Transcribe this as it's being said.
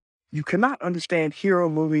You cannot understand hero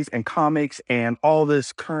movies and comics and all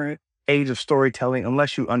this current age of storytelling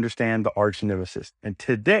unless you understand the arch nemesis. And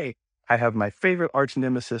today, I have my favorite arch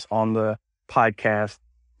nemesis on the podcast,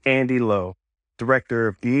 Andy Lowe, director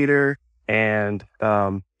of theater and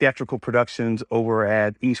theatrical productions over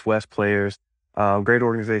at East West Players. Great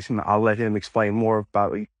organization. I'll let him explain more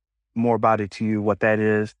about it to you, what that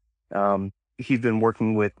is. He's been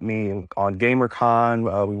working with me on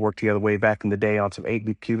GamerCon. We worked together way back in the day on some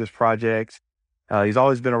 8-bit Cubist projects. He's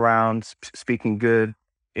always been around speaking good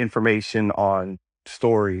information on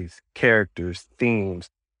stories, characters, themes,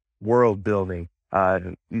 world building.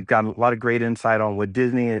 He's got a lot of great insight on what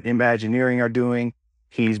Disney and Imagineering are doing.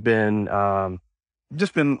 He's been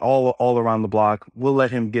just been all around the block. We'll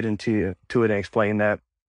let him get into it and explain that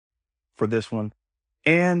for this one.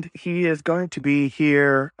 And he is going to be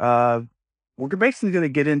here. We're basically going to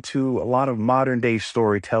get into a lot of modern day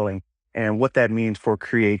storytelling and what that means for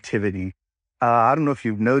creativity. I don't know if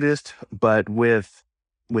you've noticed, but with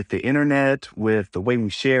the internet, with the way we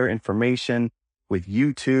share information, with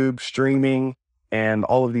YouTube streaming and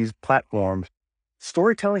all of these platforms,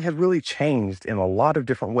 storytelling has really changed in a lot of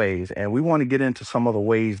different ways. And we want to get into some of the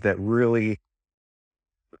ways that really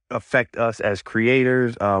affect us as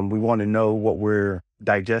creators. We want to know what we're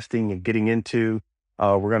digesting and getting into.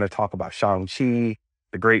 We're going to talk about Shang-Chi,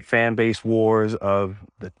 the great fan base wars of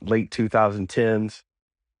the late 2010s.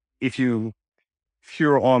 If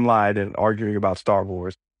you're online and arguing about Star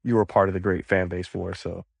Wars, you were part of the great fan base war.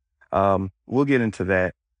 So we'll get into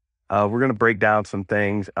that. We're going to break down some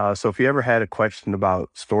things. So if you ever had a question about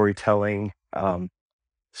storytelling,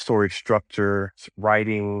 story structure,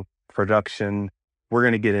 writing, production, we're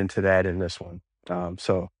going to get into that in this one.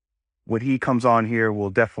 So when he comes on here, we'll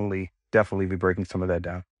definitely be breaking some of that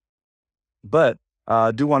down. But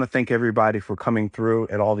I do want to thank everybody for coming through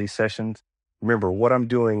at all these sessions. Remember, what I'm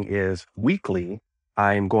doing is weekly,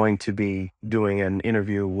 I'm going to be doing an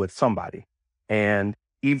interview with somebody. And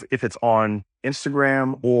even if it's on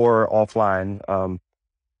Instagram or offline,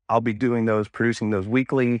 I'll be doing those, producing those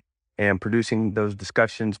weekly and producing those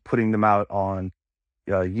discussions, putting them out on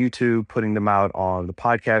YouTube, putting them out on the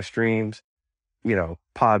podcast streams,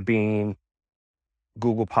 Podbean,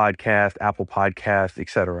 Google Podcast, Apple Podcast,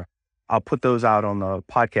 etc. I'll put those out on the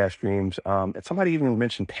podcast streams. And somebody even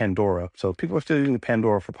mentioned Pandora. So people are still using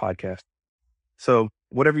Pandora for podcasts. So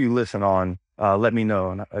whatever you listen on, let me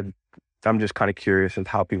know. And I'm just kind of curious as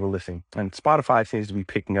how people are listening. And Spotify seems to be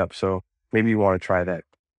picking up. So maybe you want to try that.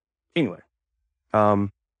 Anyway,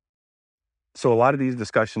 so a lot of these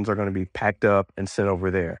discussions are going to be packed up and sent over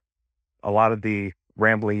there. A lot of the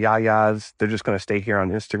rambling yayas, they're just going to stay here on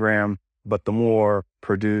Instagram. But the more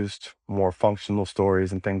produced, more functional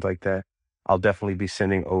stories and things like that, I'll definitely be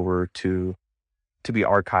sending over to be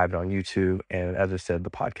archived on YouTube. And as I said,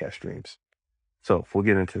 the podcast streams. So we'll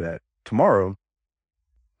get into that tomorrow.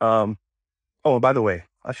 Oh, and by the way,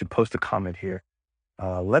 I should post a comment here.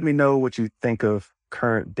 Let me know what you think of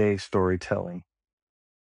current day storytelling,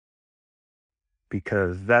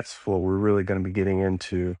 because that's what we're really going to be getting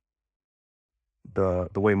into. The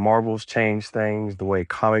way Marvel's changed things, the way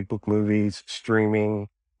comic book movies, streaming,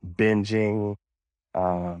 binging,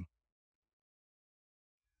 all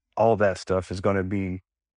that stuff is going to be,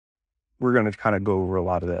 we're going to kind of go over a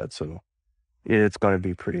lot of that. So it's going to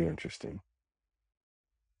be pretty interesting.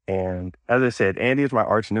 And as I said, Andy is my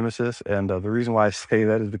arch nemesis. And the reason why I say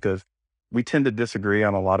that is because we tend to disagree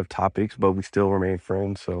on a lot of topics, but we still remain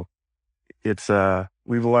friends. So it's,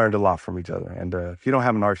 we've learned a lot from each other. And if you don't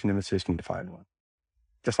have an arch nemesis, you need to find one.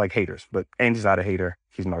 Just like haters, but Andy's not a hater.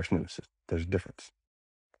 He's an arch nemesis. There's a difference.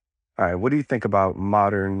 All right. What do you think about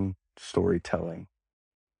modern storytelling?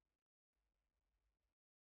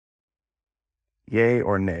 Yay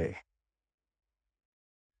or nay?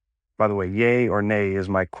 By the way, yay or nay is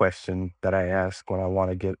my question that I ask when I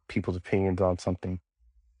want to get people's opinions on something.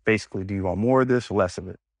 Basically, do you want more of this or less of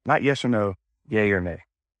it? Not yes or no, yay or nay.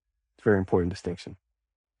 It's a very important distinction.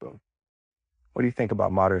 Boom. What do you think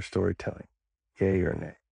about modern storytelling? Yay or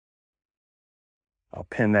nay? I'll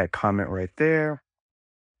pin that comment right there.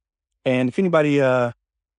 And if anybody's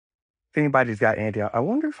got Andy, I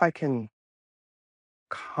wonder if I can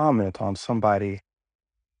comment on somebody,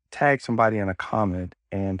 tag somebody in a comment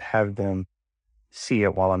and have them see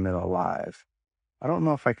it while I'm in a live. I don't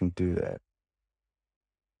know if I can do that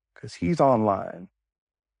because he's online.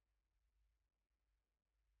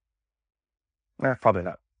 Probably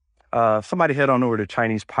not. Somebody head on over to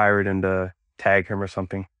Chinese Pirate and tag him or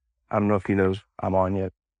something. I don't know if he knows I'm on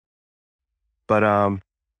yet. But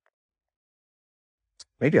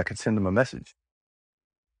maybe I could send him a message.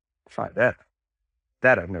 Try that.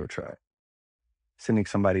 That I've never tried. sending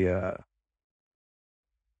somebody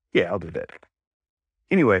yeah, I'll do that.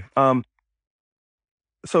 Anyway,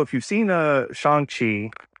 so if you've seen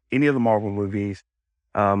Shang-Chi, any of the Marvel movies,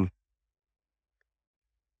 um,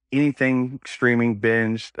 anything streaming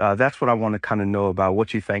binge, that's what I want to kind of know about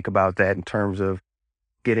what you think about that in terms of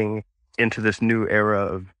getting into this new era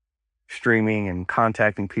of streaming and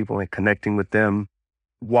contacting people and connecting with them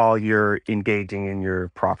while you're engaging in your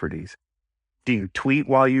properties. Do you tweet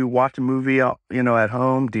while you watch a movie, at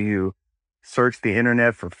home? Do you search the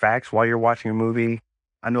internet for facts while you're watching a movie?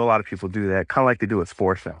 I know a lot of people do that, kind of like they do with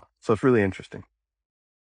sports now. So it's really interesting.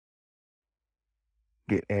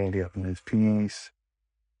 Get Andy up in his piece.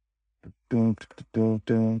 Dun, dun, dun,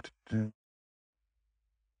 dun, dun.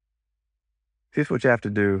 Here's what you have to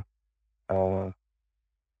do. Uh,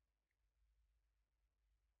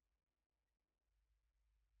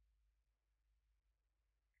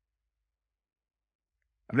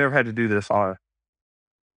 I've never had to do this on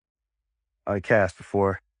a cast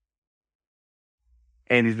before.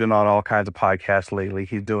 Andy's been on all kinds of podcasts lately.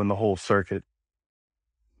 He's doing the whole circuit.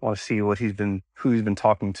 I want to see who he's been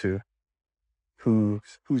talking to,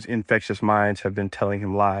 whose infectious minds have been telling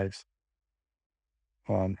him lies.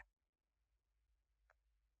 Um,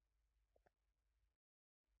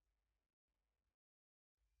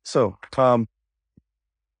 so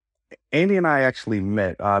Andy and I actually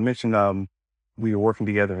met. I mentioned we were working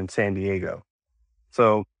together in San Diego.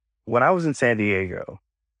 So when I was in San Diego,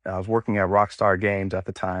 I was working at Rockstar Games at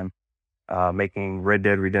the time, making Red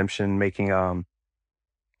Dead Redemption, making some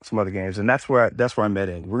other games, and that's where I met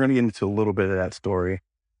Andy. We're gonna get into a little bit of that story,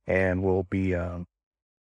 and we'll be going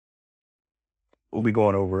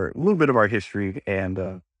over a little bit of our history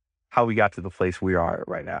and how we got to the place we are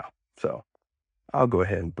right now. So I'll go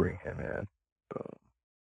ahead and bring him in. Uh,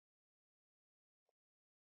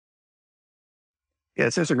 yeah,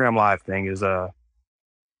 this Instagram Live thing is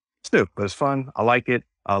it's new, but it's fun. I like it.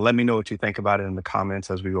 Let me know what you think about it in the comments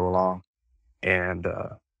as we go along, and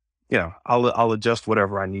I'll adjust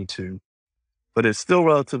whatever I need to. But it's still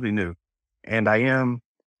relatively new, and I am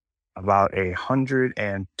about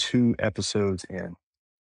 102 episodes in.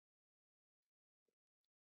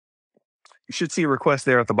 You should see a request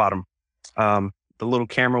there at the bottom. The little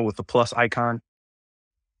camera with the plus icon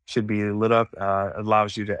should be lit up.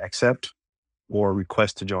 Allows you to accept or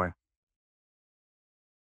request to join.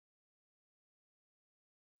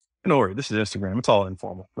 And don't worry, this is Instagram. It's all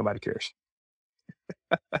informal. Nobody cares.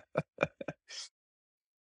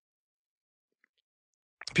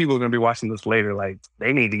 People are going to be watching this later. Like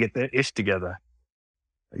they need to get their ish together.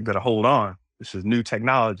 You better hold on. This is new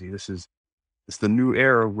technology. It's the new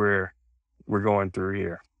era where we're going through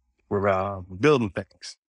here. We're building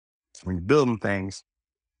things. When you're building things,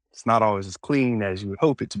 it's not always as clean as you would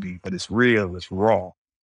hope it to be, but it's real. It's raw.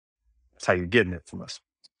 That's how you're getting it from us.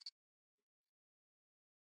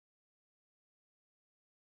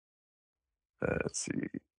 Let's see.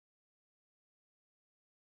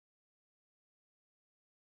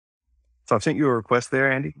 So I've sent you a request there,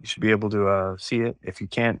 Andy. You should be able to see it. If you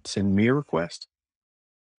can't, send me a request.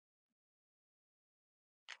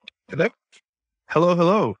 Hello? Hello,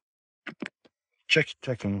 hello.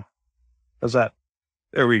 Checking. How's that?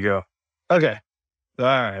 There we go. Okay. All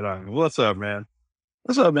right. All right. What's up, man?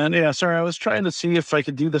 What's up, man? Yeah, sorry. I was trying to see if I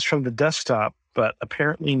could do this from the desktop, but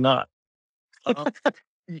apparently not.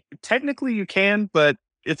 Technically, you can, but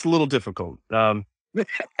it's a little difficult. So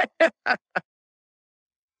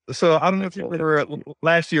I don't know if you remember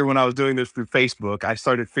last year when I was doing this through Facebook, I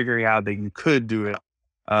started figuring out that you could do it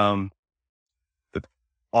um,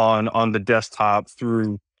 on the desktop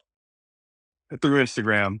through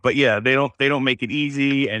Instagram. But yeah, they don't make it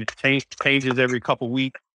easy, and it changes every couple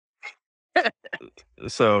weeks.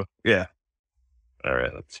 So yeah. All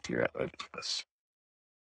right, let's figure out this.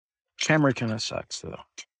 Camera kind of sucks though.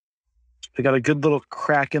 They got a good little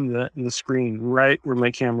crack in the screen right where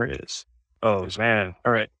my camera is. Oh man.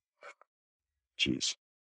 All right. Jeez.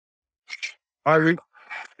 All right,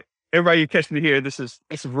 everybody, you catch me here. This is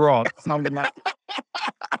raw. It's not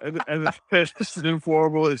and this is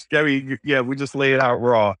informal. It's scary. Yeah, we just lay it out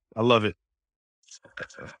raw. I love it.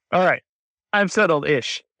 All right. I'm settled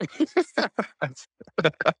ish. As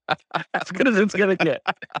good as it's gonna get.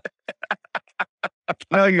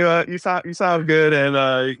 No, you sound good,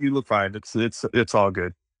 and you look fine. It's all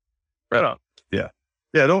good. Right on. Yeah.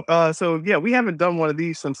 Yeah. Don't. So yeah, we haven't done one of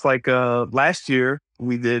these since like last year.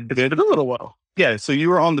 We did. It's been a little while. Yeah. So you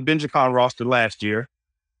were on the BingeCon roster last year.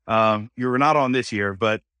 You were not on this year,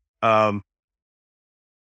 but why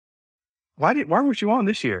weren't you on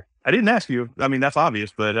this year? I didn't ask you. I mean, that's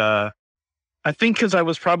obvious, but I think because I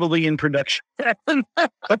was probably in production.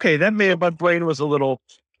 Okay, that may have My brain was a little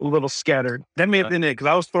scattered. been it because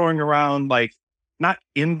I was throwing around like not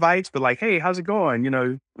invites, but like, hey, how's it going?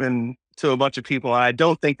 And to a bunch of people. I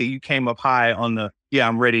don't think that you came up high on the yeah,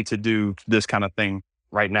 I'm ready to do this kind of thing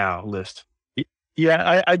right now list.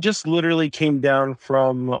 Yeah, I just literally came down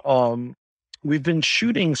from we've been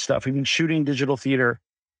shooting stuff. We've been shooting digital theater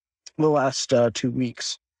the last 2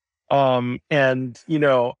 weeks. And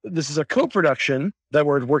this is a co-production that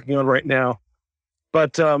we're working on right now.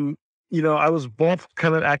 But I was both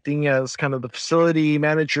kind of acting as kind of the facility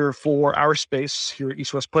manager for our space here at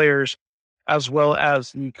East West Players, as well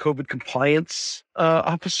as the COVID compliance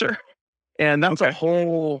officer. And that's Okay.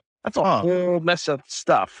 whole mess of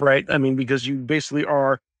stuff, right? I mean, because you basically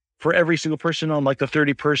are for every single person on like the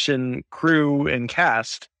 30-person crew and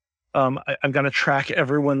cast, I'm gonna track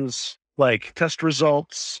everyone's like test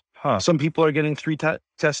results. Huh. Some people are getting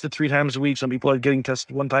tested 3 times a week. Some people are getting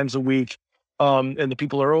tested 1 time a week. And the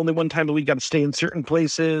people are only 1 time a week got to stay in certain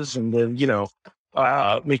places, and then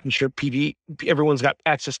making sure everyone's got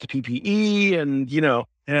access to PPE, and Yeah.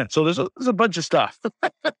 so there's a bunch of stuff.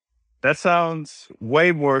 That sounds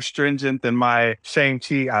way more stringent than my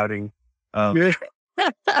Shang-Chi outing. Um,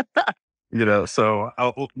 so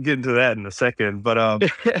I'll get into that in a second. But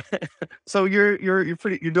so you're doing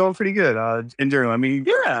pretty good in general. I mean,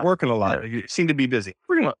 Yeah, working a lot. You seem to be busy.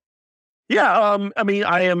 pretty much. Yeah, I mean,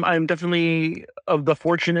 I'm definitely of the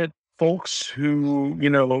fortunate folks who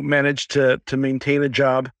managed to maintain a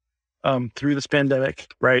job through this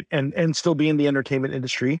pandemic, right, and still be in the entertainment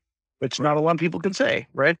industry, which not a lot of people can say,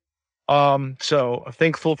 right. So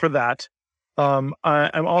thankful for that. I'm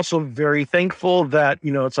also very thankful that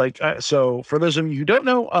it's like so. For those of you who don't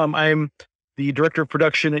know, I'm the director of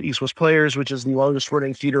production at East West Players, which is the longest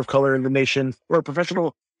running theater of color in the nation, or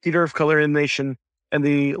professional theater of color in the nation, and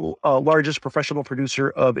the largest professional producer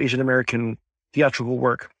of Asian American theatrical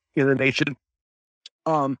work in the nation.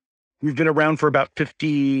 Um, we've been around for about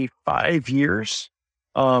 55 years.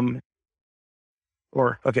 Okay,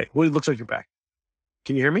 well, it looks like you're back.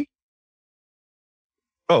 Can you hear me?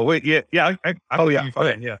 Oh wait, yeah, yeah. Oh, yeah. You fine,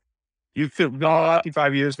 Okay. yeah. You feel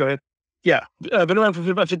 55 years. Go ahead. Yeah, been around for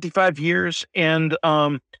about 55 years, and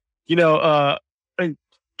you know, uh,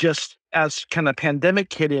 just as kind of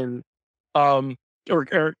pandemic hit in, um,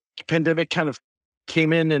 or pandemic kind of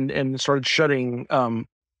came in and started shutting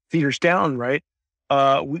theaters down, right?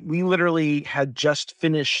 We literally had just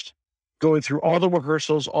finished going through all the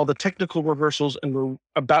rehearsals, all the technical rehearsals, and we're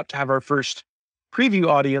about to have our first preview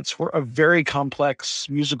audience for a very complex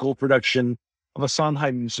musical production of a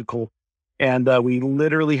Sondheim musical. And we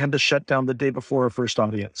literally had to shut down the day before our first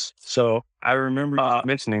audience. So, I remember uh,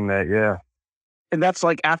 mentioning that. Yeah. and that's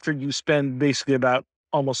like after you spend basically about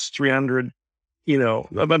almost 300,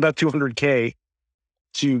 about 200K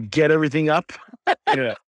to get everything up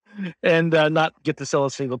Yeah. and not get to sell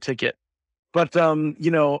a single ticket. But,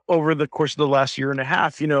 over the course of the last year and a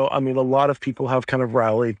half, I mean, a lot of people have kind of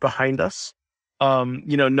rallied behind us,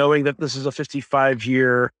 knowing that this is a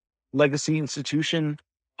 55-year legacy institution,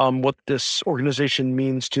 what this organization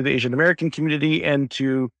means to the Asian American community and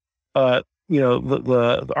to,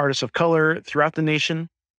 the artists of color throughout the nation,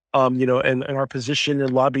 and our position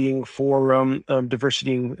in lobbying for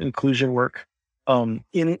diversity and inclusion work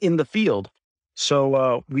in the field.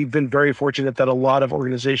 So we've been very fortunate that a lot of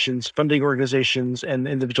organizations, funding organizations, and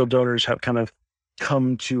individual donors have kind of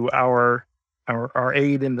come to our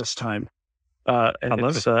aid in this time. I And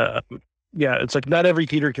love it's it. yeah, it's like not every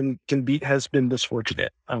theater has been this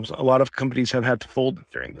fortunate. A lot of companies have had to fold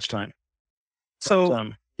during this time.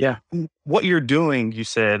 So Yeah, what you're doing, you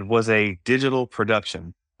said, was a digital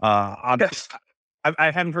production. yes.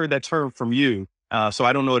 I haven't heard that term from you, so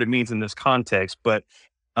I don't know what it means in this context. But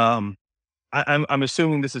um, I'm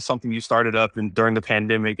assuming this is something you started up during the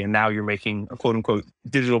pandemic, and now you're making a quote unquote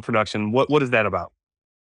digital production. What is that about?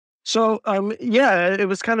 So, yeah, it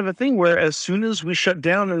was kind of a thing where as soon as we shut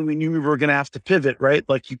down and we knew we were going to have to pivot, right?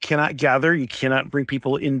 Like you cannot gather, you cannot bring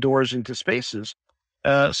people indoors into spaces.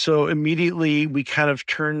 So immediately we kind of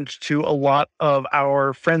turned to a lot of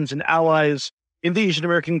our friends and allies in the Asian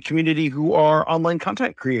American community who are online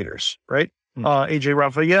content creators, right? Hmm. AJ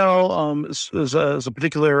Raphael is a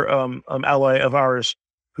particular ally of ours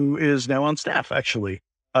who is now on staff. Actually,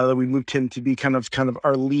 we moved him to be kind of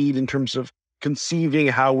our lead in terms of conceiving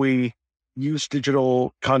how we use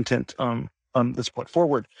digital content this point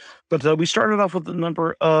forward. But we started off with a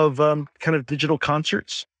number of kind of digital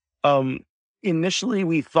concerts. Um, Initially,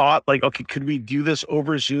 we thought like, okay, could we do this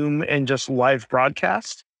over Zoom and just live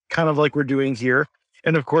broadcast, kind of like we're doing here?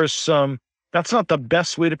 And of course, that's not the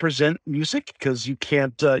best way to present music because you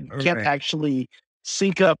can't Right. actually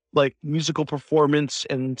sync up like musical performance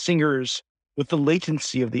and singers with the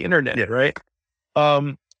latency of the internet, Yeah. right?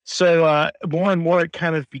 Um, so more and more it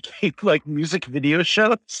kind of became like music video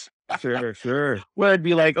shows Sure. Sure. where I'd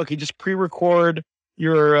be like, okay, just pre-record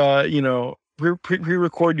your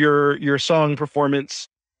pre-record your song performance,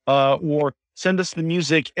 or send us the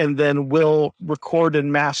music and then we'll record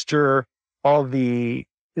and master all the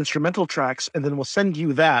instrumental tracks and then we'll send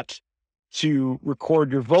you that to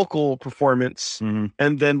record your vocal performance Hmm.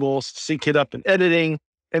 and then we'll sync it up in editing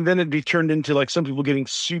and then it'd be turned into like some people getting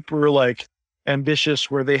super like ambitious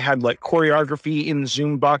where they had like choreography in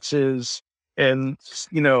Zoom boxes and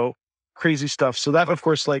crazy stuff. So that of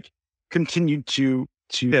course like continued to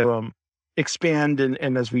Yeah. expand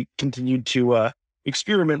and as we continued to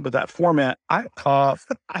experiment with that format. I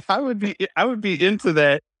I would be into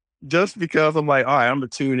that just because I'm like, all right, I'm gonna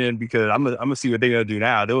tune in because I'm gonna see what they're gonna do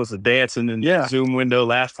now. There was a dancing in Yeah. Zoom window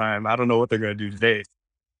last time. I don't know what they're gonna do today.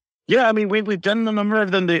 Yeah, I mean, we've done a number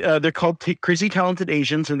of them. They're called Crazy Talented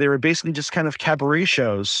Asians, and they were basically just kind of cabaret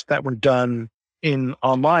shows that were done in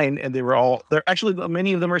online, and they're actually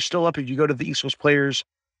many of them are still up. If you go to the East Coast Players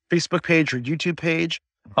Facebook page or YouTube page,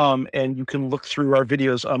 and you can look through our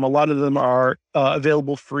videos. A lot of them are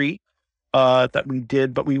available free that we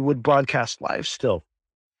did, but we would broadcast live still.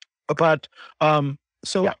 But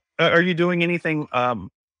So, yeah, are you doing anything?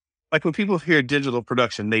 Like when people hear digital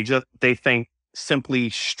production, they think simply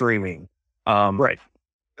streaming. Um, right.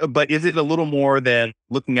 but is it a little more than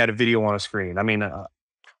looking at a video on a screen? I mean,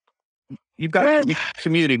 you've got Well,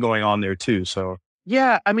 community going on there too. So,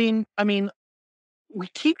 yeah, I mean, we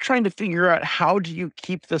keep trying to figure out how do you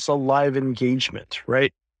keep this a live engagement,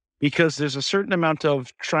 right? Because there's a certain amount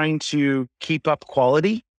of trying to keep up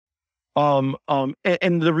quality. And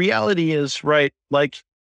the reality is, right, like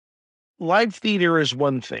live theater is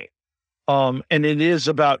one thing. And it is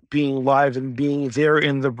about being live and being there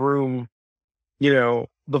in the room, the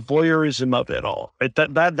voyeurism of it all, right?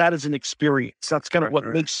 That is an experience. That's kind of what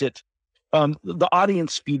right. makes it. The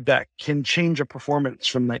audience feedback can change a performance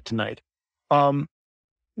from night to night. Um,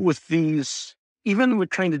 with these, even with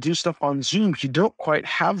trying to do stuff on Zoom, you don't quite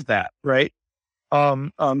have that, right?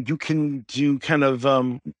 You can do kind of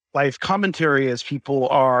live commentary as people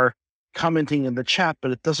are commenting in the chat,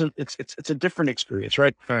 but it doesn't. It's a different experience,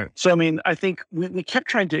 right? Right. So, I mean, I think we kept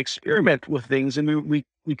trying to experiment with things, and we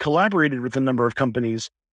collaborated with a number of companies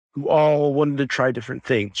who all wanted to try different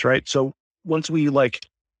things, right? So once we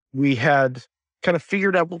had kind of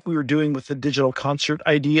figured out what we were doing with the digital concert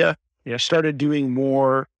idea, started doing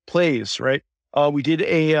more plays, right? We did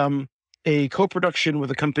a co-production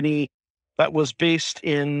with a company that was based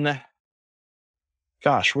in,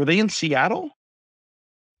 gosh, were they in Seattle?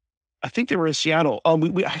 I think they were in Seattle.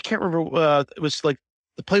 I can't remember. It was like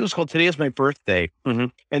the play was called "Today Is My Birthday," Hmm.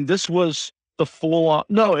 and this was the full.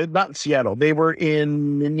 No, not in Seattle. They were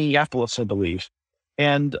in Minneapolis, I believe.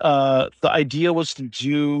 And the idea was to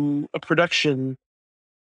do a production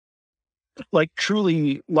like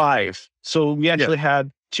truly live. So we actually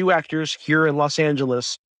had two actors here in Los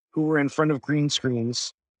Angeles who were in front of green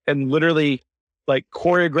screens and literally like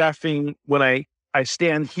choreographing when I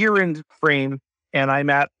stand here in frame and I'm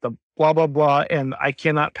at the blah blah blah and I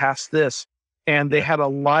cannot pass this. And they had a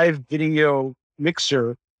live video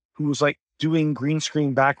mixer who was like doing green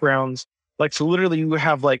screen backgrounds. Like so literally you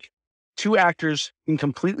have like two actors in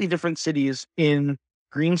completely different cities in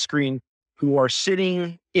green screen who are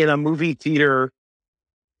sitting in a movie theater,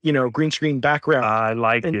 green screen background I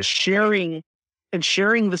like and it. sharing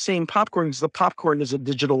the same popcorn because the popcorn is a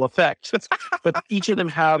digital effect. But each of them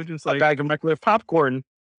have Just a like, bag of microwave popcorn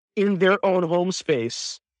in their own home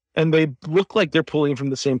space. And they look like they're pulling from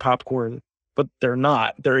the same popcorn, but they're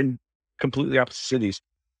not. They're in completely opposite cities.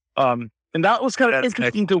 And that was kind of that's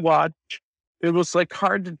interesting to watch. It was like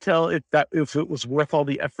hard to tell if it was worth all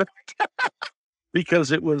the effort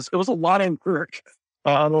because it was a lot of work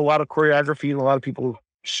and a lot of choreography and a lot of people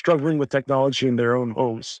struggling with technology in their own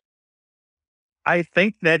homes. I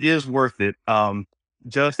think that is worth it.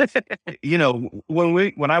 Just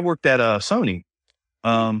when I worked at Sony,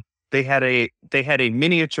 they had a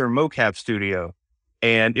miniature mocap studio,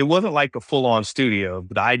 and it wasn't like a full on studio.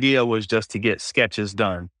 But the idea was just to get sketches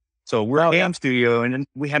done. So we're a ham studio, and then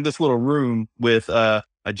we have this little room with a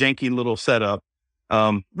janky little setup.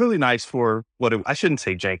 Really nice for I shouldn't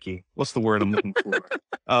say janky. What's the word I'm looking for?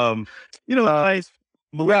 Nice.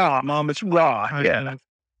 Raw, Mom, it's raw. Yeah.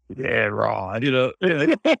 yeah, raw. It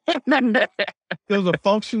was a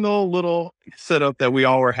functional little setup that we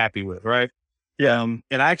all were happy with, right? Yeah.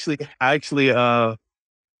 And I actually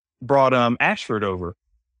brought Ashford over,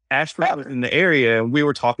 Ashford was in the area and we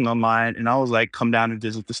were talking online and I was like, come down and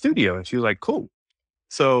visit the studio. And she was like, cool.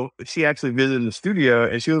 So she actually visited the studio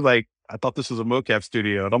and she was like, I thought this was a mocap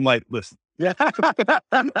studio. And I'm like, listen. Yeah.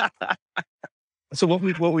 So what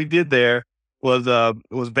we did there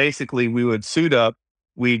was basically we would suit up,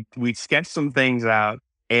 we'd sketch some things out,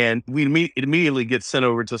 and immediately get sent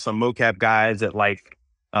over to some mocap guys at like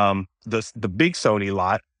the big Sony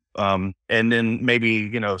lot. And then maybe,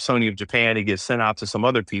 Sony of Japan, it gets sent out to some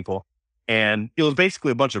other people. And it was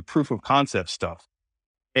basically a bunch of proof of concept stuff.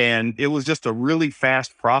 And it was just a really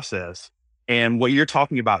fast process. And what you're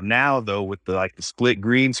talking about now, though, with the split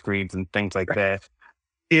green screens and things like that,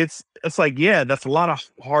 it's like, yeah, that's a lot of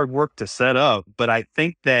hard work to set up. But I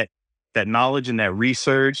think that knowledge and that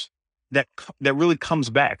research that really comes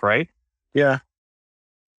back, right? Yeah.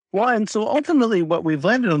 Well, and so ultimately what we've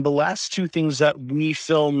landed on, the last two things that we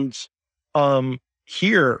filmed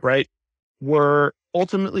here, right, were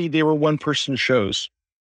ultimately they were one person shows.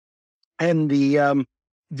 And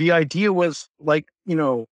the idea was like,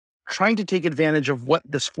 trying to take advantage of what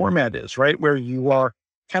this format is, right? Where you are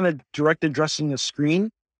kind of direct addressing a screen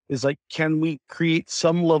is like, can we create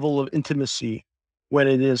some level of intimacy when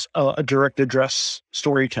it is a direct address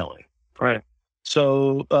storytelling? Right.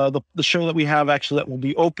 So the show that we have actually that will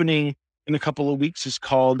be opening in a couple of weeks is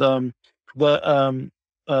called the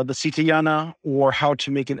Sitayana, or How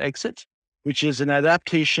to Make an Exit, which is an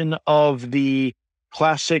adaptation of the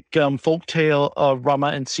classic folk tale of Rama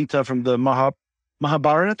and Sita from the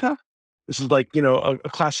Mahabharata. This is like, a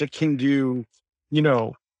classic Hindu,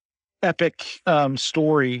 epic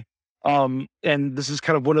story. And this is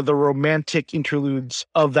kind of one of the romantic interludes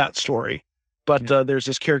of that story. But there's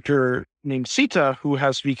this character named Sita who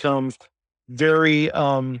has become very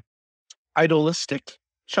idealistic,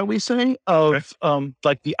 shall we say, of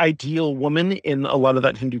like the ideal woman in a lot of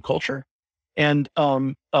that Hindu culture. And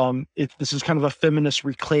this is kind of a feminist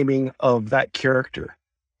reclaiming of that character.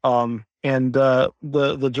 And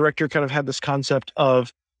the director kind of had this concept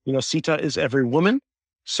of, Sita is every woman.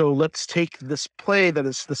 So let's take this play that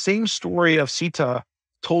is the same story of Sita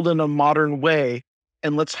told in a modern way,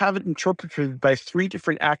 and let's have it interpreted by three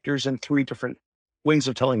different actors and three different ways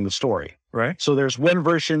of telling the story. Right. So there's one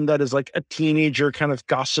version that is like a teenager kind of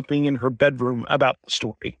gossiping in her bedroom about the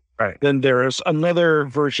story. Right. Then there's another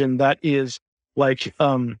version that is like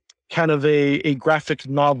kind of a graphic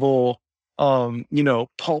novel,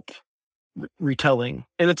 pulp retelling.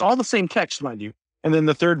 And it's all the same text, mind you. And then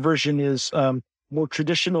the third version is more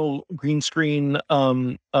traditional green screen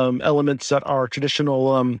elements that are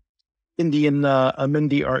traditional Indian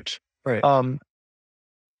Mendi art. Right.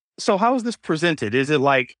 So how is this presented? Is it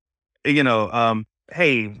like,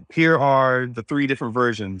 hey, here are the three different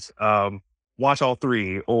versions. Watch all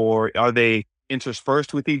three, or are they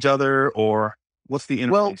interspersed with each other, or what's the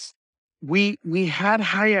interface? Well, we had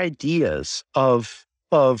high ideas of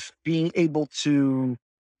being able to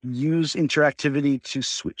use interactivity to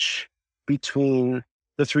switch between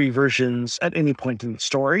the three versions at any point in the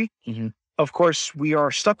story. Mm-hmm. Of course, we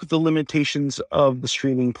are stuck with the limitations of the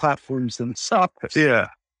streaming platforms themselves. Yeah.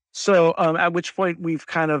 So at which point we've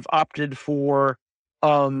kind of opted for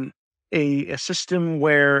a system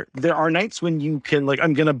where there are nights when you can, like,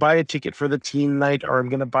 I'm going to buy a ticket for the teen night, or I'm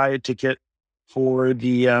going to buy a ticket for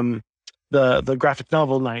the graphic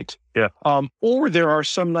novel night. Yeah. Or there are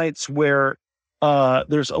some nights where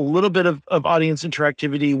there's a little bit of audience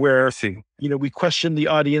interactivity where, we question the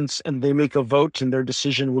audience and they make a vote and their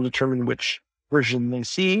decision will determine which version they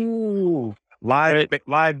see. Ooh, live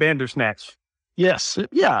Bandersnatch. Yes.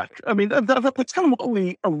 Yeah. I mean, that's kind of what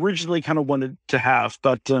we originally kind of wanted to have,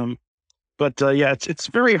 but yeah, it's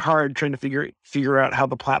very hard trying to figure out how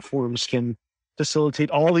the platforms can facilitate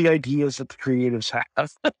all the ideas that the creatives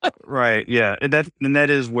have. Right. Yeah. And that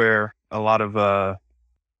is where a lot of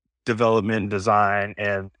development, design,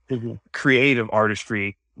 and creative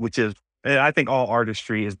artistry, which is, I think all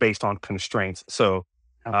artistry is based on constraints. So,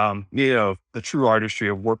 the true artistry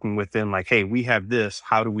of working within, like, hey, we have this,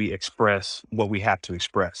 how do we express what we have to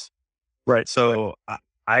express? Right. So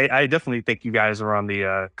I definitely think you guys are on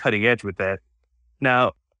the cutting edge with that.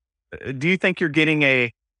 Now, do you think you're getting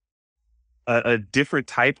a different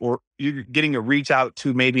type, or you're getting a reach out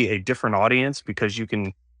to maybe a different audience because you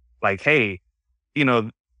can, like, hey,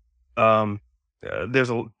 there's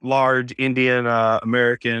a large Indian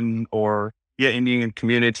American or Indian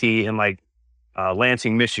community in like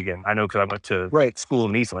Lansing, Michigan. I know because I went to school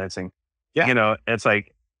in East Lansing. Yeah. It's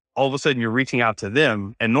like all of a sudden you're reaching out to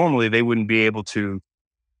them, and normally they wouldn't be able to,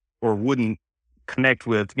 or wouldn't connect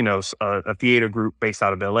with, a theater group based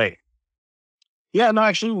out of LA. Yeah, no,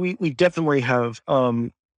 actually we definitely have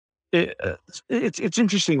it's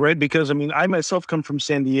interesting, right? Because I mean, I myself come from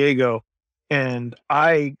San Diego, and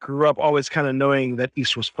I grew up always kind of knowing that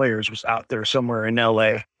East West Players was out there somewhere in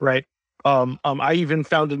LA, right? I even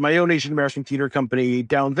founded my own Asian American theater company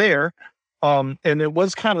down there, and it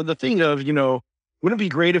was kind of the thing of, wouldn't it be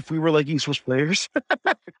great if we were like East West Players,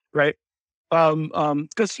 right?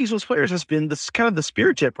 Because East West Players has been this kind of the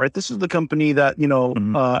spirit tip, right? This is the company that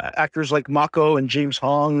actors like Mako and James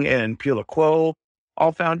Hong and Pio Quo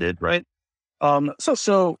all founded, right?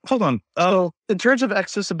 So hold on. So in terms of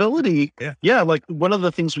accessibility, yeah, like one of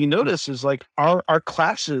the things we notice is like our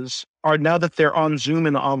classes are, now that they're on Zoom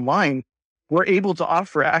and online, we're able to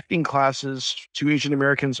offer acting classes to Asian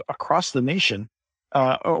Americans across the nation,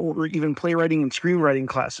 or even playwriting and screenwriting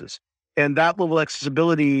classes. And that level of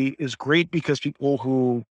accessibility is great because people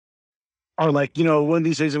who are like, one of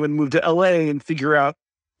these days I'm going to move to LA and figure out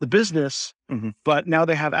the business, but now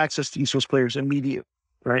they have access to East West Players immediately,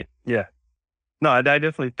 right? Yeah. No, I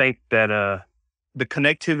definitely think that the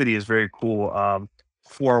connectivity is very cool.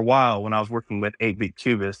 For a while, when I was working with 8-Bit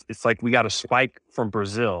Cubist, it's like we got a spike from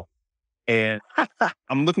Brazil. And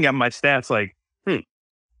I'm looking at my stats like,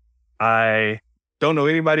 I don't know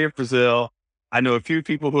anybody in Brazil. I know a few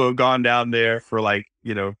people who have gone down there for like,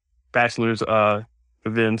 bachelor's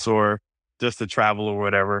events or just to travel or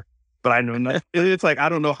whatever. But I know it's like, I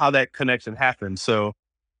don't know how that connection happened. So,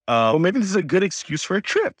 well, maybe this is a good excuse for a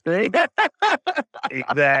trip.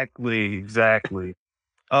 Exactly.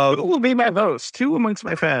 Who will be my host? Two amongst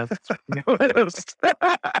my fans.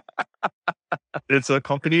 It's a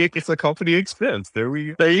company expense. There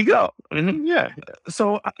you go. Yeah.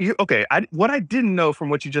 So okay. What I didn't know from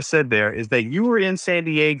what you just said there is that you were in San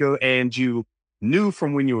Diego and you knew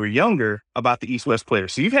from when you were younger about the East West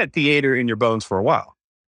Players. So you've had theater in your bones for a while.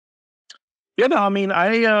 Yeah, no, I mean,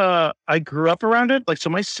 I grew up around it. Like, so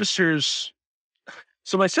my sisters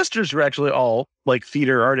were actually all like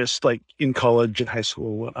theater artists, like in college and high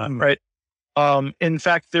school and whatnot, right? In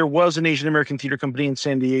fact, there was an Asian American theater company in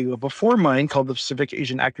San Diego before mine called the Pacific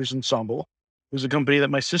Asian Actors Ensemble. It was a company that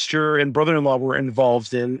my sister and brother-in-law were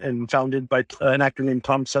involved in and founded by an actor named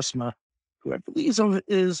Tom Sesma, who I believe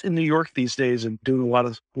is in New York these days and doing a lot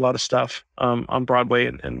of stuff on Broadway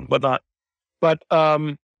and whatnot. But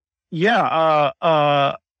I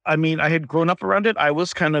mean, I had grown up around it. I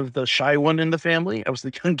was kind of the shy one in the family. I was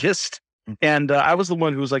the youngest, and I was the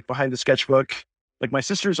one who was like behind the sketchbook. Like my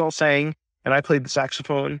sisters all sang, and I played the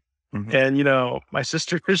saxophone. And my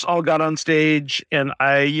sisters all got on stage, and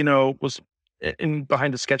I was in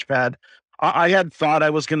behind a sketch pad. I had thought I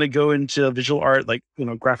was going to go into visual art, like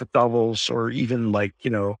graphic novels, or even like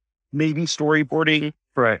maybe storyboarding.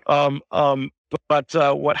 Right. But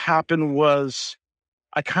what happened was,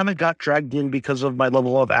 I kind of got dragged in because of my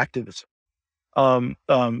level of activism.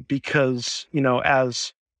 Because,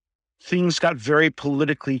 as things got very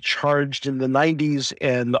politically charged in the 90s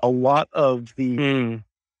and a lot of the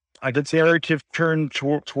narrative turned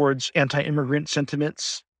towards anti-immigrant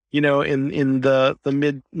sentiments, in the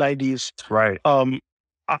mid 90s. Right.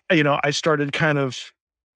 I started kind of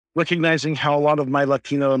recognizing how a lot of my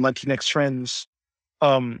Latino and Latinx friends,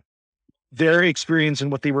 their experience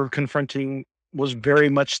and what they were confronting was very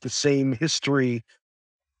much the same history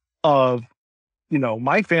of,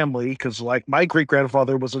 my family. Because like my great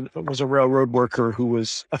grandfather was a railroad worker who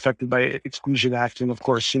was affected by Exclusion Act, and of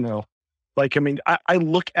course, like, I mean, I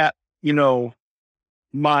look at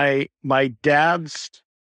my dad's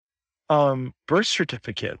birth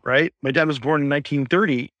certificate, right? My dad was born in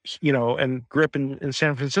 1930, and grew up in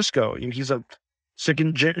San Francisco. He's a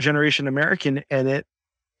second generation American, and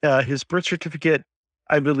his birth certificate,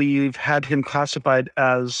 I believe, had him classified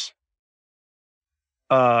as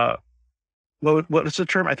what is the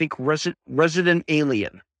term? I think resident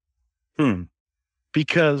alien.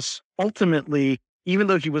 Because ultimately, even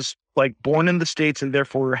though he was like born in the States and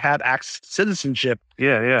therefore had access to citizenship,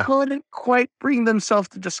 couldn't quite bring themselves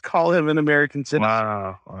to just call him an American citizen.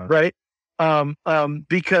 Wow. Right?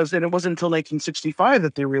 Because, and it wasn't until 1965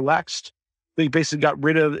 that they relaxed. They basically got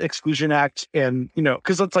rid of the Exclusion Act, and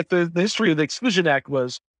because it's like the history of the Exclusion Act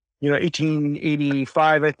was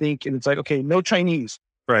 1885, I think, and it's like, okay, no Chinese.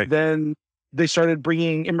 Right. Then they started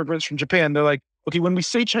bringing immigrants from Japan. They're like, okay, when we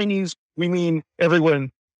say Chinese, we mean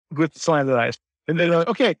everyone with slanderized. And they're like,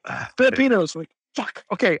 okay, Filipinos, like, fuck,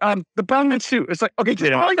 okay, the brown men too. It's like, okay,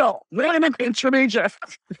 I know, they're immigrants from Asia,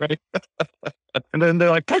 right? And then they're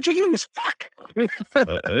like, Portuguese, fuck.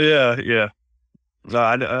 Yeah.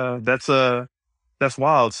 No, that's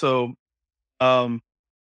wild. So,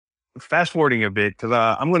 fast forwarding a bit, because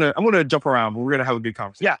I'm gonna jump around, but we're gonna have a good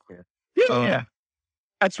conversation. Yeah.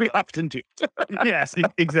 That's we often do. Yes,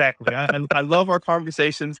 exactly. I love our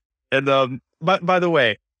conversations, And by the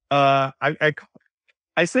way, I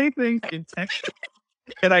say things in text,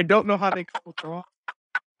 and I don't know how they come across,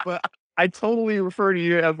 but I totally refer to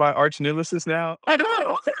you as my arch nemesis now. I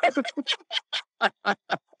know.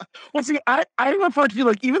 Well, see, I refer to you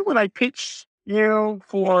like even when I pitch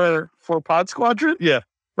for Pod Squadron, Yeah,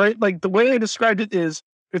 right? Like the way I described it is,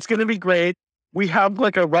 it's going to be great. We have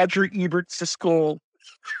like a Roger Ebert Siskel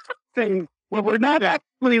thing where we're not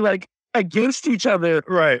actually like against each other.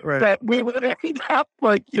 right. That we would end up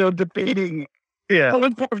like debating. Yeah,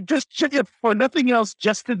 Just for nothing else,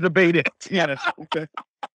 just to debate it. yeah. Okay.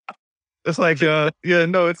 It's like,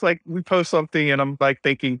 no, it's like we post something and I'm like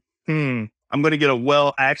thinking, I'm going to get a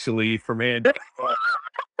well, actually from Andy.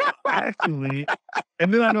 Actually.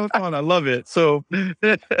 And then I know it's on. I love it. So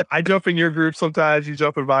I jump in your group sometimes. You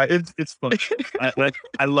jump in mine. It's fun.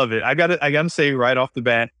 I love it. I gotta say right off the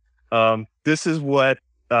bat, this is what,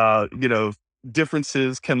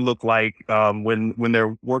 differences can look like, when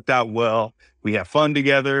they're worked out well. We have fun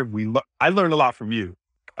together. I learned a lot from you.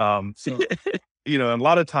 So, and a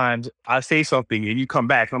lot of times I say something and you come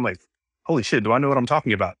back and I'm like, holy shit, do I know what I'm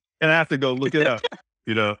talking about? And I have to go look it up,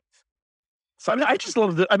 So I mean, I just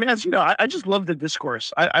love the. I mean, as you know, I just love the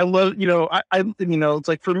discourse. I love, it's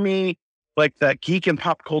like for me, like that geek and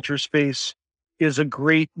pop culture space is a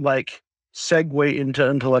great like segue into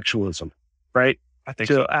intellectualism, right? I think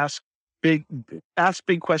To so. ask big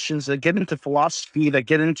questions that get into philosophy, that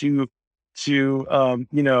get into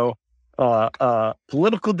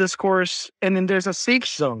political discourse, and then there's a safe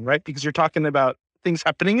zone, right? Because you're talking about things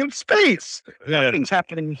happening in space, Yeah. things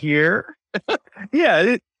happening here.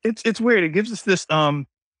 Yeah, it's weird. It gives us this I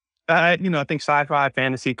think sci-fi,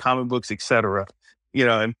 fantasy, comic books, etc.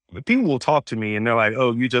 And people will talk to me and they're like,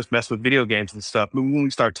 "Oh, you just mess with video games and stuff." But when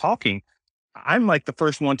we start talking, I'm like the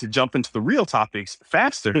first one to jump into the real topics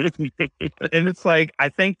faster. And it's like I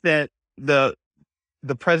think that the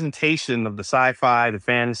presentation of the sci-fi, the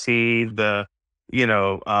fantasy, the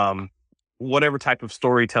whatever type of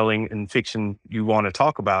storytelling and fiction you want to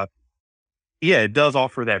talk about, yeah, it does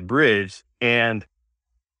offer that bridge. And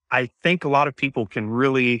I think a lot of people can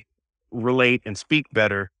really relate and speak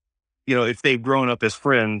better, if they've grown up as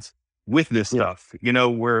friends with this stuff,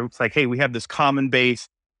 where it's like, hey, we have this common base.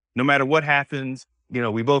 No matter what happens,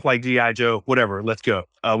 we both like G.I. Joe, whatever, let's go.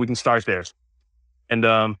 We can start there. And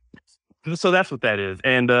so that's what that is.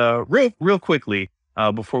 And real quickly,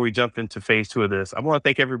 before we jump into phase 2 of this, I want to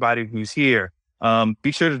thank everybody who's here.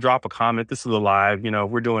 Be sure to drop a comment. This is a live,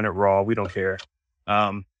 we're doing it raw. We don't care.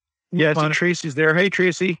 Yeah, so Tracy's there. Hey,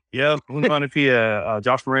 Tracy. Yeah, who's on it via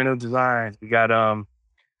Josh Moreno Designs. We got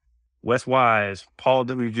Wes Wise, Paul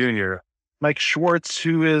W. Jr., Mike Schwartz,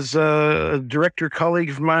 who is a director colleague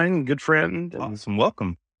of mine, good friend. Awesome,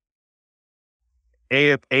 welcome.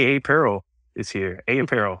 A Apparel is here. A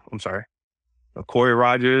Apparel, I'm sorry. Corey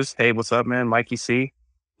Rogers, hey, what's up, man? Mikey C.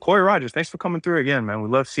 Corey Rogers, thanks for coming through again, man. We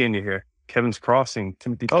love seeing you here. Kevin's Crossing,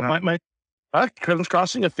 Timothy. Kevin's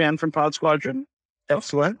Crossing, a fan from Pod Squadron.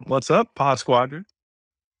 Excellent. What's up, Pod Squadron?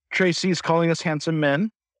 Tracy's calling us handsome men.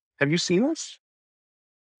 Have you seen us?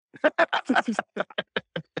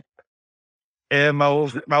 And my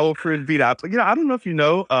old friend beat out. I don't know if you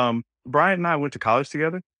know, Brian and I went to college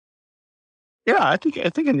together. Yeah, I think I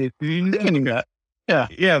knew that. Yeah.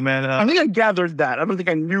 Yeah, man. I think I gathered that. I don't think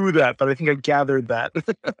I knew that, but I think I gathered that.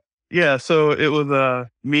 Yeah, so it was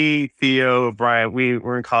me, Theo, Brian. We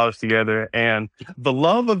were in college together, and the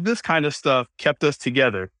love of this kind of stuff kept us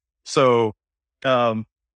together. So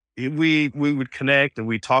we would connect and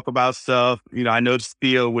we talk about stuff. I noticed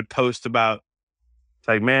Theo would post about,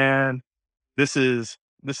 like, man, this is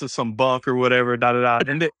some bunk or whatever, and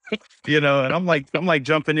and I'm like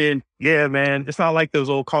jumping in. Yeah, man, it's not like those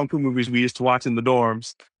old kung fu movies we used to watch in the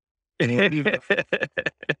dorms.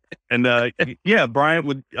 And yeah, Brian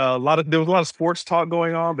would there was a lot of sports talk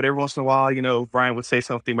going on, but every once in a while, Brian would say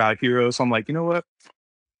something about heroes. So I'm like, you know what?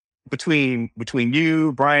 Between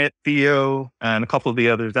you, Bryant, Theo, and a couple of the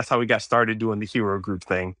others, that's how we got started doing the hero group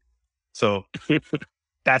thing. So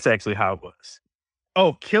that's actually how it was.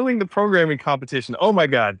 Oh, killing the programming competition. Oh my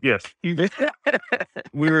God, yes.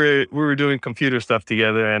 We were doing computer stuff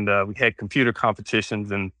together, and we had computer competitions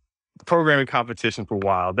and programming competition for a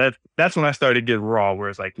while. That's when I started getting raw, where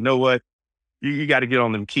it's like, you know what, you got to get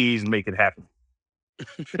on them keys and make it happen.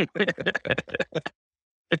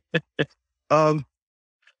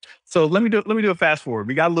 So let me do a fast forward.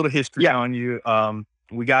 We got a little history on you.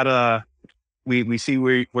 We got we see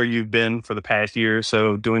where you've been for the past year or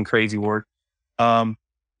so doing crazy work. But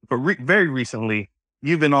very recently,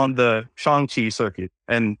 you've been on the Shang-Chi circuit,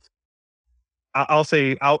 and I'll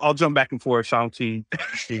say I'll jump back and forth. Shang-Chi.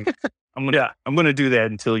 I'm gonna do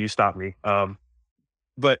that until you stop me.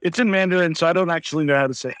 But it's in Mandarin, so I don't actually know how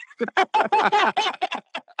to say it.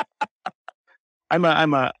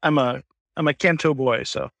 I'm a Kanto boy,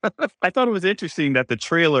 so I thought it was interesting that the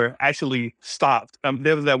trailer actually stopped.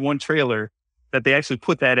 There was that one trailer that they actually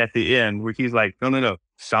put that at the end where he's like, no,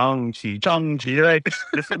 Shang-Chi, Zhangji, right?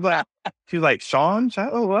 She's like, Sean?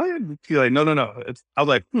 Oh, what? He's like, no. I was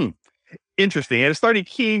like, interesting. And it started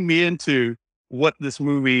keying me into what this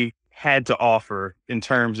movie had to offer in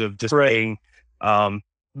terms of just being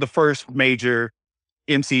the first major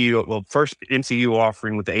first MCU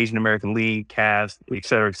offering with the Asian American lead cast, et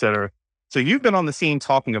cetera, et cetera. So you've been on the scene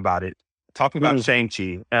talking about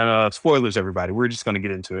Shang-Chi, and spoilers, everybody. We're just going to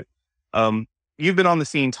get into it. You've been on the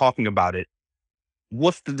scene talking about it.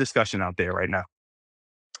 What's the discussion out there right now?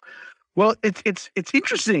 Well, it's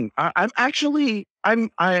interesting. I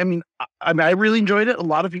really enjoyed it. A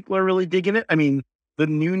lot of people are really digging it. I mean, the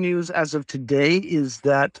new news as of today is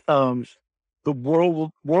that the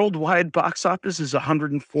worldwide box office is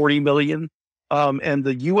 140 million, and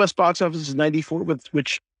the U.S. box office is 94,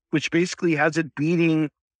 which basically has it beating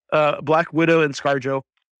Black Widow and ScarJo.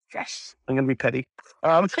 Yes, I'm gonna be petty.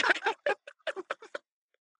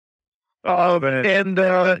 And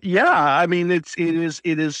I mean, it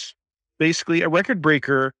is basically a record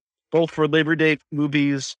breaker both for Labor Day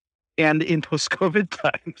movies and in post-COVID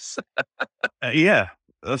times.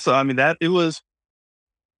 So I mean that was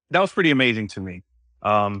pretty amazing to me.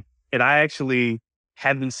 And I actually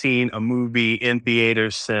haven't seen a movie in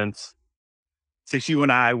theaters since you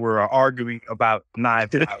and I were arguing about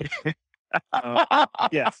Knives Out.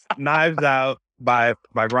 Yes, Knives Out by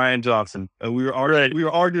Rian Johnson. We were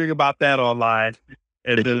arguing about that online,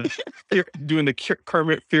 and doing the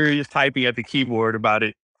Kermit Furious typing at the keyboard about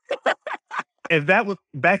it. And that was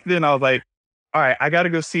back then. I was like, all right, I got to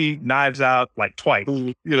go see Knives Out like twice,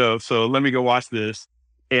 so let me go watch this.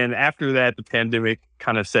 And after that, the pandemic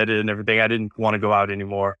kind of set in and everything. I didn't want to go out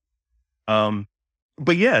anymore.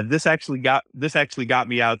 But yeah, this actually got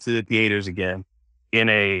me out to the theaters again in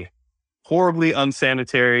a horribly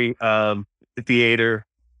unsanitary theater.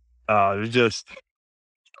 It was just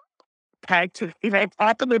packed.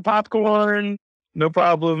 Popping popcorn, no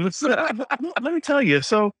problems. Let me tell you.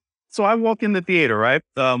 So I walk in the theater, right?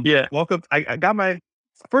 Walk up. I got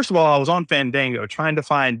first of all, I was on Fandango trying to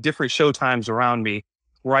find different showtimes around me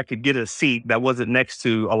where I could get a seat that wasn't next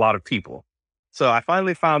to a lot of people. So I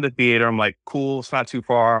finally found a theater. I'm like, cool, it's not too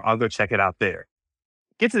far. I'll go check it out there.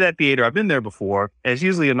 Get to that theater. I've been there before. And it's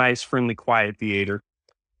usually a nice, friendly, quiet theater.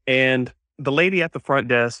 And the lady at the front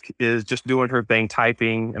desk is just doing her thing,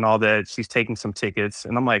 typing and all that. She's taking some tickets.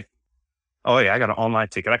 And I'm like, oh yeah, I got an online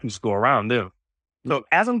ticket. I can just go around them. So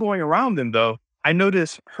as I'm going around them though, I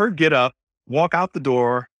notice her get up, walk out the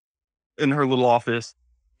door in her little office,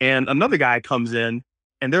 and another guy comes in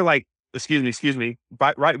and they're like, excuse me,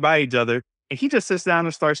 right by each other. And he just sits down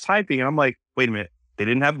and starts typing. And I'm like, wait a minute. They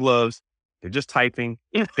didn't have gloves. They're just typing.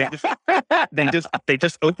 They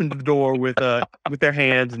just opened the door with their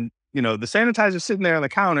hands, and the sanitizer's sitting there on the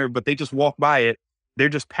counter, but they just walk by it. They're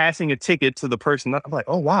just passing a ticket to the person. I'm like,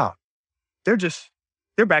 oh wow, they're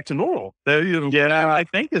back to normal. I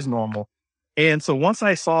think is normal. And so once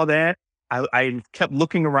I saw that, I kept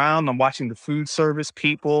looking around. I'm watching the food service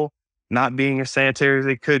people not being as sanitary as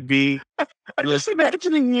they could be. I'm just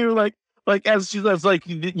imagining you like as like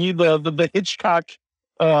the Hitchcock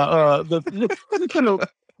the kind of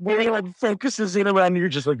where like focuses in around, you're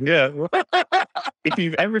just like, yeah. If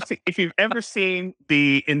you've ever seen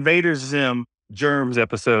the Invader Zim Germs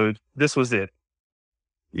episode, this was it.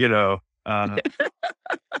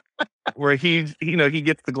 Where he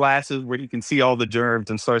gets the glasses where he can see all the germs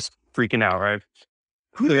and starts freaking out, right?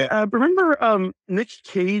 Remember Nick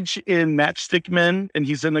Cage in Matchstick Men, and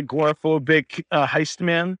he's an agoraphobic heist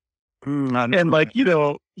man? And like,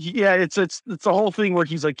 it's a whole thing where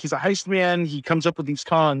he's a heist man. He comes up with these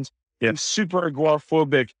cons. Yeah. He's super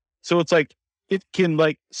agoraphobic. So it's like, it can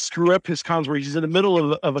like screw up his cons where he's in the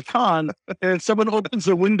middle of a con and someone opens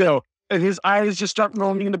a window and his eyes just start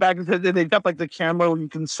rolling in the back of his head. And they've got like the camera where you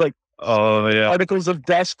can like, particles of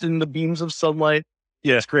dust and the beams of sunlight.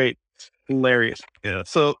 Yeah. It's great. Hilarious. Yeah.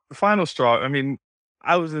 So the final straw, I mean,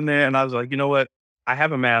 I was in there and I was like, you know what? I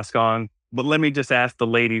have a mask on, but let me just ask the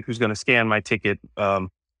lady who's going to scan my ticket.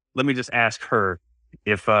 Let me just ask her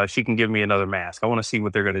if she can give me another mask. I want to see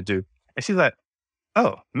what they're going to do. And she's like,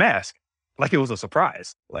 oh, mask. Like it was a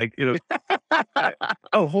surprise. Like,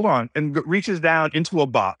 oh, hold on. And reaches down into a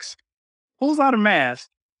box, pulls out a mask,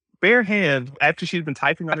 bare hand, after she's been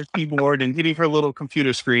typing on her keyboard and hitting her little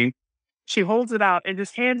computer screen. She holds it out and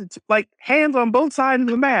just hands it hands on both sides of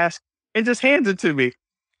the mask and just hands it to me.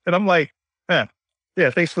 And I'm like, yeah,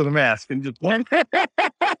 thanks for the mask. And just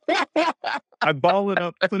I ball it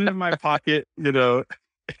up, put it in my pocket, and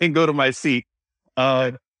go to my seat.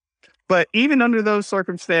 But even under those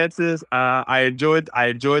circumstances, I enjoyed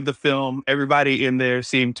the film. Everybody in there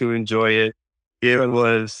seemed to enjoy it. It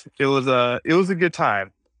was a good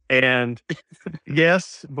time. And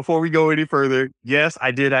yes, before we go any further, yes,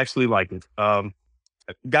 I did actually like it.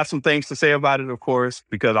 Got some things to say about it, of course,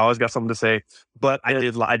 because I always got something to say. But I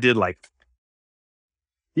did like it.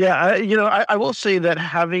 Yeah, I will say that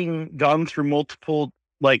having gone through multiple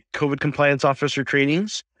like COVID compliance officer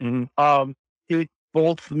trainings, Mhm. it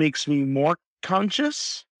both makes me more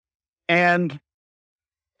conscious, and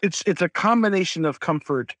it's a combination of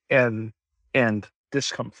comfort and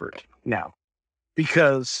discomfort now,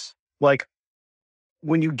 because like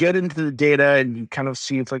when you get into the data and you kind of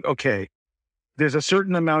see it's like, okay, there's a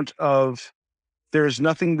certain amount of, there's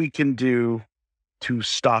nothing we can do to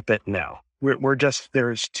stop it now. We're just,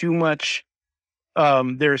 there's too much,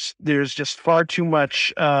 there's just far too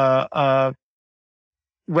much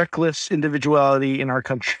reckless individuality in our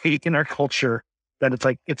country, in our culture, that it's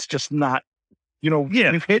like, it's just not,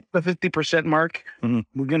 Yeah. we've hit the 50% mark. Mhm.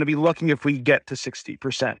 We're going to be lucky if we get to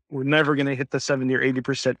 60%. We're never going to hit the 70 or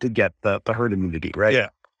 80% to get the herd immunity, right? Yeah.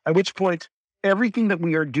 At which point, everything that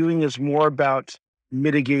we are doing is more about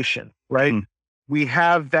mitigation, right? Mm. We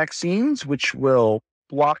have vaccines which will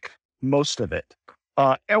block most of it,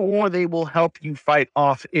 or they will help you fight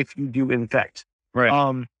off if you do infect. Right.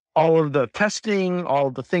 All of the testing, all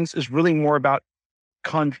of the things is really more about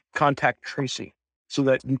contact tracing, so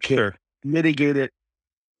that you can Sure. mitigate it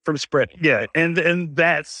from spreading. Yeah, and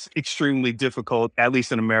that's extremely difficult, at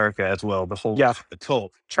least in America as well. Yeah. The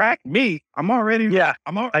whole track me. I'm already Yeah,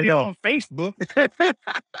 I'm I already know. on Facebook.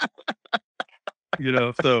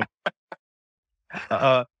 So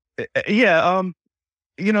uh yeah,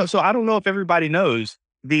 so I don't know if everybody knows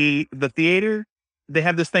the theater, they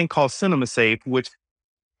have this thing called Cinema Safe, which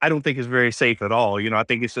I don't think is very safe at all. I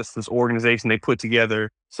think it's just this organization they put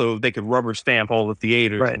together so they could rubber stamp all the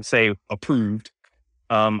theaters Right. and say approved.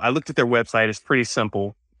 I looked at their website. It's pretty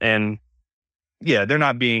simple. And yeah, they're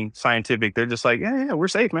not being scientific. They're just like, yeah, we're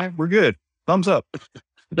safe, man. We're good. Thumbs up.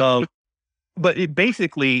 Um, but it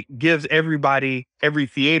basically gives every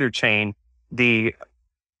theater chain, the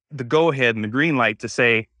go ahead and the green light to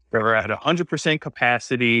say we're at 100%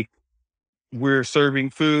 capacity. We're serving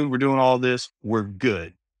food. We're doing all this. We're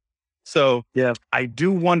good. So Yeah. I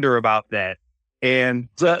do wonder about that. And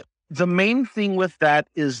The main thing with that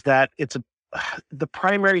is that the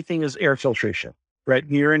primary thing is air filtration, right?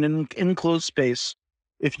 You're in an enclosed space.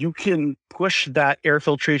 If you can push that air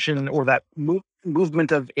filtration or that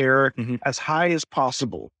movement of air Mhm. as high as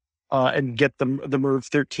possible, and get the MERV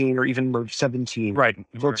 13 or even MERV 17 right.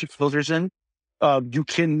 filters in, you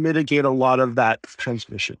can mitigate a lot of that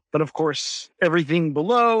transmission. But of course, everything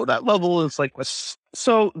below that level is like,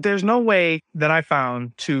 So there's no way that I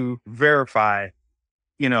found to verify,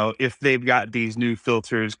 if they've got these new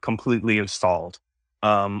filters completely installed,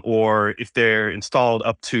 or if they're installed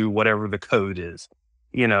up to whatever the code is.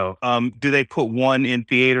 Do they put one in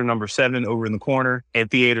theater number 7 over in the corner, and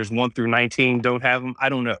theaters 1 through 19 don't have them? I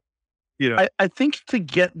don't know. I think to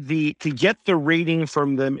get the rating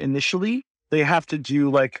from them initially, they have to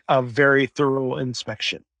do like a very thorough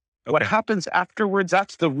inspection. What Okay. happens afterwards?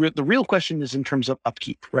 That's the real question, is in terms of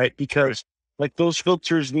upkeep, right? Because like those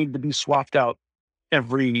filters need to be swapped out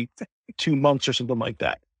every 2 months or something like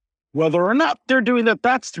that. Whether or not they're doing that,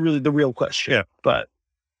 that's really the real question. Yeah. But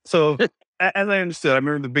So as I understood, I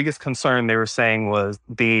remember the biggest concern they were saying was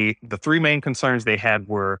the 3 main concerns they had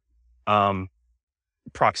were um,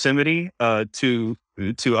 proximity to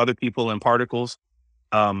other people and particles,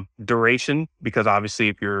 duration, because obviously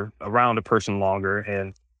if you're around a person longer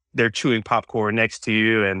and they're chewing popcorn next to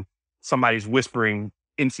you and somebody's whispering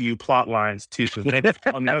into you plot lines to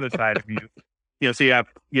on the other side of you, so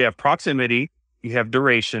you have proximity, you have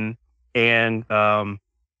duration, and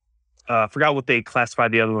forgot what they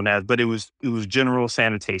classified the other one as, but it was general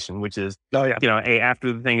sanitation, which is, oh yeah, hey,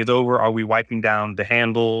 after the thing is over, are we wiping down the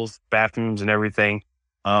handles, bathrooms, and everything?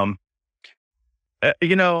 Um,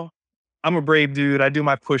 I'm a brave dude. I do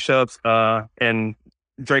my push-ups and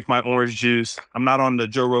drink my orange juice. I'm not on the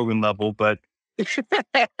Joe Rogan level, but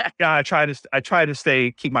yeah, I try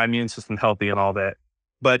to keep my immune system healthy and all that.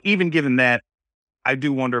 But even given that, I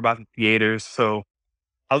do wonder about the theaters. So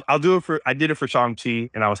I'll do it I did it for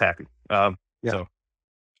Shang-Chi and I was happy. Yeah.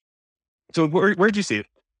 So where'd you see it?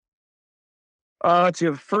 It's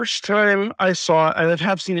the first time I saw, I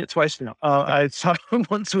have seen it twice now. I saw it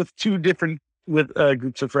once with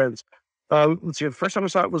groups of friends. Let's see. The first time I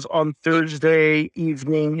saw it was on Thursday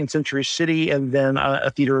evening in Century City, and then a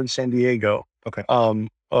theater in San Diego. Okay. On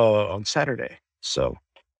Saturday. So,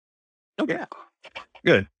 yeah,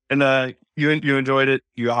 good. And you enjoyed it.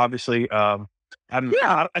 You obviously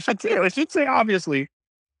yeah, I should say obviously.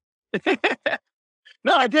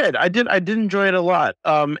 No, I did. I did enjoy it a lot.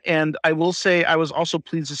 And I will say I was also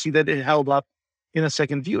pleased to see that it held up in a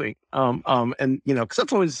second viewing. And because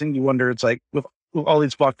that's always the thing you wonder. It's like with all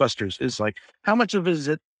these blockbusters, is like how much of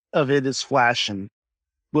it is flash, and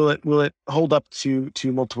will it hold up to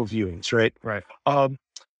multiple viewings, right? Right.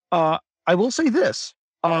 I will say this.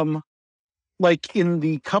 Like in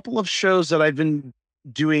the couple of shows that I've been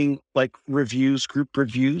doing, like group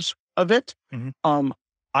reviews of it, Mhm.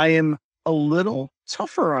 I am a little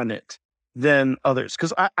tougher on it than others,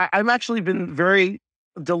 because I've actually been very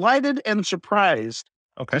delighted and surprised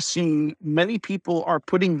Okay. to see many people are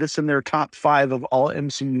putting this in their top 5 of all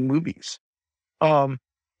MCU movies. Um,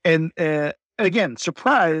 and again,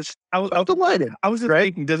 surprised. I was delighted. I was just Right?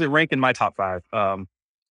 thinking, does it rank in my top 5?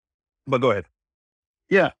 But go ahead.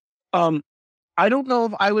 Yeah. Um, I don't know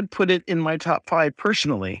if I would put it in my top 5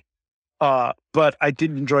 personally, but I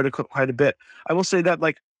did enjoy it quite a bit. I will say that,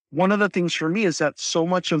 like, one of the things for me is that so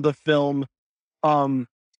much of the film um,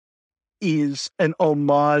 is an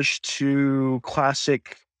homage to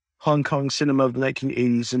classic Hong Kong cinema of the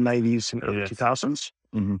 1980s and 90s and early Yes. 2000s.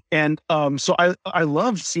 Mhm. And so I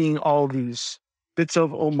love seeing all these bits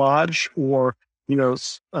of homage, or,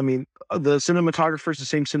 the cinematographer is the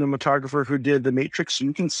same cinematographer who did The Matrix. So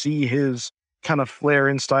you can see his kind of flair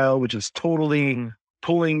and style, which is totally Mhm.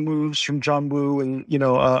 pulling moves from John Woo and, Yeah.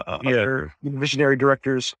 other visionary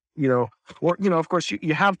directors, or, of course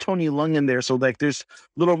you have Tony Leung in there. So, like, there's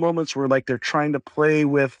little moments where, like, they're trying to play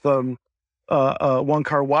with, Wong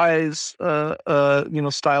Kar-wai's, style of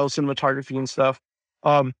cinematography and stuff.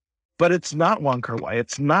 Um, but it's not Wong Kar-wai.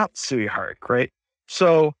 It's not Sui Hark, right?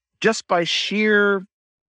 So just by sheer,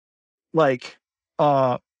 like,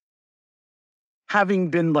 uh, having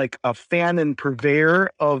been like a fan and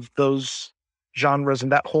purveyor of those genres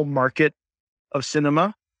and that whole market of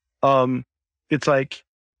cinema, um, it's like,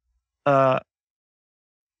 uh,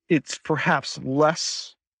 it's perhaps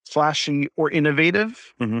less flashy or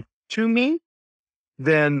innovative Mhm. to me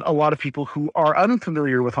than a lot of people who are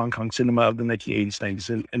unfamiliar with Hong Kong cinema of the 1980s, 90s,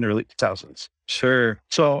 and early 2000s. Sure.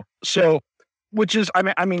 So, which is,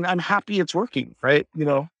 I mean, I'm happy it's working, right?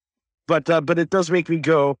 But it does make me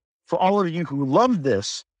go, for all of you who love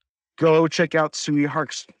this, go check out Sui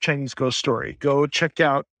Hark's Chinese Ghost Story. Go check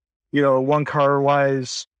out, Wong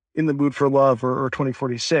Kar-wai's In the Mood for Love, or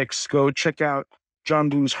 2046. Go check out John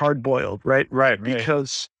Woo's Hard Boiled, right? Right.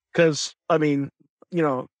 Because I mean, you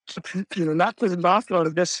know, not to knock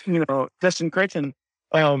on this, Destin Creighton,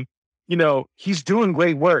 he's doing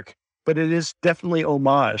great work, but it is definitely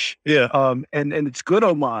homage. Yeah. And it's good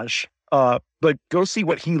homage. But go see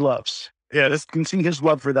what he loves. Yeah. You can see his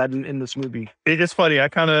love for that in this movie. It's just funny. I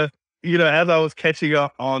kind of, as I was catching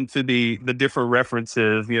up onto the different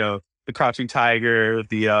references, the Crouching Tiger,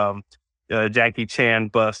 the Jackie Chan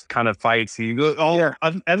bust kind of fights. You go all Yeah.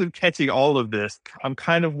 as I'm catching all of this, I'm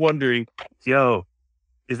kind of wondering, yo,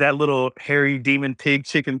 is that little hairy demon pig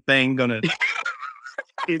chicken thing gonna?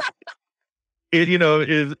 Is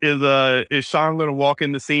Sean gonna walk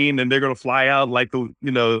in the scene and they're gonna fly out like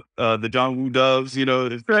the John Woo doves?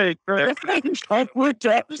 Right. Like, we're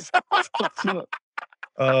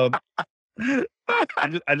Um,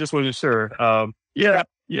 I just wasn't sure. Yeah.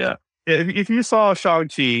 Yeah. If you saw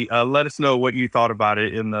Shang-Chi, let us know what you thought about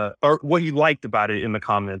it or what you liked about it in the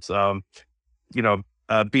comments.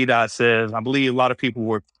 B Dot says, I believe a lot of people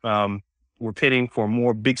were pitting for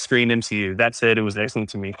more big screen MCU. That said, it was excellent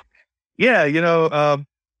to me. Yeah,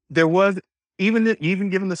 there was, even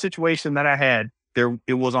given the situation that I had,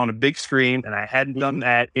 it was on a big screen, and I hadn't done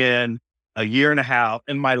that in a year and a half.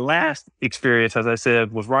 And my last experience, as I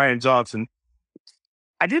said, was Ryan Johnson.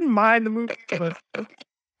 I didn't mind the movie, but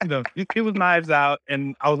it was Knives Out,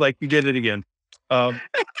 and I was like, you did it again.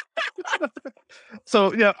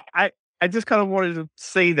 So I just kind of wanted to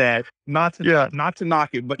say that, not to knock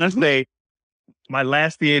it, but just say my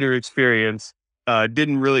last theater experience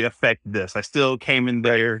didn't really affect this. I still came in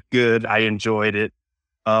there good. I enjoyed it.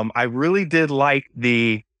 I really did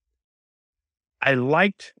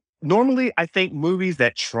normally I think movies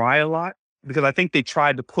that try a lot, because I think they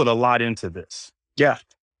tried to put a lot into this. Yeah.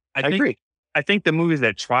 I I agree. I think the movies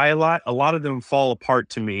that try a lot of them fall apart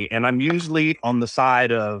to me. And I'm usually on the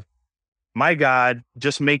side of, my God,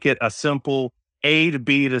 just make it a simple A to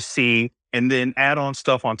B to C, and then add on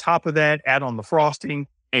stuff on top of that, add on the frosting,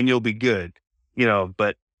 and you'll be good.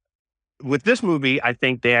 But with this movie, I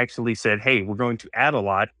think they actually said, "Hey, we're going to add a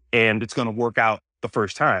lot, and it's going to work out the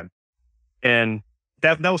first time," and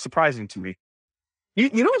that was surprising to me.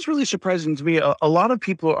 You know what's really surprising to me? A lot of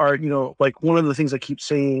people are, like one of the things I keep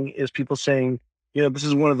saying is people saying, this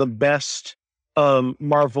is one of the best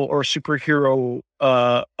Marvel or superhero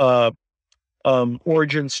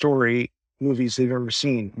origin story movies they've ever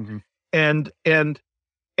seen. Mm-hmm.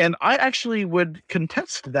 And I actually would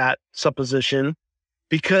contest that supposition,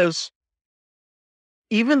 because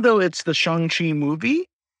even though it's the Shang-Chi movie,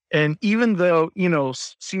 and even though,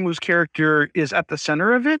 Simu's character is at the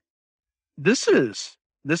center of it, this is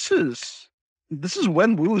this is this is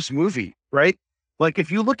Wen Wu's movie, right? Like if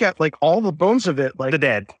you look at like all the bones of it, like the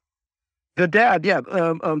dad, yeah.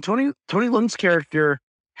 Tony Leung's character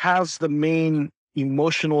has the main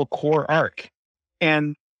emotional core arc,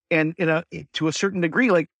 and to a certain degree,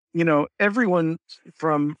 like everyone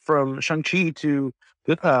from Shang-Chi to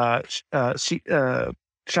Xiaoling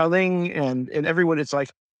and everyone, it's like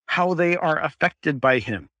how they are affected by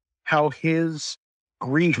him, how his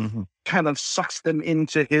grief kind of sucks them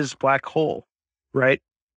into his black hole, right?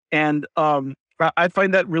 And I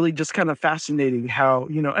find that really just kind of fascinating how,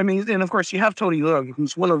 I mean, and of course you have Tony Leung,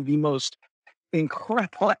 who's one of the most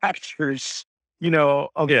incredible actors,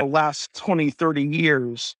 of the last 20, 30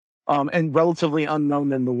 years, and relatively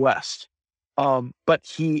unknown in the West. But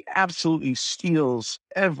he absolutely steals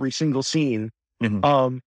every single scene.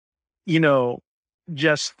 You know,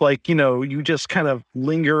 just like, you just kind of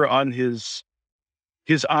linger on his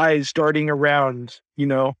eyes darting around,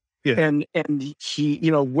 and he,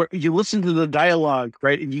 you listen to the dialogue,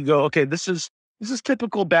 right? And you go, okay, this is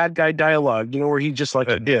typical bad guy dialogue, where he just like,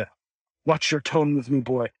 watch your tone with me,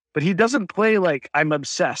 boy. But he doesn't play like I'm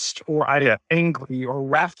obsessed or I'm angry or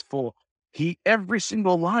wrathful. Every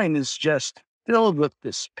single line is just filled with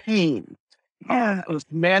this pain. Yeah, this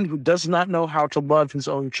man who does not know how to love his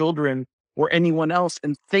own children or anyone else,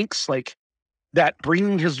 and thinks like that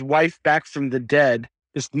bringing his wife back from the dead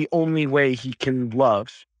is the only way he can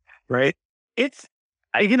love, right? It's,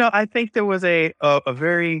 I think there was a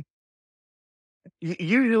very,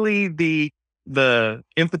 usually the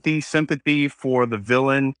empathy, sympathy for the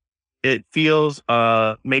villain, it feels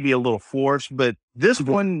maybe a little forced, but this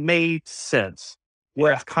one made sense.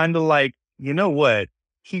 Where it's kind of like, you know what?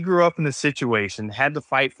 He grew up in the situation, had to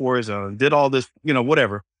fight for his own, did all this,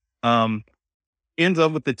 whatever. Ends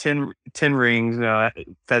up with the 10 rings,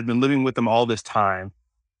 has been living with them all this time.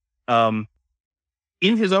 In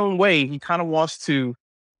his own way, he kind of wants to,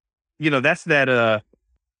 that's that,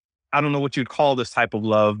 I don't know what you'd call this type of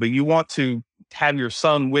love, but you want to have your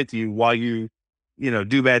son with you while you,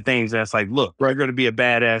 do bad things. And it's like, look, you're going to be a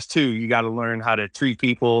badass too. You got to learn how to treat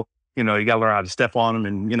people. You got to learn how to step on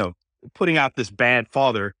them, and, putting out this bad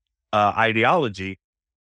father ideology.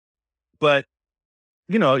 But,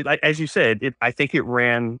 like, as you said, I think it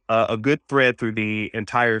ran a good thread through the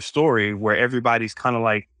entire story, where everybody's kind of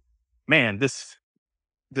like, man, this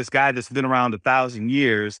guy that's been around 1,000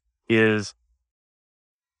 years is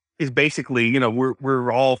basically,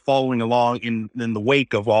 we're all following along in the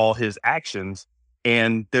wake of all his actions.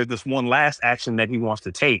 And there's this one last action that he wants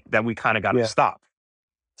to take that we kind of got to stop.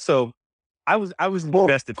 So I was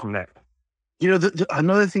invested from that.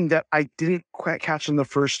 Another thing that I didn't quite catch on the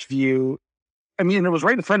first view, I mean, it was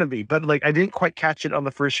right in front of me, but like, I didn't quite catch it on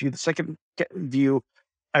the first view. The second view,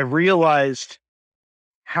 I realized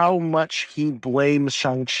how much he blames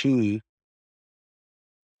Shang-Chi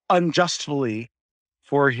unjustly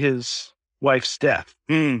for his wife's death.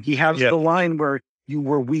 He has the line where you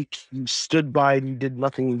were weak, you stood by and you did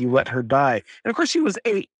nothing and you let her die. And of course he was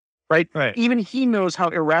 8, right? Even he knows how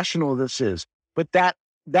irrational this is, but that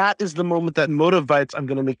is the moment that motivates, I'm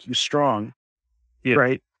going to make you strong.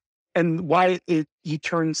 Right. And why he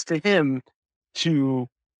turns to him to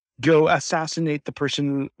go assassinate the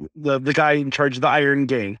person, the guy in charge of the Iron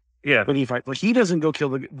Gang. When he fights, like, he doesn't go kill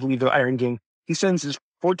the Iron Gang. He sends his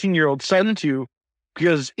 14-year-old son to,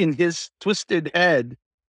 because in his twisted head,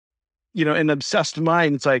 an obsessed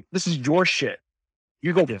mind, it's like, this is your shit.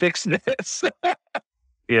 You go fix this.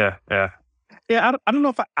 Yeah. I don't know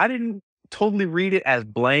if I didn't totally read it as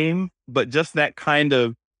blame, but just that kind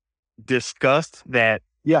of disgust that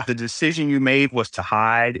the decision you made was to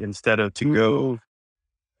hide instead of to go,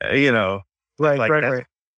 right.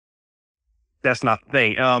 That's not the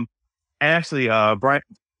thing. And actually,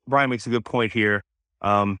 Brian makes a good point here.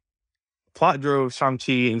 Plot drove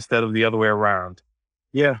Shang-Chi instead of the other way around.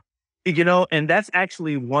 Yeah. And that's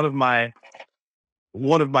actually one of my, I don't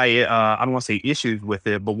want to say issues with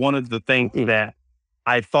it, but one of the things that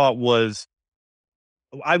I thought was,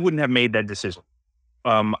 I wouldn't have made that decision.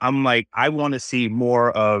 I'm like, I want to see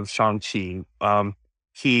more of Shang-Chi.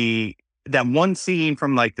 He that one scene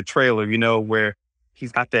from like the trailer, where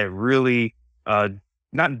he's got that really uh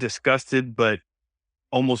not disgusted, but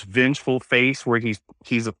almost vengeful face where he's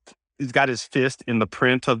got his fist in the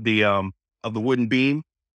print of the wooden beam.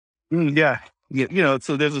 Yeah.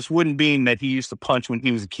 So there's this wooden beam that he used to punch when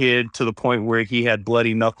he was a kid to the point where he had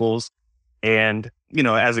bloody knuckles. And,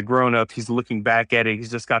 as a grown up, he's looking back at it. He's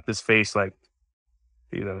just got this face like,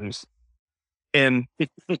 just, and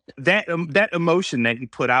that emotion that he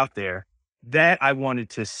put out there, that I wanted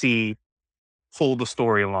to see pull the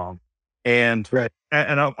story along. And, Right.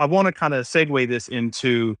 I want to kind of segue this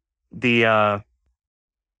into the,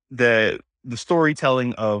 the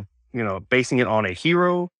storytelling of, basing it on a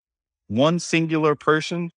hero, one singular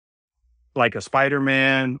person, like a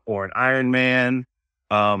Spider-Man or an Iron Man,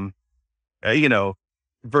 um, uh, you know,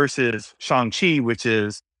 versus Shang-Chi, which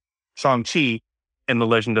is Shang-Chi and the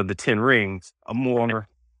Legend of the Ten Rings, a more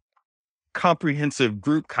comprehensive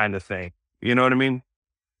group kind of thing. You know what I mean?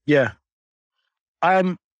 Yeah.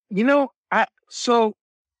 You know, so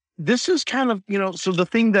this is kind of, so the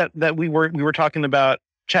thing that we were talking about,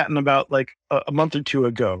 chatting about like a month or two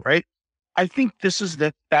ago, right? I think this is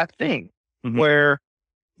that thing Mhm. where,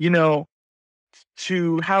 you know,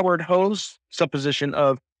 to Howard Ho's supposition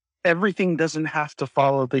of everything doesn't have to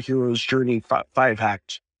follow the hero's journey five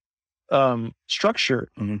act structure.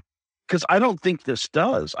 Mhm. Because I don't think this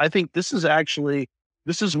does. I think this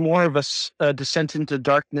is more of a descent into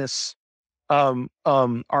darkness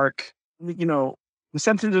arc,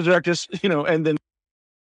 descent into darkness, and then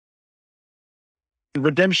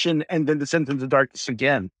redemption, and then descent into darkness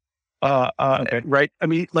again. Okay. Right. I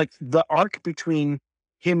mean, like the arc between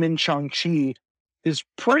him and Shang-Chi is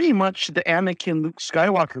pretty much the Anakin Luke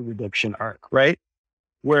Skywalker redemption arc, right?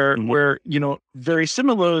 Where Mhm. where, very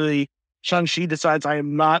similarly, Shang-Chi decides, I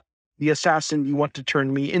am not the assassin you want to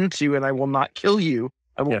turn me into, and I will not kill you.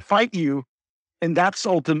 I will Yeah. fight you. And that's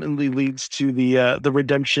ultimately leads to the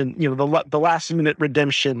redemption, the last minute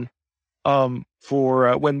redemption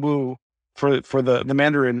for Wenwu, for the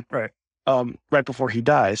Mandarin, Right. right before he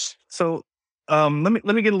dies. So, let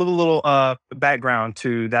me get a little background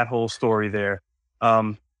to that whole story there.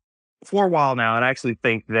 Um, for a while now, and I actually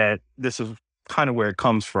think that this is kind of where it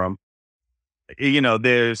comes from.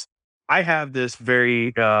 There's I have this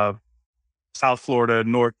very South Florida,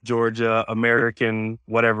 North Georgia, American,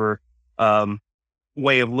 whatever, um,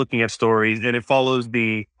 way of looking at stories, and it follows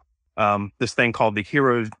the this thing called the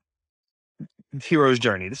hero's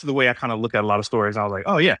journey. This is the way I kind of look at a lot of stories. I was like,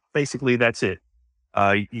 oh yeah, basically that's it.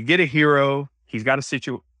 You get a hero. He's got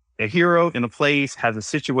a hero in a place, has a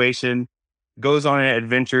situation, goes on an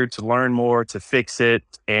adventure to learn more, to fix it,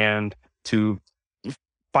 and to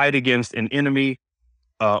fight against an enemy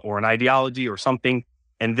or an ideology or something,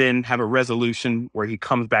 and then have a resolution where he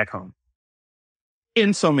comes back home.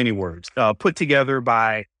 In so many words, put together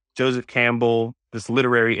by Joseph Campbell, this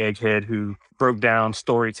literary egghead who broke down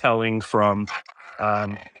storytelling from,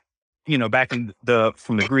 um, back in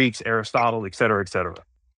from the Greeks, Aristotle, et cetera, et cetera.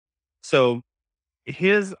 So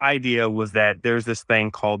his idea was that there's this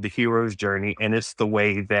thing called the hero's journey, and it's the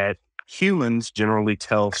way that humans generally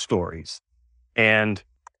tell stories. And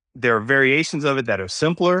there are variations of it that are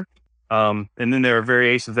simpler. And then there are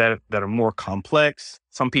variations that are more complex.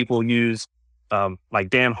 Some people use like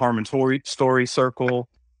Dan Harmon's story circle.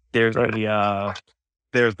 There's Right.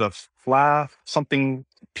 the fly something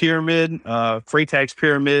pyramid, Freytag's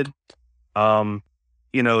pyramid. Um,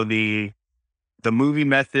 the movie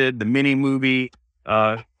method, the mini movie,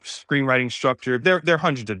 screenwriting structure. There are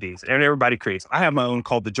hundreds of these, and everybody creates. I have my own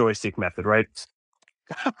called the joystick method, right?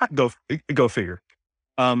 go go figure.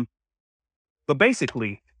 Um, but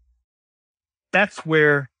basically, that's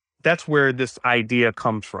where that's where this idea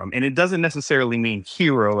comes from, and it doesn't necessarily mean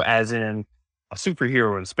hero, as in a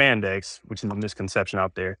superhero in spandex, which is a misconception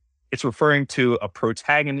out there. It's referring to a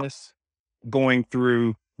protagonist going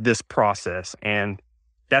through this process, and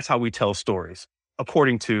that's how we tell stories,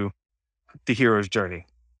 according to the hero's journey.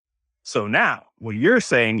 So now what you're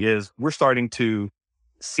saying is we're starting to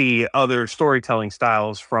see other storytelling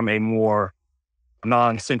styles from a more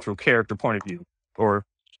non-central character point of view, or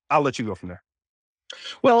I'll let you go from there.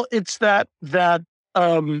 Well, it's that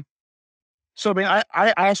um so I mean,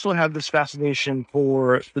 I also have this fascination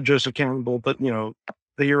for the Joseph Campbell, but the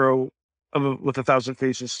hero with a thousand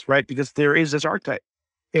faces, right? Because there is this archetype.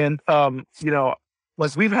 And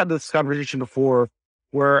like we've had this conversation before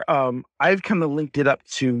where I've kind of linked it up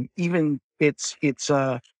to even it's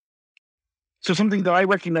so something that I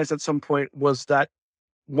recognized at some point was that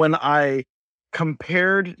when I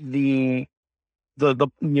compared the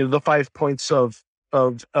 5 points of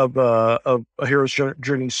of a hero's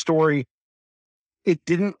journey story, it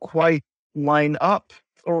didn't quite line up,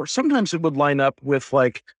 or sometimes it would line up with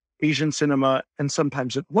like Asian cinema, and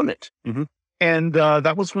sometimes it wouldn't. Mhm. And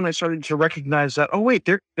that was when I started to recognize that, oh wait,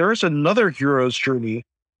 there is another hero's journey,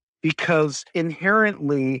 because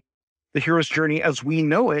inherently the hero's journey as we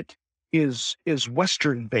know it is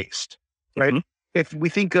Western based, right? Mhm. If we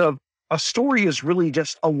think of a story is really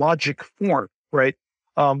just a logic form, right?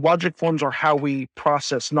 Logic forms are how we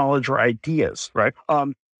process knowledge or ideas, Right.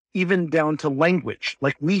 even down to language.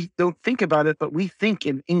 Like we don't think about it, but we think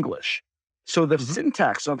in English. So the Mhm.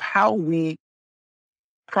 syntax of how we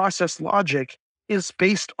process logic is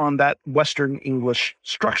based on that Western English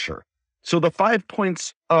structure. So the 5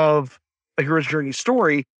 points of a hero's journey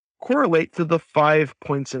story correlate to the 5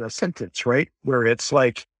 points in a sentence, right? Where it's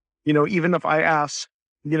like, even if I ask,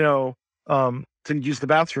 to use the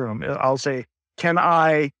bathroom, I'll say, can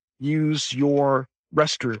I use your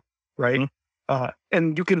restroom? Right. Mhm.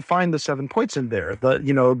 And you can find the 7 points in there.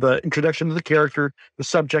 The introduction of the character, the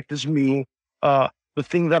subject is me, the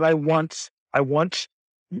thing that I want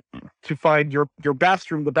to find your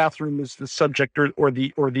bathroom. The bathroom is the subject, or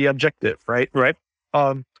the objective, right? Right.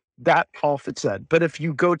 Um, that all fits that. But if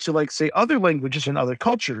you go to like say other languages and other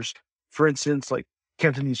cultures, for instance, like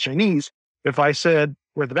Cantonese Chinese, if I said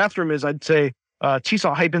where the bathroom is, I'd say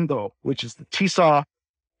Chisa Hai Bindo, which is the Chisa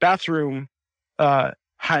bathroom.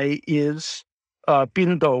 Hai is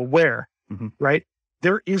Bindo where, Mhm. right?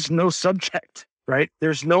 There is no subject, right?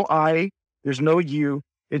 There's no I, there's no you.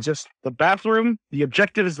 It's just the bathroom. The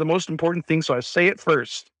objective is the most important thing. So I say it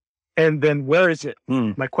first. And then where is it?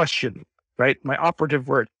 Mm. My question, right? My operative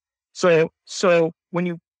word. So when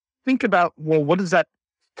you think about, well, what does that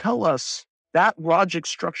tell us? That logic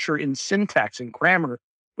structure in syntax and grammar,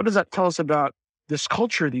 what does that tell us about this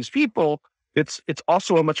culture, these people? It's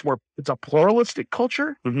also it's a pluralistic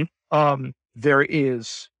culture. Mhm. There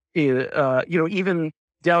is, even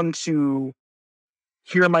down to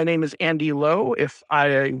here, my name is Andy Lowe. If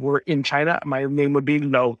I were in China, my name would be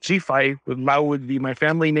Lo Zifai. Lao would be my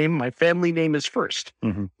family name. My family name is first.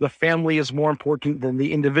 Mhm. The family is more important than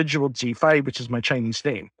the individual Zifai, which is my Chinese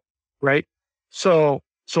name, right? So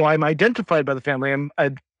I'm identified by the family. I'm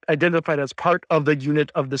identified as part of the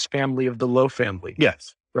unit of this family, of the Lowe family,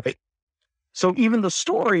 Yes. right? So even the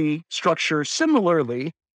story structure,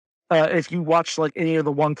 similarly, if you watch like any of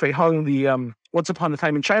the Wang Fei Hung, the Once Upon a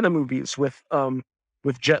Time in China movies with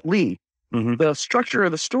Jet Li, Mhm. the structure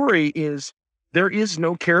of the story is there is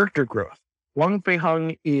no character growth. Wang Fei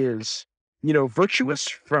Hung is, virtuous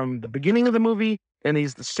from the beginning of the movie, and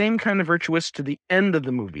he's the same kind of virtuous to the end of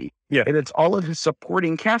the movie. Yeah. And it's all of his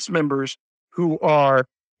supporting cast members who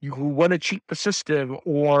want to cheat the system,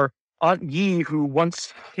 or Aunt Yi who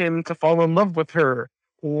wants him to fall in love with her,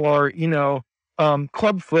 or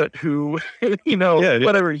Clubfoot who, Yeah. Yeah.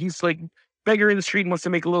 whatever. He's like beggar in the street and wants to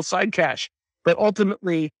make a little side cash. But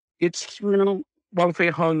ultimately, it's through Wang Fei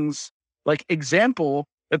Hung's like example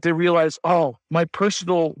that they realize, oh, my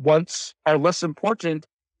personal wants are less important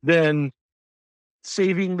than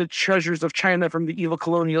saving the treasures of China from the evil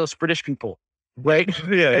colonialist British people, right?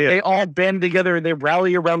 Yeah. And Yeah. they all band together and they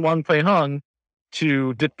rally around Wang Fei Hung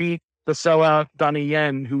to defeat the sellout Donnie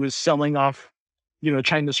Yen, who is selling off,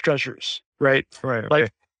 China's treasures, right? Right. Okay.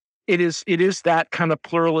 Like it is that kind of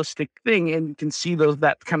pluralistic thing, and you can see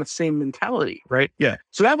that kind of same mentality, right? Yeah.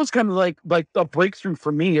 So that was kind of like a breakthrough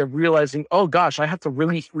for me of realizing, oh gosh, I have to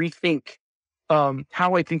really rethink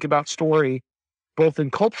how I think about story, both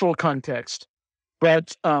in cultural context,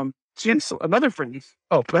 but since another friend.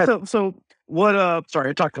 Oh, go ahead. So what?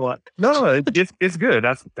 Sorry, I talked a lot. No, it's good.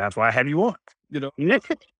 That's why I have you on.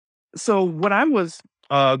 So when I was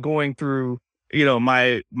going through,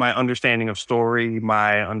 my understanding of story,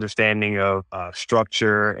 my understanding of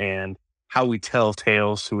structure, and how we tell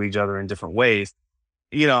tales to each other in different ways,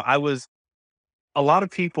 I was a lot of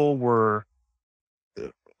people were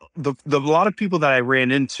the a lot of people that I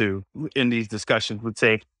ran into in these discussions would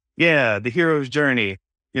say, "Yeah, the hero's journey.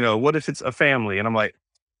 What if it's a family?" And I'm like,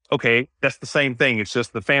 "Okay, that's the same thing. It's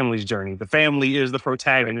just the family's journey. The family is the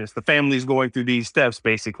protagonist. The family's going through these steps,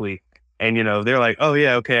 basically." And they're like, "Oh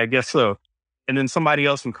yeah, okay, I guess so." And then somebody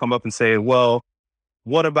else can come up and say, "Well,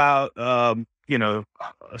 what about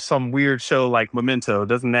some weird show like Memento?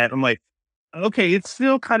 Doesn't that?" I'm like, "Okay, it's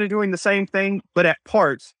still kind of doing the same thing, but at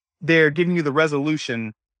parts they're giving you the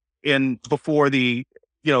resolution in before the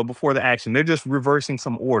action. They're just reversing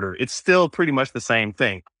some order. It's still pretty much the same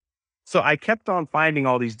thing." So I kept on finding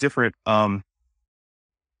all these different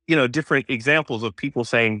different examples of people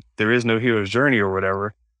saying there is no hero's journey or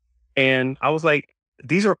whatever. And I was like,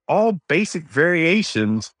 these are all basic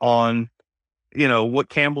variations on what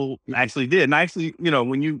Campbell actually did. And actually,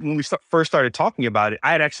 when we first started talking about it,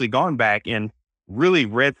 I had actually gone back and really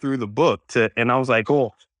read through the book and I was like,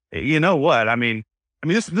 Cool. you know what?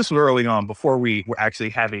 This was early on before we were actually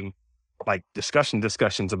having like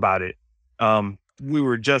discussions about it. We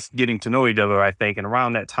were just getting to know each other, I think. And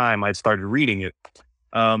around that time I started reading it.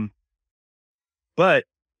 But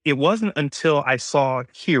it wasn't until I saw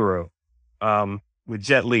Hero, with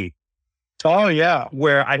Jet Li, Oh yeah.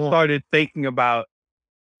 where I started thinking about,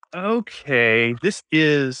 okay, this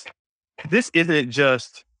isn't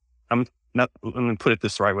just, I'm not, let me put it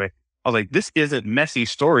this the right way. I was like, this isn't messy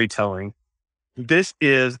storytelling. This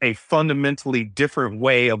is a fundamentally different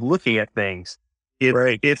way of looking at things.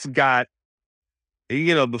 Right. It's got,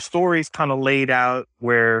 the story's kind of laid out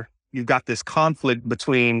where you've got this conflict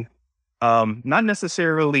between, not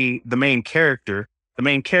necessarily the main character. The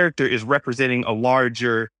main character is representing a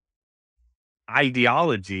larger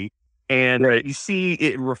ideology, and you see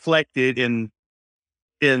it reflected in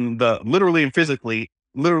the literally and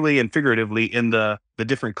figuratively in the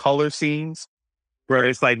different color scenes, where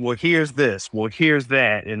it's like, well, here's this, well, here's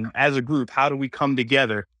that, and as a group, how do we come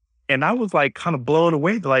together? And I was like kind of blown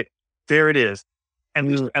away, like, there it is. At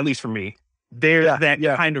least for me, there's that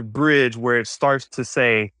kind of bridge where it starts to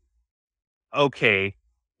say, okay,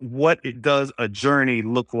 does a journey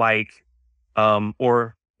look like,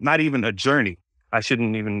 or not even a journey? I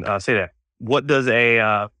shouldn't even say that. What does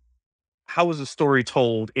how is a story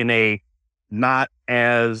told in a not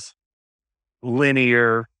as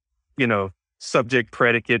linear, subject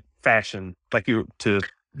predicate fashion, like to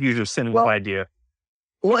use your cynical idea?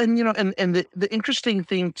 Well, and the interesting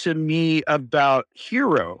thing to me about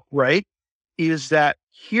Hero, right, is that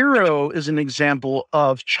Hero is an example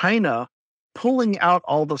of China pulling out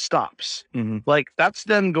all the stops. Mm-hmm. Like that's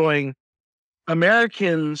them going,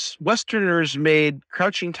 Americans, Westerners made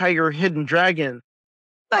Crouching Tiger, Hidden Dragon.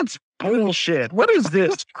 That's bullshit. What is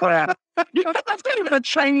this crap? That's not even a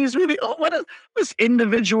Chinese movie. Oh, what is this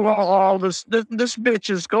individual? All this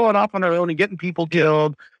bitch is going off on her own and getting people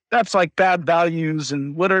killed. That's like bad values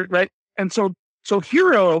and right. And so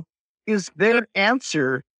Hero is their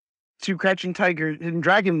answer to Crouching Tiger, Hidden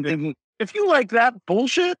Dragon. Thinking, if you like that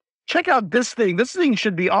bullshit, check out this thing. This thing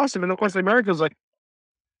should be awesome. And of course, America's like,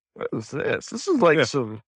 what is this? This is like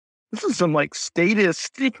some like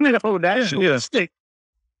statist, nationalistic.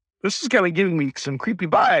 This is kind of giving me some creepy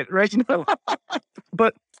vibe, right?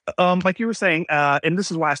 But like you were saying, and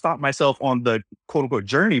this is why I stopped myself on the quote unquote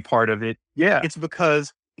journey part of it. Yeah. It's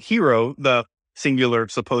because Hero, the singular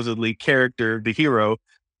supposedly character, the hero,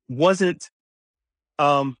 wasn't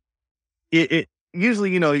it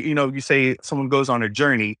usually, you say someone goes on a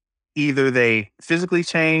journey, either they physically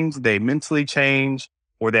change, they mentally change,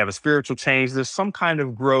 or they have a spiritual change. There's some kind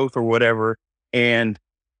of growth or whatever. And,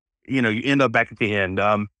 you end up back at the end.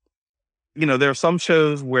 There are some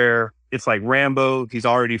shows where it's like Rambo, he's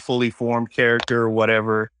already fully formed character or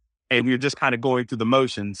whatever, and you're just kind of going through the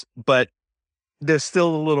motions, but there's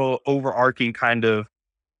still a little overarching kind of,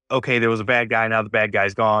 okay, there was a bad guy, now the bad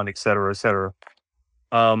guy's gone, et cetera, et cetera.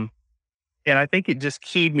 And I think it just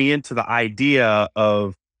keyed me into the idea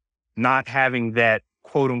of not having that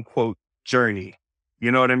quote unquote journey.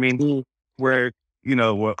 You know what I mean? Mm. Where,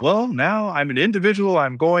 well, now I'm an individual,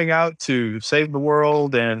 I'm going out to save the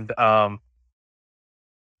world. And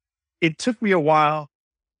it took me a while,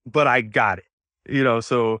 but I got it,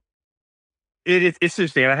 so it's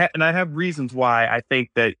interesting. And I have reasons why I think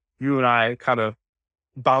that you and I kind of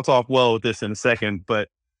bounce off well with this in a second, but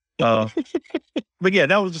yeah,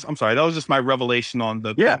 that was just my revelation on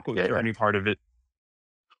the journey part of it.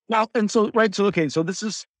 Now, and so, right. So, okay. So this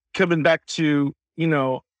is coming back to,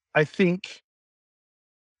 I think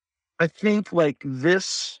like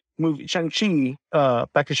this movie, Shang-Chi,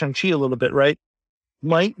 back to Shang-Chi a little bit, right,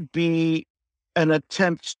 might be an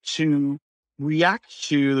attempt to react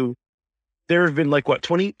to, there have been like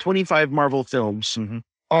 25 Marvel films,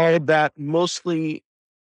 all that most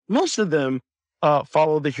of them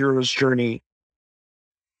follow the hero's journey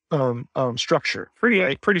structure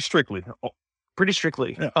pretty strictly.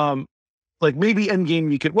 Yeah. Like maybe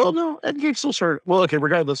Endgame, you could, well, no, Endgame still sort of, well, okay,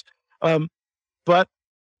 regardless. But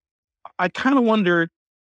I kind of wonder,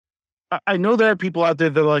 I know there are people out there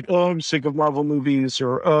that are like, oh, I'm sick of Marvel movies,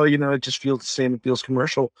 or, oh, it just feels the same. It feels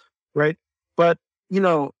commercial. Right. But,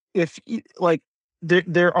 if like,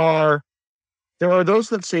 there are those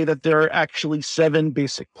that say that there are actually 7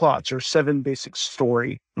 basic plots or 7 basic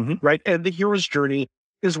story, right? And the hero's journey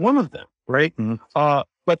is one of them, right?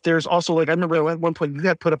 But there's also, like, I remember at one point you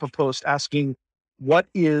had put up a post asking, what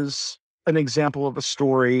is an example of a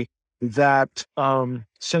story that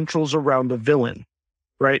centrals around the villain,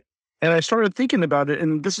 right? And I started thinking about it,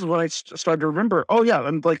 and this is when I started to remember. Oh yeah,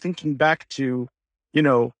 I'm like thinking back to, you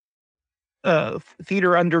know,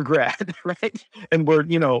 theater undergrad, right? And we're,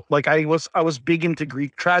 like I was big into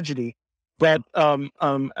Greek tragedy, but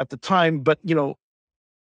at the time. But you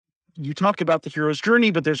talk about the hero's journey,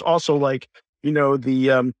 but there's also like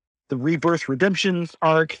the rebirth redemption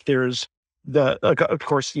arc. There's of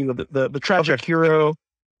course the tragic hero,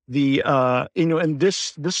 and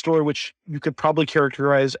this story, which you could probably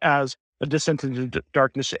characterize as a descent into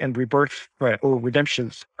darkness and rebirth, Right. or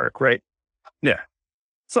redemption's arc, right? Yeah.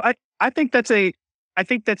 So I think that's a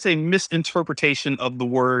misinterpretation of the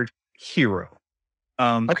word hero.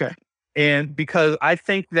 Um, Okay. and because I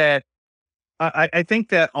think that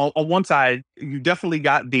on one side, you definitely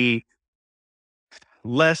got the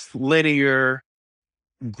less linear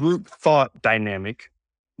group thought dynamic,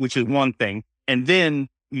 which is one thing. And then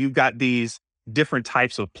you've got these different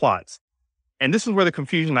types of plots. And this is where the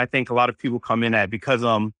confusion I think a lot of people come in at, because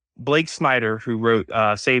Blake Snyder, who wrote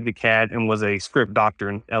Save the Cat and was a script doctor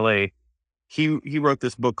in LA, he wrote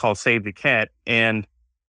this book called Save the Cat. And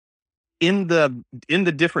in the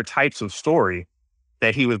different types of story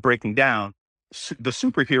that he was breaking down, the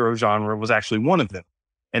superhero genre was actually one of them.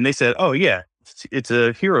 And they said, "Oh yeah, it's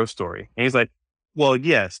a hero story." And he's like, "Well,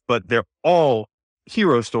 yes, but they're all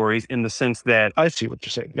hero stories in the sense that I see what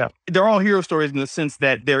you're saying. Yeah. they're all hero stories in the sense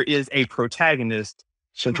that there is a protagonist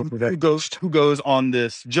Central who protagonist. goes on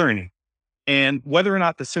this journey. And whether or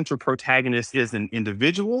not the central protagonist is an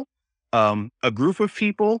individual, a group of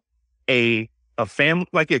people, a family,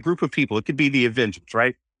 like a group of people, it could be the Avengers,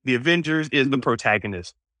 right? The Avengers is the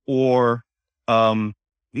protagonist, or um,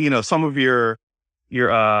 some of your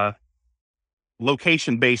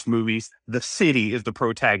location based movies, the city is the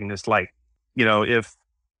protagonist. Like, if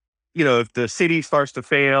if the city starts to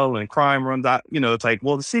fail and crime runs out, it's like,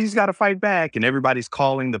 well, the city's got to fight back, and everybody's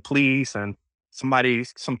calling the police, and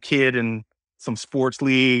some kid in some sports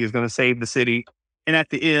league is going to save the city. And at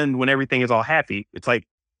the end, when everything is all happy, it's like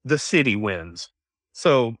the city wins.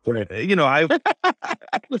 So, Right. I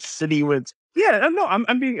The city wins. yeah, no,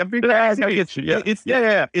 I'm being I serious. get you. Yeah. It's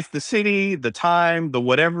yeah, it's the city, the time, the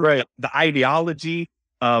whatever, Right. the ideology,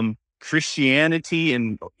 Christianity,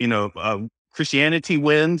 and Christianity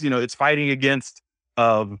wins. It's fighting against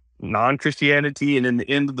non-Christianity, and in the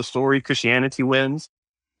end of the story, Christianity wins.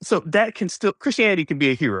 So that can still Christianity can be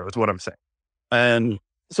a hero, is what I'm saying. And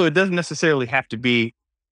so it doesn't necessarily have to be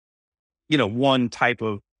one type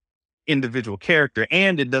of individual character,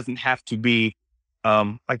 and it doesn't have to be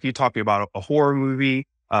like you're talking about a horror movie,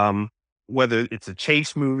 whether it's a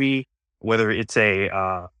chase movie, whether it's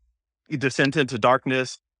a descent into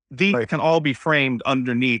darkness. These Right. can all be framed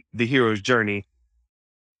underneath the hero's journey.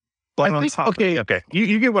 But I on think top, okay. okay,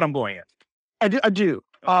 you get what I'm going at. I do. I do.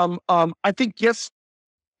 I think yes.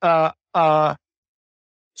 Uh. Uh.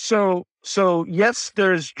 So yes.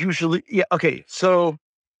 There's usually yeah. Okay. So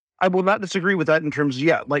I will not disagree with that in terms of,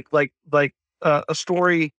 yeah, a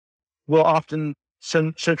story will often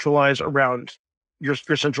centralize around your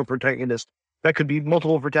central protagonist. That could be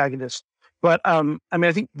multiple protagonists. But I mean,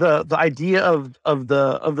 I think the idea of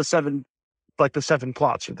the seven, like the seven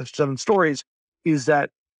plots or the seven stories, is that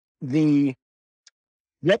the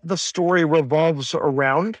what the story revolves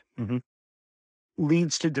around Mhm.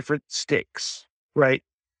 leads to different stakes, right?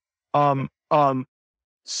 Um, um,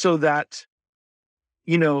 so that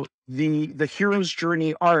the hero's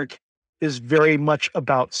journey arc is very much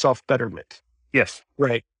about self betterment, Yes.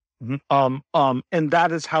 right? Mhm. And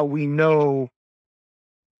that is how we know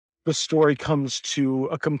the story comes to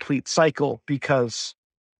a complete cycle, because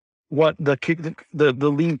what the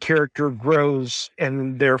lead character grows,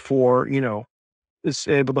 and therefore is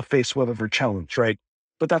able to face whatever challenge, right?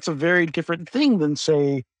 But that's a very different thing than,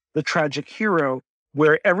 say, the tragic hero,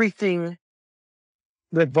 where everything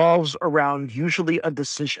revolves around usually a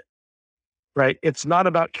decision, right? It's not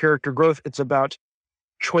about character growth, it's about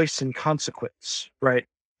choice and consequence, right?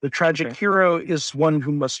 The tragic Okay. hero is one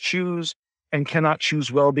who must choose and cannot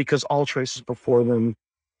choose well, because all choices before them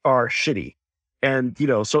are shitty. And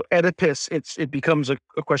so Oedipus, it becomes a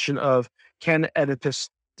question of, can Oedipus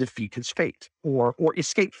defeat his fate, or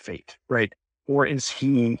escape fate, right? Or is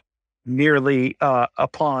he merely a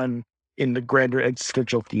pawn in the grander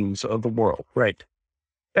existential themes of the world, right?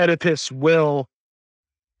 Oedipus will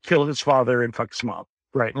kill his father and fuck his mom,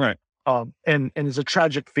 right? Right. And is a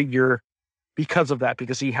tragic figure because of that,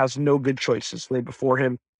 because he has no good choices laid before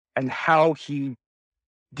him, and how he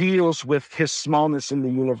deals with his smallness in the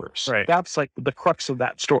universe. Right. That's like the crux of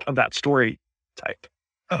that story type.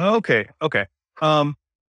 Okay. Okay. Um,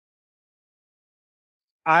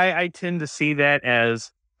 I tend to see that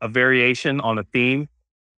as a variation on a theme.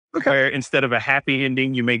 where instead of a happy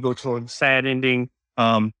ending, you may go to a sad ending.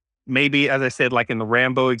 Maybe, as I said, like in the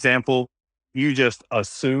Rambo example, you just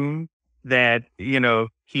assume that,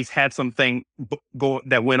 he's had something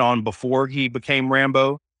that went on before he became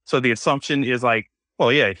Rambo. So the assumption is like,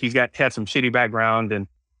 well, yeah, had some shitty background, and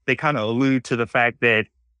they kind of allude to the fact that,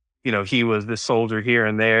 he was this soldier here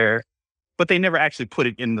and there, but they never actually put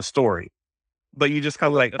it in the story. But you just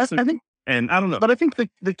kind of like, I think, and I don't know. but I think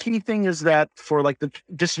the key thing is that for like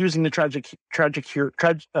just using the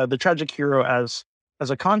the tragic hero as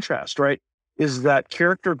a contrast, right? Is that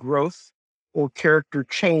character growth or character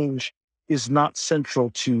change is not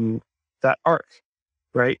central to that arc,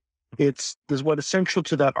 right? What is central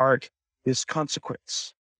to that arc is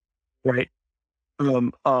consequence, right?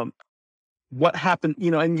 Um, um, what happened,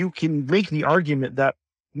 and you can make the argument that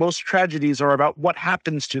most tragedies are about what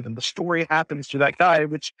happens to them. The story happens to that guy,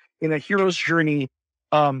 which in a hero's journey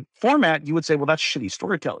format, you would say, well, that's shitty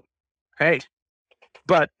storytelling, right?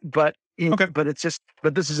 Okay.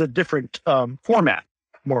 But this is a different format,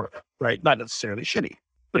 more, right? Not necessarily shitty.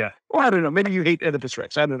 Yeah. Well, I don't know. Maybe you hate Oedipus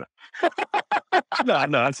Rex. I don't know.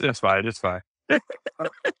 No, it's fine. It's fine.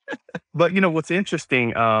 But what's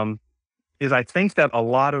interesting is I think that a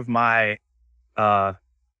lot of my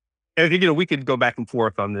we could go back and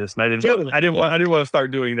forth on this, and I didn't want to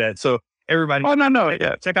start doing that. So everybody, no,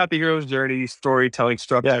 yeah, check out the hero's journey, storytelling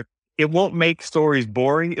structure. Yeah. It won't make stories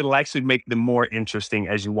boring. It'll actually make them more interesting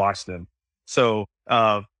as you watch them. So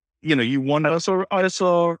you want to. I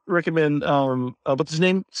also recommend what's his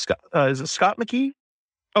name? Scott, is it Scott McKee?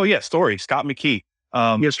 Oh yeah, Scott McKee.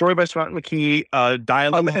 Story by Scott McKee.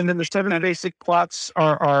 Dialogue, and then the 7 basic plots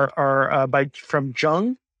are from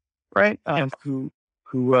Jung, right? Who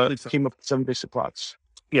came up with 7 basic plots.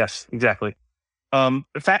 Yes, exactly.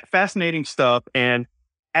 Fascinating stuff. And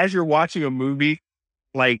as you're watching a movie,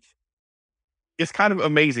 like, it's kind of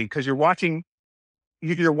amazing because you're watching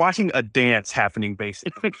a dance happening,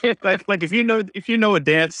 basically. like if you know a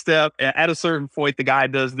dance step, at a certain point the guy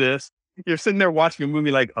does this. You're sitting there watching a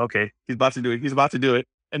movie like, okay, he's about to do it. He's about to do it.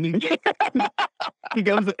 And then he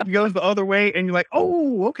goes the other way, and you're like,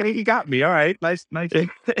 oh, okay, he got me. All right, nice.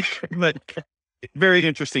 But very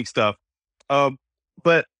interesting stuff.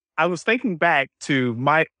 But I was thinking back to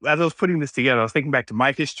as I was putting this together, I was thinking back to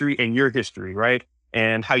my history and your history, right?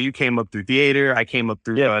 And how you came up through theater, I came up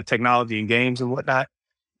through technology and games and whatnot.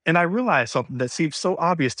 And I realized something that seems so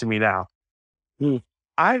obvious to me now.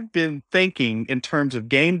 I've been thinking in terms of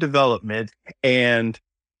game development, and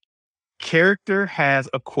character has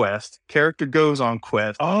a quest, character goes on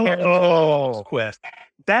quest. Quest.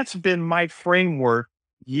 That's been my framework.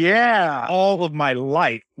 Yeah. All of my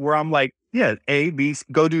life, where I'm like, yeah, A, B,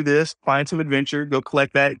 go do this, find some adventure, go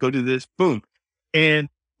collect that, go do this, boom. And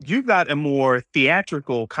you've got a more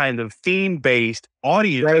theatrical kind of theme-based,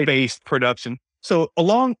 audience-based production. So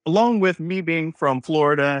along with me being from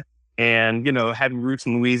Florida and, having roots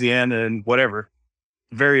in Louisiana and whatever,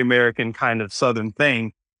 very American kind of Southern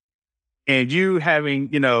thing, and you having,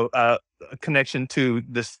 a connection to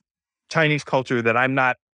this Chinese culture that I'm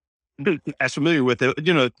not as familiar with,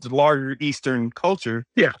 the larger Eastern culture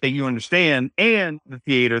that you understand, and the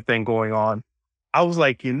theater thing going on, I was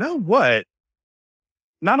like, you know what?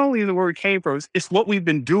 Not only the word it came from, it's what we've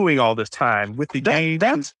been doing all this time with the game.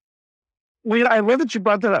 I love that you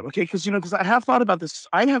brought that up. Okay. Because I have thought about this.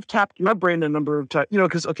 I have tapped my brain a number of times,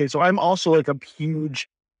 so I'm also like a huge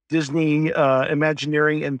Disney,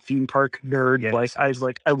 Imagineering and theme park nerd. Yes.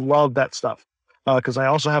 I love that stuff. Cause I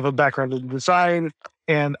also have a background in design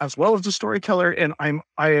and as well as a storyteller. And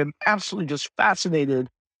I am absolutely just fascinated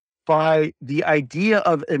by the idea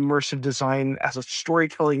of immersive design as a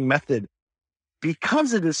storytelling method,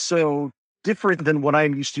 because it is so different than what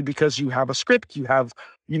I'm used to, because you have a script, you have,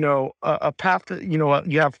 a path,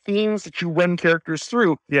 you have themes that you run characters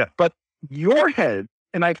through. Yeah. But your head,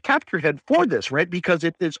 and I've tapped your head for this, right? Because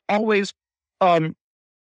it is always,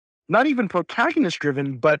 not even protagonist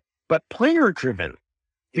driven, but player driven,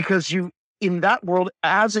 because in that world,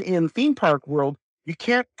 as in theme park world, you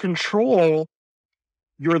can't control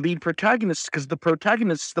your lead protagonist because the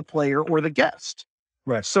protagonist is the player or the guest.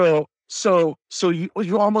 Right. So you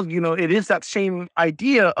almost, it is that same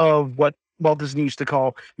idea of what Walt Disney used to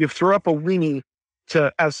call, you throw up a weenie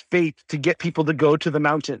as bait to get people to go to the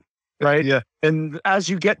mountain, right? Yeah. And as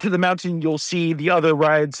you get to the mountain, you'll see the other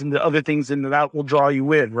rides and the other things, and that will draw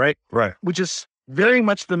you in, right? Right. Which is very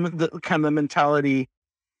much the kind of mentality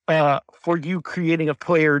for you creating a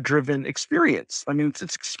player-driven experience. I mean, it's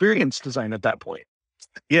experience design at that point.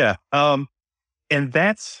 Yeah. And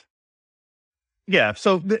that's, yeah.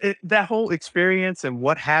 So that whole experience and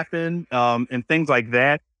what happened, and things like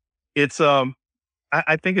that, it's,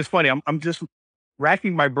 I think it's funny. I'm just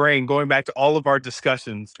racking my brain, going back to all of our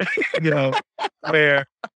discussions, you know, where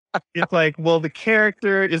it's like, well, the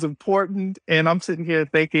character is important, and I'm sitting here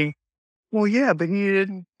thinking, well, yeah, but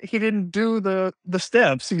he didn't do the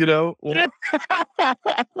steps, or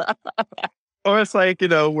it's like,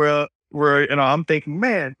 where I'm thinking,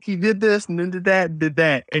 man, he did this and then did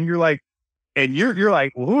that, and you're like,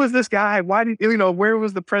 well, who is this guy? Why did where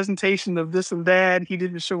was the presentation of this and that? He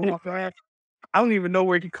didn't show up. I don't even know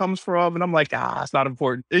where he comes from, and I'm like, it's not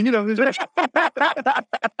important. And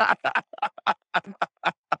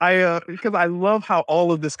because I love how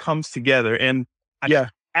all of this comes together, and Yeah.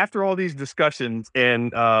 after all these discussions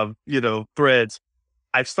and threads,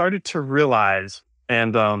 I've started to realize,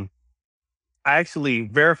 and I actually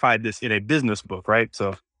verified this in a business book, right?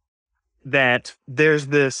 So that there's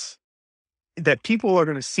this that people are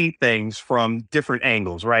going to see things from different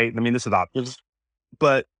angles, right? I mean, this is obvious,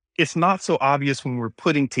 but it's not so obvious when we're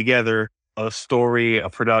putting together a story, a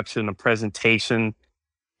production, a presentation.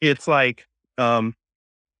 It's like,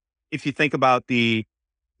 if you think about the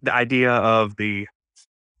idea of I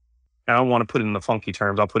don't want to put it in the funky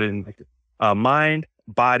terms. I'll put it in like mind,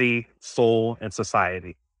 body, soul, and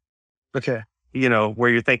society. Okay. Where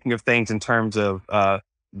you're thinking of things in terms of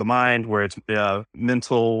the mind, where it's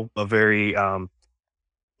mental, a very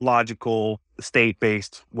logical,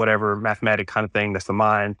 state-based, whatever, mathematic kind of thing. That's the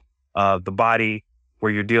mind. The body,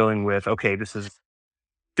 where you're dealing with, okay, this is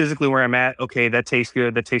physically where I'm at. Okay, that tastes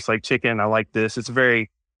good. That tastes like chicken. I like this. It's a very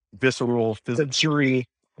visceral, Sensory.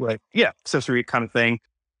 Right. yeah, sensory kind of thing.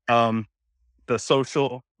 Um, the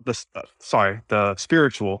social, the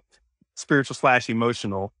spiritual slash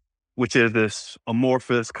emotional, which is this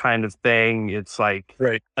amorphous kind of thing. It's like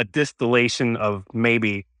Right. a distillation of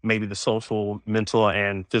maybe the social, mental,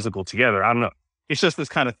 and physical together. I don't know. It's just this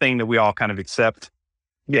kind of thing that we all kind of accept.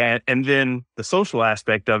 Yeah. And then the social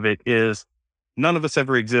aspect of it is none of us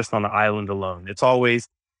ever exist on an island alone. It's always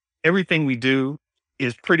everything we do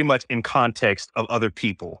is pretty much in context of other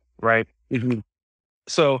people, right? Mhm.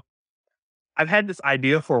 So I've had this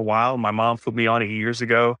idea for a while. My mom put me on it years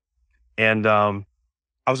ago, and I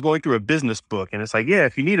was going through a business book, and it's like, yeah,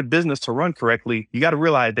 if you need a business to run correctly, you got to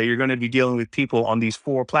realize that you're going to be dealing with people on these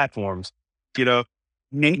 4 platforms, you know,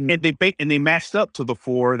 Mhm. and they matched up to the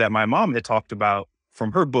 4 that my mom had talked about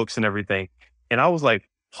from her books and everything. And I was like,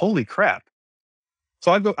 holy crap.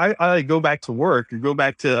 So I go back to work and go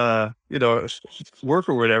back to, work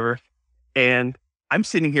or whatever. And I'm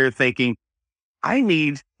sitting here thinking, I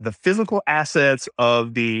need the physical assets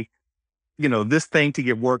of this thing to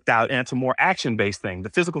get worked out, and it's a more action based thing. The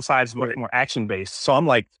physical side is much Right. more action based. So I'm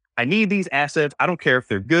like, I need these assets. I don't care if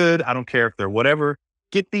they're good. I don't care if they're whatever.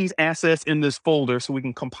 Get these assets in this folder so we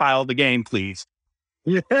can compile the game, please.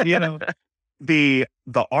 You know, the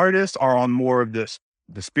artists are on more of the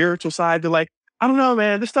spiritual side. They're like, I don't know,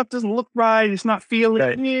 man, this stuff doesn't look right. It's not feeling,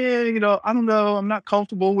 Right. yeah, I don't know. I'm not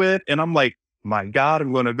comfortable with. And I'm like, my God,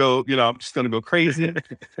 I'm gonna go, I'm just gonna go crazy.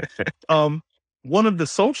 um, One of the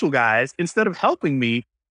social guys, instead of helping me,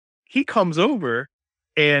 he comes over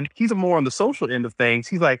and he's more on the social end of things.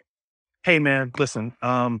 He's like, hey man, listen,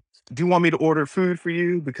 do you want me to order food for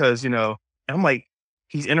you? Because, and I'm like,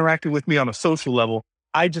 he's interacting with me on a social level.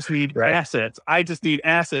 I just need Right. assets. I just need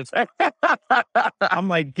assets. I'm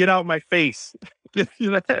like, get out my face.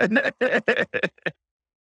 You know?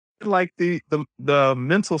 Like the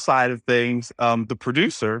mental side of things, the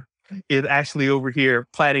producer is actually over here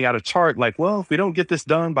planning out a chart. Like, well, if we don't get this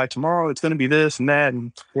done by tomorrow, it's going to be this and that.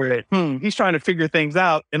 And Right. he's trying to figure things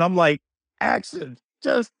out, and I'm like, action,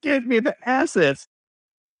 just give me the assets.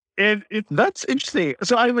 And it's That's interesting.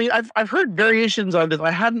 So I mean, I've heard variations on this.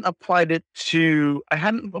 I hadn't applied it to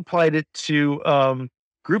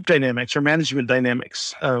group dynamics or management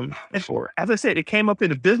dynamics before. as I said, it came up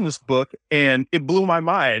in a business book, and it blew my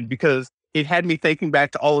mind because it had me thinking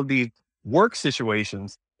back to all of these work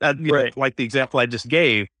situations, Right. like the example I just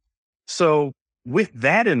gave. So with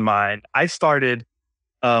that in mind, I started,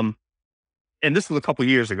 um, and this was a couple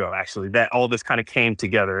years ago, actually, that all this kind of came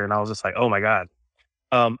together. And I was just like, oh my God.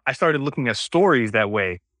 I started looking at stories that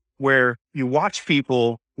way, where you watch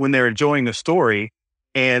people when they're enjoying a story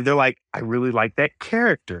and they're like, I really like that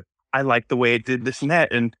character. I like the way it did this and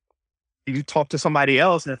that. And you talk to somebody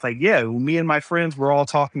else and it's like, yeah, me and my friends were all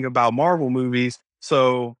talking about Marvel movies.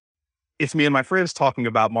 So it's me and my friends talking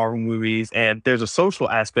about Marvel movies, and there's a social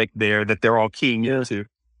aspect there that they're all keying Yeah. into.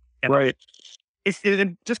 And Right.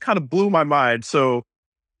 it just kind of blew my mind. So,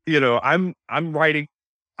 I'm writing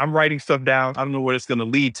stuff down. I don't know what it's going to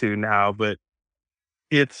lead to now, but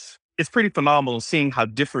it's pretty phenomenal seeing how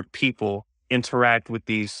different people interact with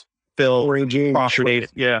these film Ranging. properties.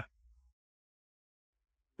 Yeah.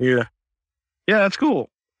 Yeah. Yeah, that's cool.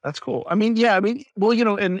 That's cool. I mean, yeah, I mean, well,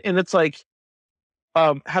 and it's like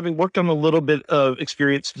having worked on a little bit of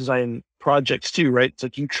experience design projects too, right? It's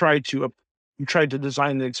like you try to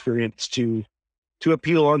design the experience to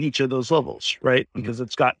appeal on each of those levels, right? Mhm. Because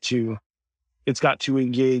it's got to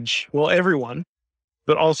engage everyone,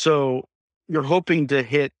 but also you're hoping to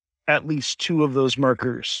hit at least two of those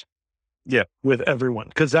markers Yeah. with everyone.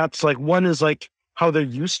 Because that's like one is like how they're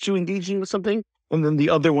used to engaging with something, and then the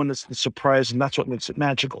other one is the surprise, and that's what makes it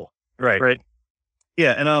magical. Right. Right.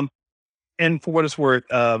 Yeah. And for what it's worth,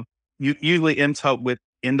 you usually end up with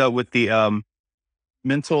the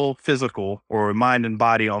mental, physical, or mind and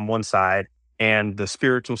body on one side, and the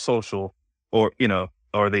spiritual, social, or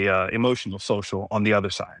or the emotional, social on the other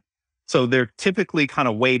side. So they're typically kind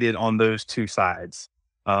of weighted on those two sides.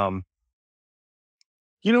 Um,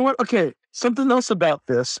 You know what? Okay. Something else about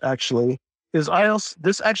this actually is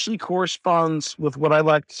this actually corresponds with what I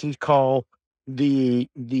like to call the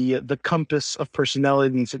compass of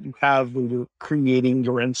personalities that you have when you're creating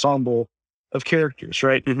your ensemble of characters,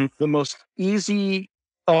 right? mhm. The most easy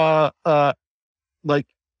uh uh like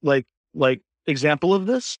like example of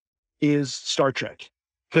this is Star Trek.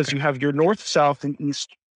 Because Okay. you have your north, south, and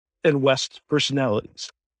east and west personalities.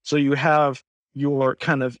 So you have your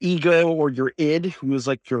kind of ego or your id, who is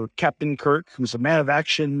like your Captain Kirk, who's a man of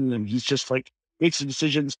action and he's just like makes the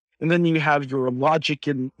decisions. And then you have your logic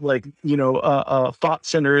and like, thought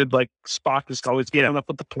centered, like Spock is always Yeah. coming up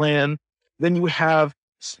with the plan. Then you have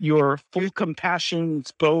your full compassion,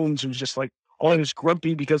 it's Bones, who's just like always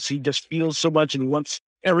grumpy because he just feels so much and he wants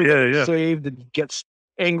Yeah. everything Yeah. saved and gets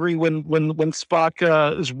angry when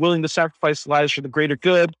Spock is willing to sacrifice lives for the greater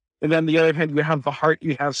good. And then the other hand, you have the heart.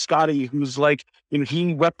 You have Scotty, who's like,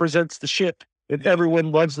 he represents the ship, and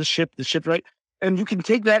everyone loves the ship. Right? And you can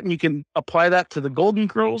take that and you can apply that to the Golden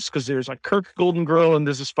Girls because there's a Kirk Golden Girl and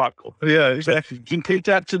there's a Spock Golden Girl. Yeah. But Exactly. you can take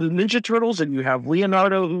that to the Ninja Turtles, and you have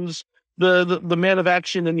Leonardo, who's the man of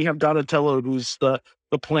action, and you have Donatello, who's the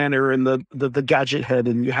planner and the gadget head,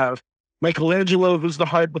 and you have Michelangelo, who's the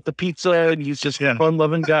heart with the pizza, and he's just Yeah. a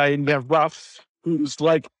fun-loving guy, and you have Ralph, who's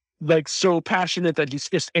like so passionate that he's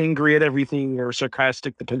just angry at everything or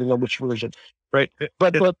sarcastic, depending on which version, right?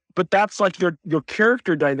 But It- but that's like your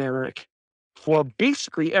character dynamic for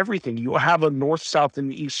basically everything. You have a north, south,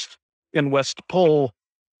 and east and west pole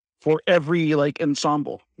for every like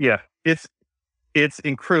ensemble. yeah. It's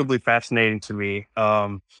incredibly fascinating to me.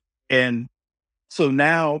 And so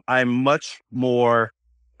now I'm much more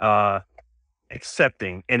uh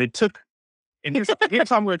accepting. And it took, and here's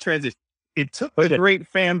how I'm going to transition. It took the Okay. great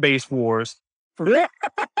fan base wars for,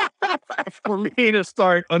 for me to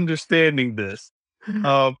start understanding this.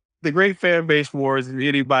 The great fan base wars, if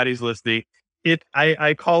anybody's listening,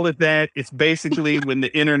 I call it that. It's basically when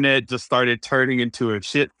the internet just started turning into a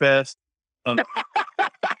shit fest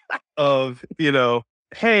of,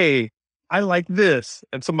 hey, I like this.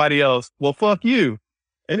 And somebody else, well, fuck you.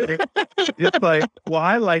 And it's like, well,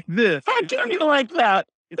 I like this. How dare you like that?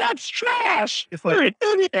 That's trash. It's like, You're an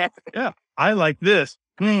idiot. yeah, I like this.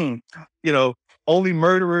 Only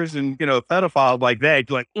murderers and, pedophiles like that.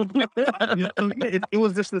 Like, it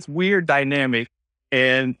was just this weird dynamic.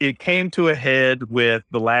 And it came to a head with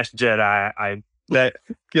The Last Jedi.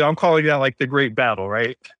 I'm calling that like the great battle,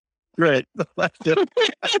 right? Right. The Last Jedi.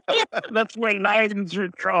 That's when lines are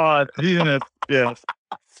drawn. Yes,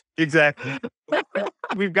 exactly.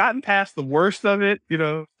 We've gotten past the worst of it,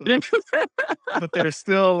 but there's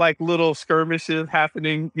still like little skirmishes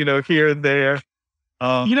happening, here and there.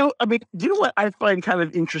 I mean, you know what I find kind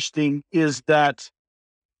of interesting is that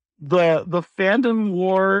the fandom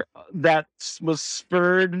war that was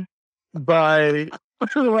spurred by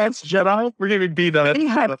The Last Jedi We're getting beat up. may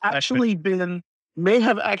have actually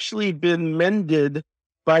been mended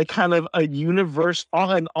by kind of a universe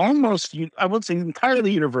on almost I wouldn't say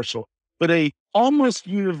entirely universal, but a almost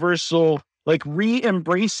universal like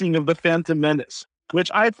re-embracing of the Phantom Menace,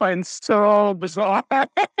 which I find so bizarre.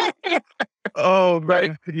 Oh, Right.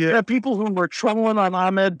 man. There Yeah. are people who were trolling on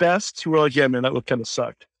Ahmed Best who were like, yeah, man, that would kind of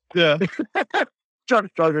sucked. Yeah.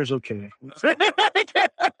 Jogger's okay.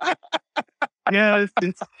 Yeah.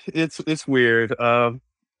 It's weird.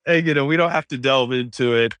 Hey, we don't have to delve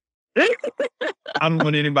into it. I don't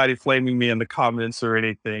want anybody flaming me in the comments or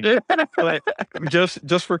anything. But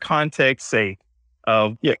just for context sake,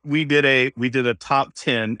 Yeah. we did a top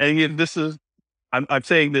 10, and this is, I'm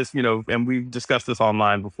saying this, and we've discussed this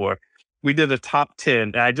online before. We did a top 10,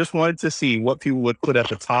 and I just wanted to see what people would put at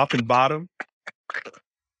the top and bottom,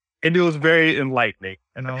 and it was very enlightening.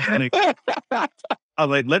 And I was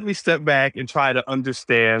like, let me step back and try to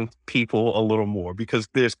understand people a little more, because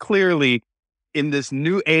there's clearly in this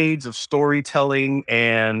new age of storytelling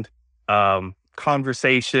and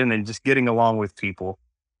conversation and just getting along with people,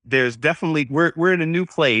 there's definitely we're in a new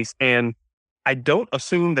place, and I don't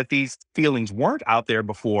assume that these feelings weren't out there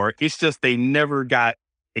before. It's just they never got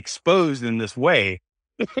exposed in this way.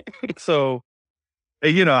 So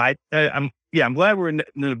I'm glad we're in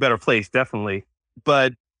a better place, definitely.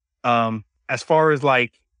 But as far as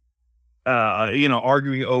like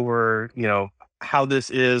arguing over how this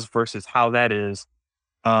is versus how that is,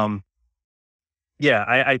 um, yeah,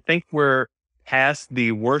 I think we're past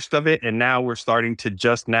the worst of it, and now we're starting to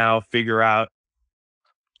just now figure out,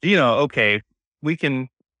 okay, we can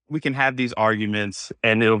we can have these arguments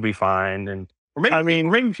and it'll be fine, and or maybe I mean,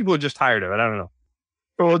 maybe people are just tired of it. I don't know.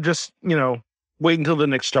 we'll just, wait until the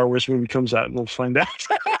next Star Wars movie comes out and we'll find out.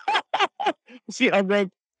 See how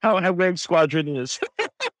Red Squadron is.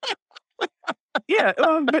 Yeah,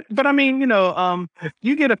 but I mean,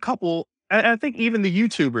 you get a couple. I think even the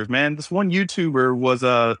YouTubers, man. This one YouTuber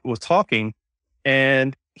was talking,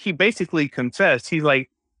 and he basically confessed. He's like,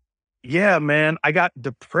 "Yeah, man, I got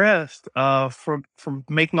depressed from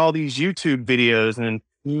making all these YouTube videos, and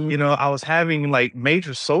Mm, I was having like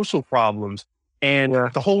major social problems, and yeah,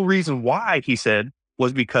 the whole reason why," he said,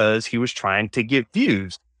 was because he was trying to get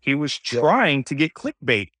views. He was yeah, trying to get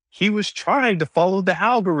clickbait. He was trying to follow the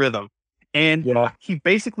algorithm, and yeah, he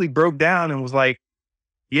basically broke down and was like,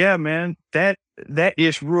 "Yeah, man, that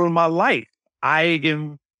ish ruined my life. I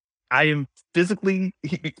am I am physically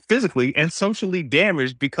and socially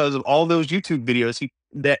damaged because of all those YouTube videos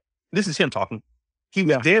that this is him talking. He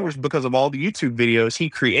was yeah. damaged because of all the YouTube videos he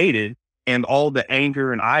created and all the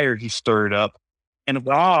anger and ire he stirred up. And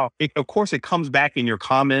of course, it comes back in your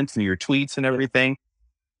comments and your tweets and everything.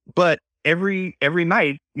 But every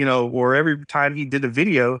night, or every time he did a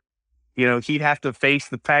video, he'd have to face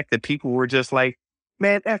the fact that people were just like,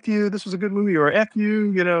 "Man, F you, this was a good movie," or "F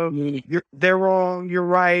you, Mm. they're wrong, you're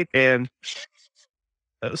right." And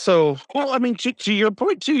so, Well, I mean, to your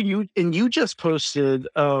point too, you just posted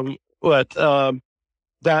what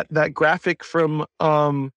that graphic from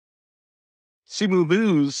Simu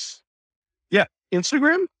Boo's yeah,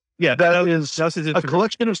 Instagram yeah, that is that's his a Instagram.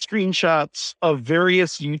 collection of screenshots of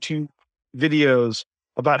various YouTube videos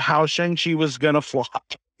about how Shang-Chi was gonna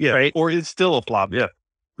flop. Yeah, Right? or it's still a flop. Yeah.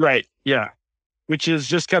 Right. Yeah. Which is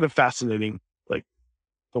just kind of fascinating. Like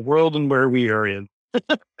the world and where we are in.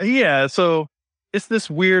 Yeah. So it's this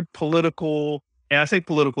weird political, and I say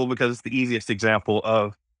political because it's the easiest example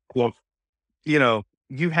of, well,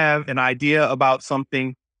 you have an idea about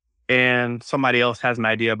something and somebody else has an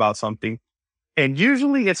idea about something. And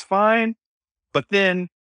usually it's fine, but then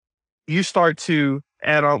you start to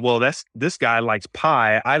add on, well, this guy likes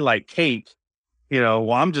pie. I like cake.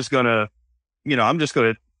 Well, I'm just gonna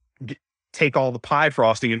take all the pie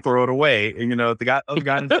frosting and throw it away. And the other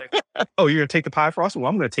guy is like, "Oh, you're gonna take the pie frosting? Well,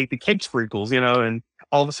 I'm gonna take the cake sprinkles." And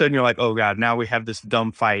all of a sudden you're like, "Oh God, now we have this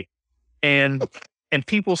dumb fight." And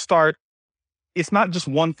people start. It's not just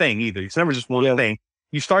one thing either. It's never just one Yeah. thing.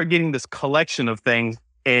 You start getting this collection of things,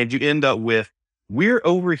 and you end up with, we're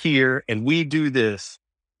over here and we do this.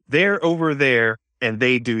 They're over there and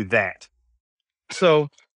they do that. So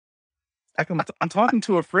I'm talking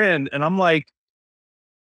to a friend and I'm like,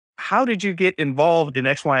 "How did you get involved in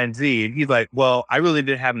X, Y, and Z?" And he's like, "Well, I really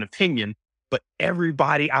didn't have an opinion, but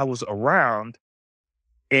everybody I was around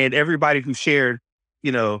and everybody who shared,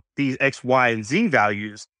 these X, Y, and Z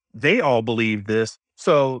values, they all believe this.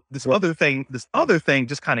 So this other thing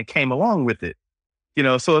just kind of came along with it.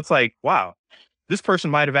 So it's like, wow, this person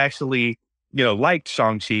might have actually, liked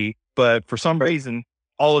Shang-Chi, but for some reason,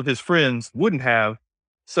 all of his friends wouldn't have.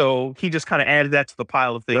 So he just kind of added that to the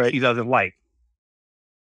pile of things Right. he doesn't like,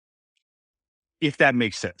 if that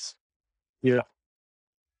makes sense." Yeah.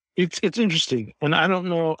 It's interesting. And I don't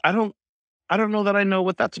know that I know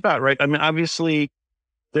what that's about, right? I mean, obviously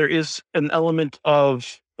there is an element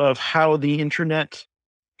of how the internet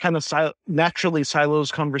kind of naturally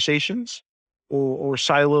silos conversations or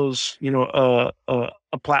silos, a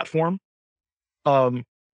platform. Um,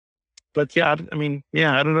 but yeah, I mean,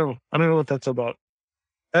 yeah, I don't know. I don't know what that's about.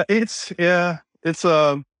 It's yeah, it's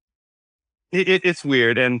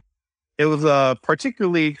weird, and it was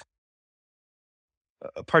particularly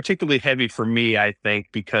heavy for me, I think,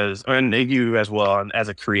 because, and you as well, and as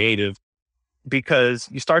a creative, because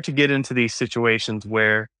you start to get into these situations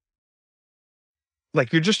where,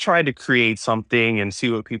 like, you're just trying to create something and see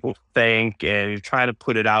what people think, and you're trying to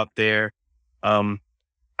put it out there. Um,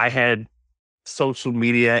 I had social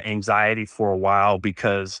media anxiety for a while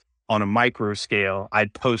because on a micro scale,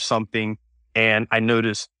 I'd post something and I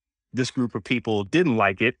noticed this group of people didn't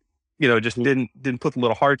like it. just didn't put the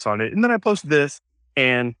little hearts on it. And then I posted this,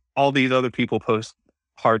 and all these other people post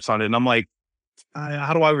hearts on it, and I'm like,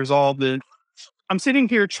 how do I resolve this? I'm sitting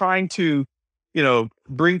here trying to,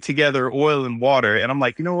 bring together oil and water, and I'm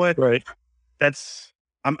like, you know what? Right.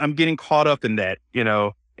 I'm getting caught up in that,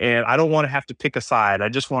 and I don't want to have to pick a side. I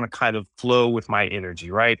just want to kind of flow with my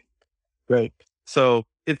energy, right? Right. So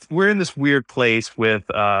we're in this weird place with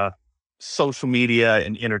social media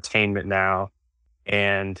and entertainment now,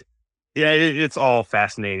 and yeah, it's all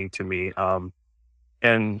fascinating to me.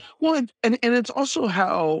 And Well, and it's also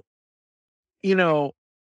how, you know,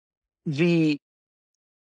 the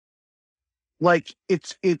like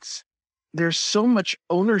it's there's so much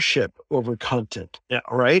ownership over content. Yeah.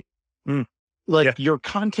 Right. Mm, Like yeah, your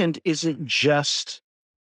content is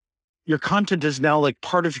now like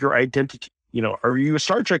part of your identity. Are you a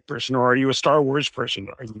Star Trek person, or are you a Star Wars person?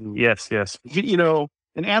 Are you, yes,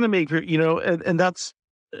 an anime, and that's,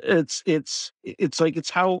 it's like, it's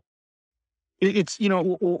how it's,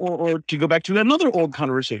 or to go back to another old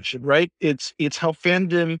conversation, right? It's how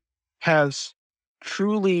fandom has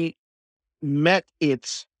truly met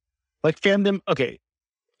its, like, fandom. Okay.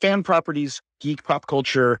 Fan properties, geek pop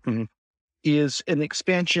culture, mhm, is an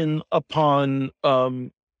expansion upon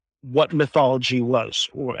what mythology was,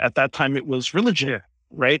 or at that time it was religion, yeah,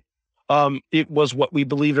 right? It was what we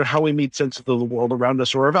believed, or how we made sense of the world around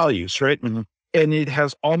us, or our values, right? mhm, And it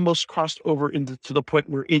has almost crossed over into to the point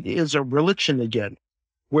where it is a religion again,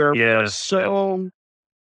 where we're yes, so,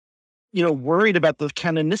 worried about the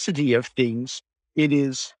canonicity of things. It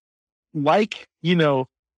is like,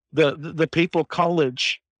 the papal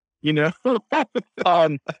college, you know,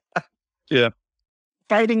 um, yeah,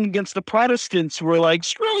 fighting against the Protestants who were like,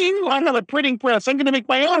 screw you, I got a printing press, I'm going to make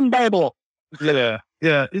my own Bible. yeah.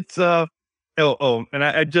 It's and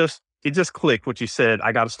it just clicked what you said.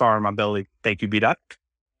 I got a star in my belly. Thank you, B Dot.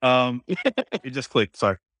 Um, it just clicked.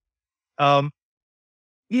 Sorry. Um,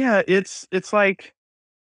 yeah, it's like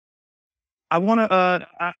I want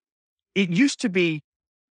to. It used to be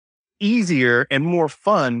easier and more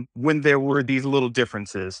fun when there were these little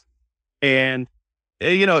differences, and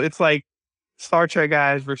it's like Star Trek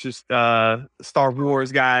guys versus Star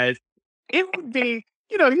Wars guys. It would be,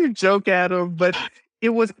 you joke at them, but it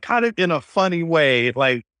was kind of in a funny way.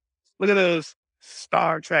 Like, look at those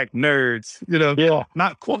Star Trek nerds, Yeah.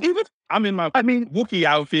 not cool. Even I'm in my I mean, Wookiee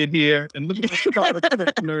outfit here, and look at the Star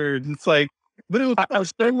Trek nerds. It's like, but it was, I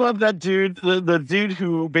still love that dude, the dude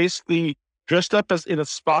who basically dressed up as in a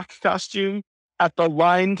Spock costume at the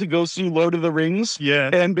line to go see Lord of the Rings, yeah,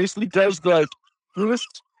 and basically does the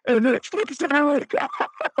twist, and then it flips down.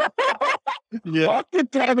 yeah, Fuck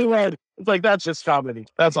it to everyone. It's like, that's just comedy.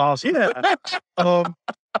 That's awesome. yeah. Um,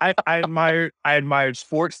 I admired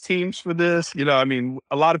sports teams for this. I mean,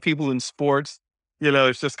 a lot of people in sports,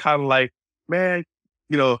 it's just kind of like, man,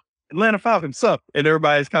 you know, Atlanta Falcons suck, and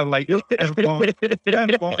everybody's kind of like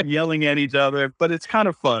yelling at each other, but it's kind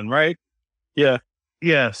of fun, right? Yeah.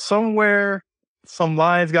 Yeah, somewhere some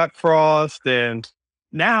lines got crossed, and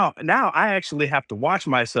now I actually have to watch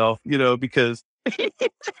myself, because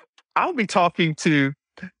I'll be talking to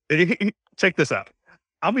check this out.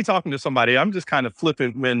 I'll be talking to somebody. I'm just kind of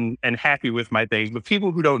flippant when and happy with my things, but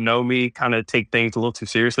people who don't know me kind of take things a little too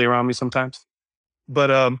seriously around me sometimes.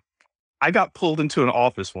 But I got pulled into an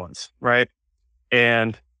office once, right?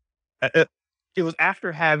 And it, it was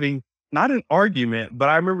after having not an argument, but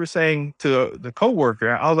I remember saying to the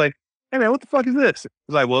coworker, I was like, "Hey man, what the fuck is this?"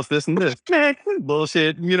 He's like, "Well, it's this and this." Man,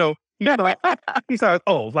 bullshit. Yeah. Like, He's like,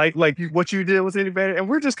 "Oh, like what you did was any better?" And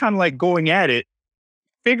we're just kind of like going at it,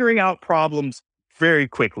 figuring out problems very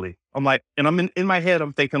quickly. I'm like, and I'm in my head,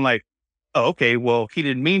 I'm thinking like, oh, okay, well, he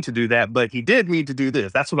didn't mean to do that, but he did mean to do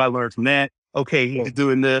this. That's what I learned from that. Okay, he's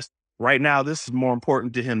doing this right now. This is more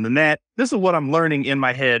important to him than that. This is what I'm learning in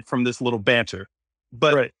my head from this little banter.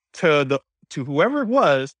 But right. to whoever it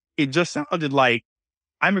was, it just sounded like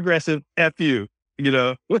I'm aggressive, F you,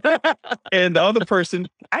 and the other person,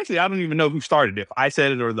 actually, I don't even know who started it. If I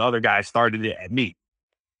said it or the other guy started it at me.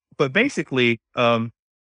 But basically,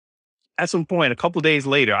 at some point, a couple of days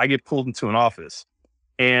later, I get pulled into an office,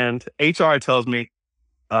 and HR tells me,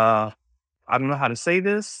 I don't know how to say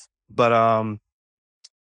this, but I'm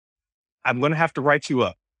going to have to write you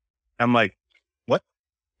up. I'm like, what?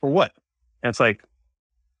 For what? And it's like,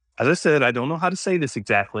 as I said, I don't know how to say this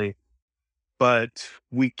exactly, but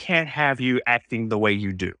we can't have you acting the way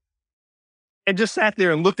you do. And just sat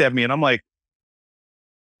there and looked at me, and I'm like,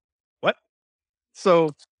 what?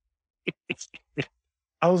 So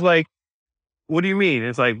I was like, what do you mean?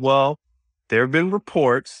 It's like, well, there have been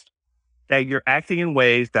reports that you're acting in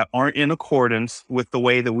ways that aren't in accordance with the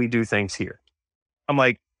way that we do things here. I'm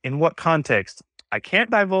like, In what context? I can't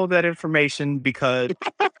divulge that information because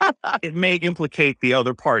it may implicate the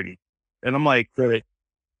other party. And I'm like, Right.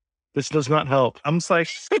 This does not help. I'm just like,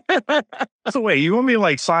 so wait, you want me to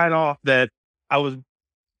like sign off that I was,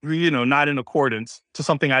 not in accordance to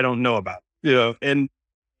something I don't know about, and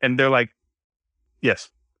they're like, yes.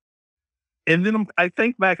 And then I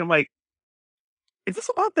think back, I'm like, is this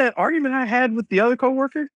about that argument I had with the other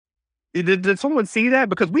coworker? Did someone see that?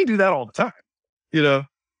 Because we do that all the time, you know?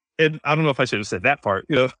 And I don't know if I should have said that part,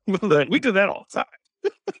 but we do that all the time.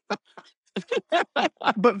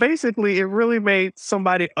 But basically, it really made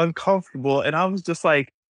somebody uncomfortable. And I was just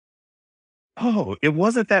like, oh, it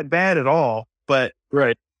wasn't that bad at all. But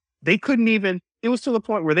Right. they couldn't even, it was to the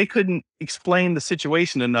point where they couldn't explain the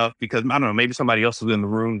situation enough because I don't know, maybe somebody else was in the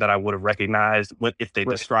room that I would have recognized if they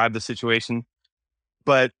Right. described the situation.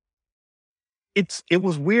 But it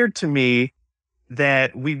was weird to me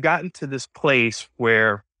that we've gotten to this place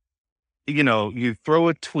where, you throw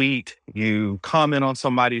a tweet, you comment on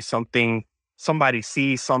something, somebody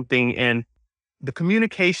sees something, and the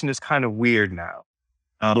communication is kind of weird now.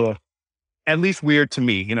 Yeah. At least weird to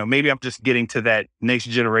me. Maybe I'm just getting to that next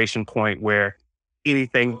generation point where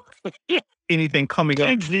anything, anything coming up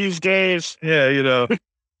Kids these days. yeah,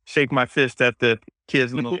 shake my fist at the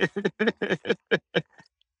kids.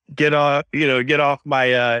 Get off, get off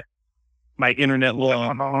my internet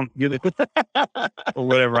lawn or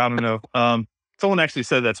whatever. I don't know. Someone actually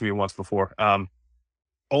said that to me once before.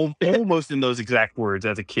 Almost in those exact words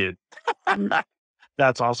as a kid.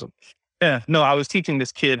 That's awesome. Yeah. No, I was teaching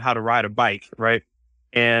this kid how to ride a bike, right?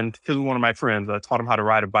 And he was one of my friends. I taught him how to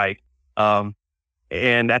ride a bike. And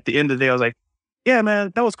at the end of the day, I was like, yeah,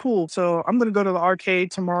 man, that was cool. So I'm going to go to the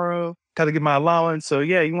arcade tomorrow. Got to get my allowance. So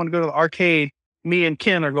yeah, you want to go to the arcade? Me and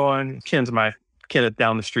Ken are going. Ken is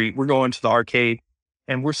down the street. We're going to the arcade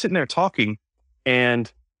and we're sitting there talking.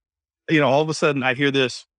 And, all of a sudden I hear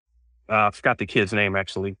this. I forgot the kid's name,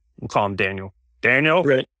 actually. We'll call him Daniel. Daniel?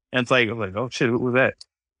 Right. And it's like, I was like, oh shit, who was that?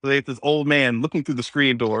 So they have this old man looking through the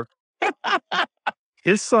screen door.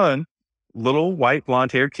 His son, little white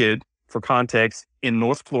blonde haired kid, for context, in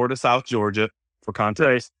North Florida, South Georgia, for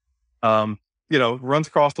context, runs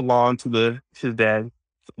across the lawn to his dad,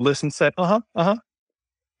 listens, said,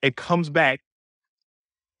 it comes back.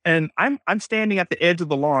 And I'm standing at the edge of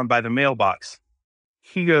the lawn by the mailbox.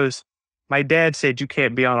 He goes, my dad said you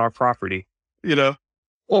can't be on our property,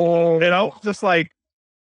 Oh, and I was just like,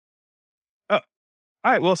 oh, all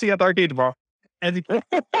right, we'll see you at the arcade tomorrow. And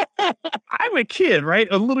I'm a kid, right?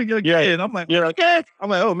 A little young kid. I'm like, you're like, I'm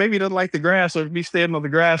like, oh, maybe he doesn't like the grass or me standing on the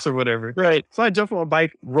grass or whatever. right. So I jump on a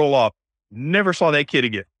bike, roll off. Never saw that kid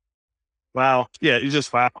again. Wow. Yeah, it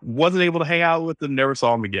just wasn't able to hang out with him. Never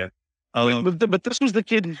saw him again. But this was the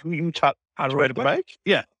kid who you taught how to ride a bike?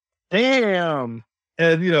 Yeah. Damn.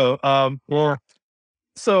 And, Yeah.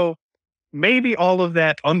 so maybe all of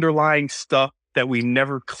that underlying stuff that we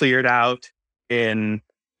never cleared out and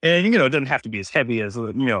it doesn't have to be as heavy as,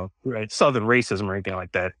 Right. Southern racism or anything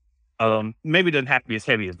like that. Maybe it doesn't have to be as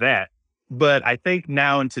heavy as that. But I think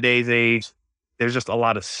now in today's age, there's just a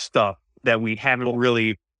lot of stuff that we haven't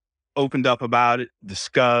really opened up about it,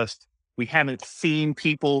 discussed. We haven't seen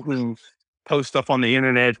people who post stuff on the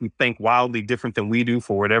internet who think wildly different than we do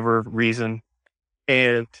for whatever reason.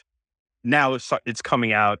 And now it's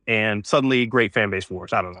coming out and suddenly great fan base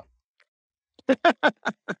wars. I don't know.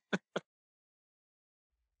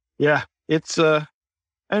 Yeah. It's I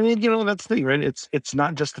mean, that's the thing, right? It's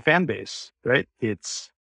not just the fan base, right?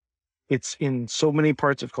 It's in so many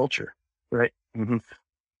parts of culture, right? Mm-hmm.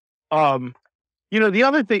 The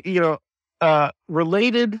other thing,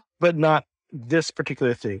 related but not this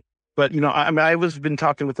particular thing. But I was been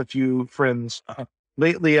talking with a few friends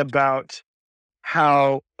lately about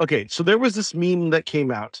how so there was this meme that came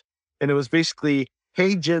out, and it was basically,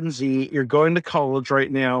 hey Gen Z, you're going to college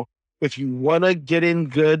right now. If you want to get in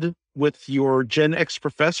good with your Gen X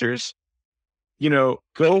professors, go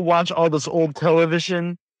watch all this old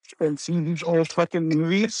television and see these old fucking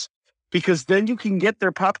movies, because then you can get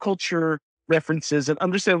their pop culture references and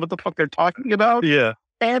understand what the fuck they're talking about. Yeah.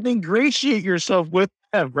 And ingratiate yourself with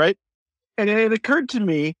them, right? And it occurred to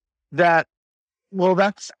me that, well,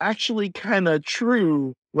 that's actually kind of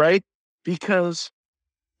true, right? Because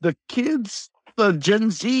the kids, the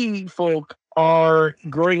Gen Z folk, are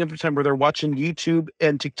growing up in a time where they're watching YouTube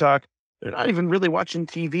and TikTok. They're not even really watching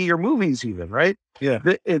TV or movies even, right? Yeah.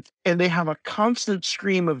 And they have a constant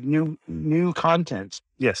stream of new content.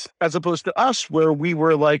 Yes. As opposed to us, where we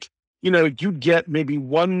were like, you'd get maybe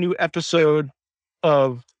one new episode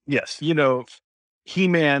of, Yes.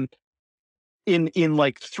 He-Man in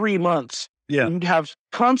like 3 months. Yeah. You'd have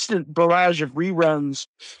constant barrage of reruns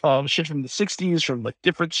of shit from the 60s, from like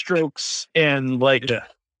Different Strokes, and like,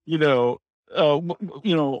 you know,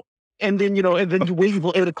 you know, and then, you know, and then you wait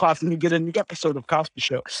until 8 o'clock and you get a new episode of Cosby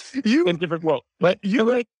Show in different world. But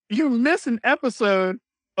you miss an episode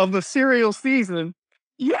of the serial season.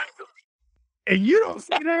 yeah, And you don't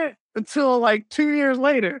see that until like 2 years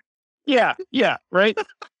later. yeah, right.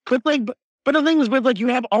 But like, but the thing is, with like, you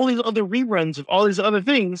have all these other reruns of all these other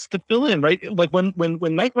things to fill in, right? Like when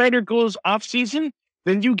Knight Rider goes off season,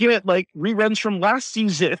 then you get like reruns from last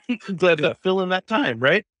season that fill in that time,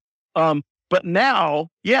 right? But now,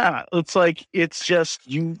 yeah, it's like it's just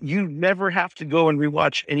you never have to go and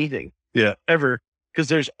rewatch anything, ever, because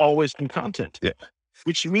there's always new content,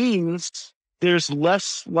 which means there's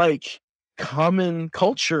less like common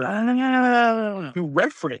culture to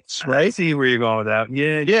reference, right? I see where you're going with that.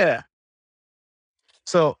 Yeah.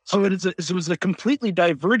 So it was a completely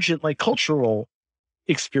divergent, like, cultural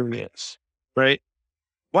experience, right?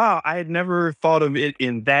 Wow, I had never thought of it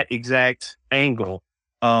in that exact angle.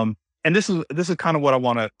 And this is kind of what I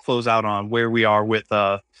want to close out on, where we are with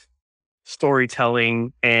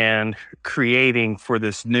storytelling and creating for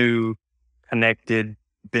this new connected,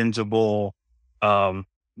 bingeable,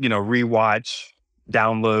 rewatch,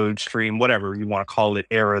 download, stream, whatever you want to call it,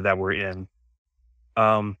 era that we're in.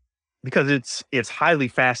 Because it's highly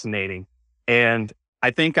fascinating. And I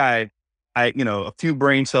think a few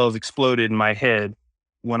brain cells exploded in my head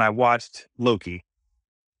when I watched Loki.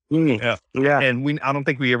 Yeah. And I don't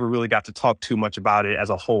think we ever really got to talk too much about it as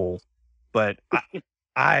a whole, but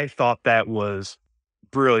I thought that was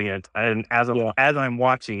brilliant. And as I'm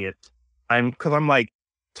watching it, I'm like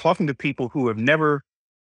talking to people who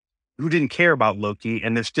didn't care about Loki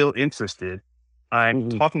and they're still interested. I'm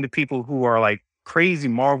talking to people who are like crazy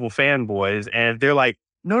Marvel fanboys, and they're like,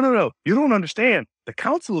 no, you don't understand. The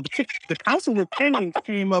Council of Kings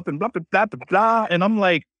came up and blah, blah, blah, blah, blah. And I'm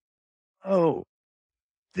like, oh,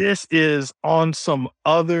 this is on some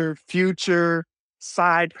other future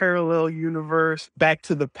side parallel universe, back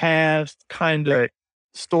to the past kind of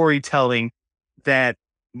storytelling that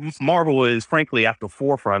Marvel is frankly at the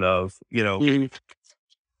forefront of,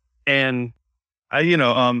 and I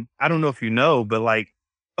don't know if you know, but like,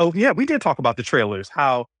 oh yeah, we did talk about the trailers,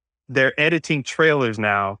 how they're editing trailers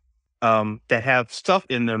now that have stuff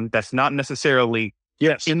in them that's not necessarily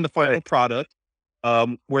in the final product,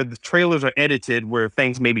 where the trailers are edited, where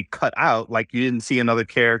things may be cut out, like you didn't see another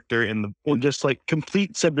character or just like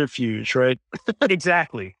complete subterfuge, right?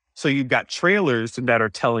 Exactly. So you've got trailers that are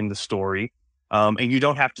telling the story, and you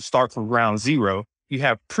don't have to start from ground zero. You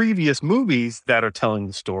have previous movies that are telling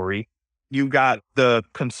the story. You've got the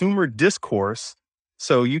consumer discourse,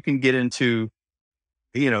 so you can get into,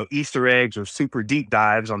 Easter eggs or super deep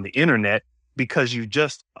dives on the internet because you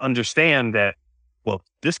just understand that, well,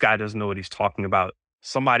 this guy doesn't know what he's talking about.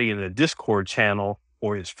 Somebody in the Discord channel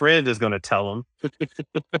or his friend is going to tell him.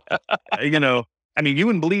 I mean, you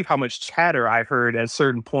wouldn't believe how much chatter I heard at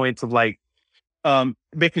certain points of like, in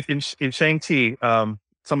Shang-Chi,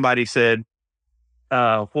 somebody said,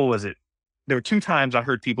 what was it? There were 2 times I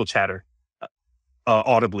heard people chatter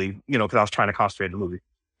audibly, because I was trying to concentrate on the movie.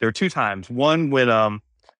 There were 2 times. One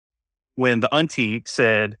when the auntie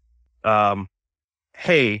said,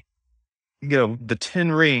 hey, the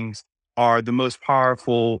 10 rings are the most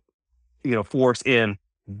powerful, force in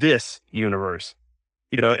this universe,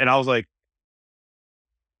 and I was like,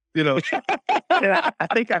 I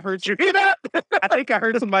think I heard you hear that. I think I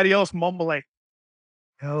heard somebody else mumble like,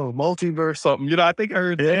 oh, multiverse something. I think I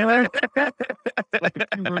heard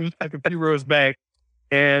like a few rows back.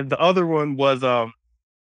 And the other one was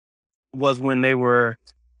when they were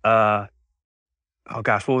oh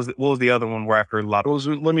gosh, what was the other one where I heard a lot?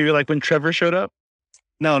 Let me be like when Trevor showed up?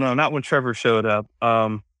 No, not when Trevor showed up.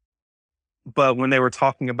 But when they were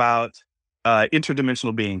talking about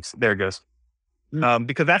interdimensional beings. There it goes.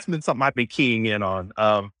 Because that's been something I've been keying in on.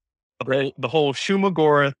 The whole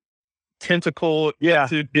Shumagora tentacle to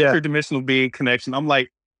interdimensional being connection. I'm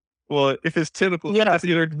like, well, if it's tentacles, that's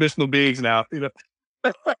interdimensional beings now.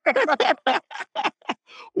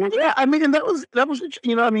 Well, yeah, I mean, and that was,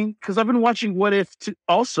 because I've been watching What If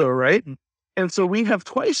also, right? And so we have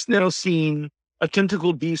twice now seen a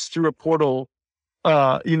tentacle beast through a portal,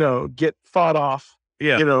 get fought off,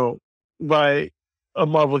 by a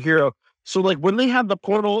Marvel hero. So like when they had the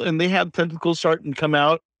portal and they had tentacles start and come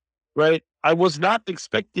out, right? I was not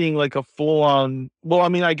expecting like a full on. Well, I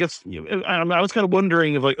mean, I guess I was kind of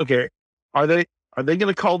wondering if like, okay, are they going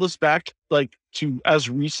to call this back like to as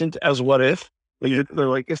recent as What If? Like they're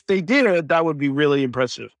like, if they did it, that would be really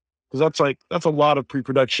impressive, because that's a lot of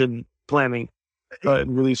pre-production planning.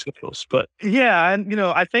 release schedules. But yeah, and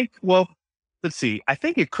I think, well, let's see. I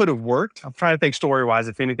think it could have worked. I'm trying to think story wise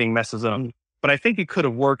if anything messes up, but I think it could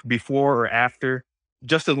have worked before or after,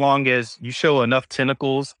 just as long as you show enough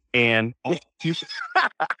tentacles and you,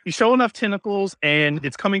 you show enough tentacles and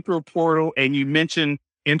it's coming through a portal and you mention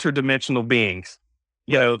interdimensional beings.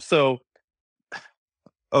 So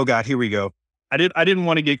oh God, here we go. I didn't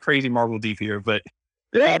want to get crazy Marvel deep here, but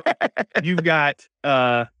you've got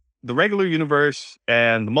the regular universe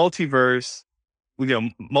and the multiverse,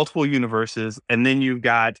 multiple universes, and then you've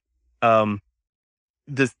got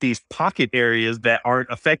these pocket areas that aren't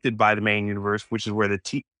affected by the main universe, which is where the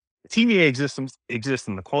TVA exists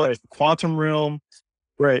in the quantum realm,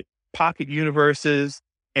 right. pocket universes,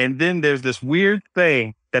 and then there's this weird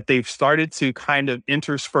thing that they've started to kind of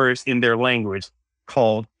intersperse in their language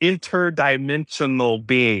called interdimensional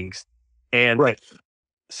beings. And Right.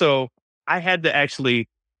 so I had to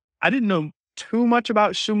I didn't know too much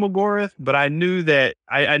about Shumagorath, but I knew that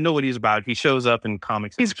I know what he's about. He shows up in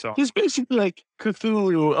comics. He's basically like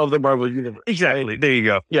Cthulhu of the Marvel universe. Exactly. Right? There you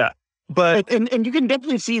go. Yeah. But and you can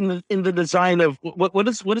definitely see in the design of what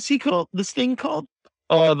is he called? This thing called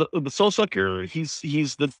the Soul Sucker. He's he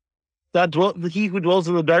who dwells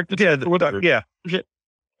in the darkness. Yeah.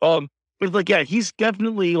 But like, yeah, he's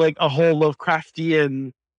definitely like a whole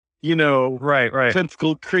Lovecraftian, right.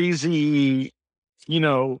 tentacle crazy,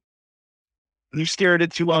 you stare at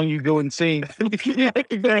it too long, you go insane.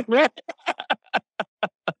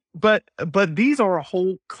 But these are a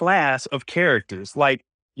whole class of characters. Like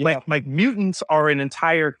mutants are an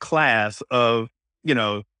entire class of,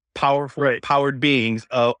 powerful, powered beings,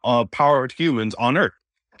 powered humans on Earth.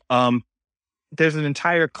 There's an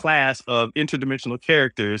entire class of interdimensional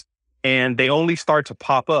characters, and they only start to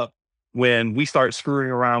pop up when we start screwing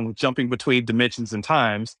around with jumping between dimensions and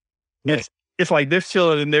times. It's like they're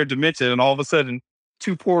chilling in their dimension, and all of a sudden,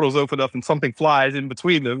 two portals open up and something flies in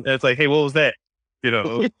between them. And it's like, hey, what was that?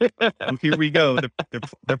 Here we go.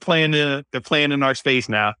 They're playing in our space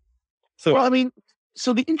now. So, well, I mean,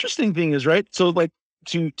 so the interesting thing is, right? So, like,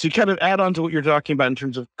 to kind of add on to what you're talking about in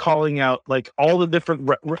terms of calling out like all the different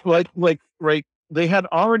right, they had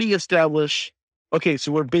already established. Okay,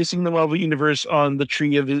 so we're basing the Marvel universe on the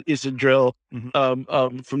Tree of Isidril,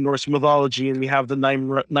 from Norse mythology, and we have the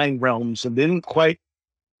nine realms, and they didn't quite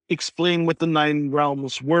explain what the nine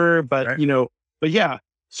realms were, but right. but yeah.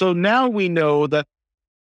 So now we know that,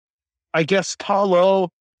 I guess, Talo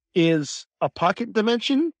is a pocket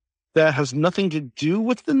dimension that has nothing to do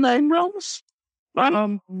with the nine realms.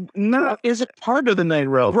 No, is it part of the nine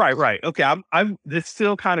realms? Right. Okay, I'm. It's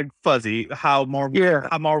still kind of fuzzy how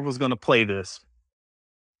Marvel's going to play this.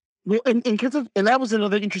 Well, and that was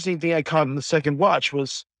another interesting thing I caught in the second watch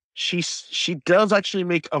was she does actually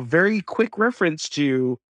make a very quick reference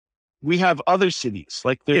to, we have other cities.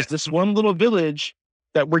 Like there's this one little village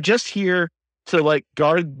that we're just here to like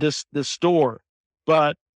guard this store,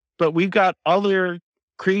 but we've got other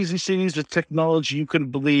crazy cities with technology you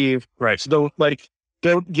couldn't believe. Right. So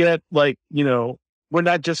don't get like, we're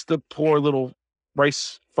not just the poor little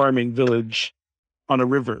rice farming village on a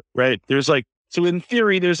river, right? There's like, so in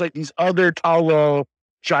theory, there's like these other Talo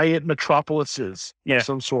giant metropolises of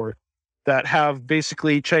some sort that have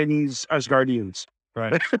basically Chinese Asgardians.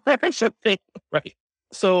 Right. Right.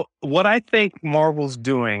 So what I think Marvel's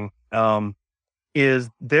doing is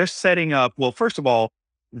they're setting up, well, first of all,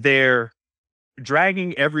 they're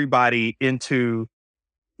dragging everybody into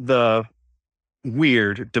the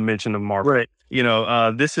weird dimension of Marvel. Right.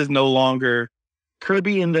 This is no longer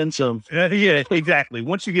Kirby and then some. Yeah, exactly.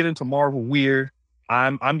 Once you get into Marvel weird,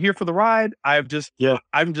 I'm here for the ride. I'm just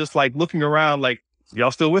like looking around like,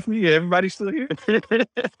 y'all still with me? Everybody still here? Because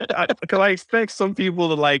I expect some people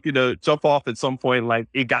to like, jump off at some point. Like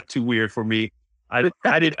it got too weird for me. I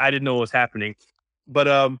didn't know what was happening. But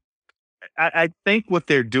I think what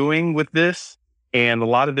they're doing with this and a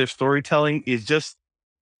lot of their storytelling is just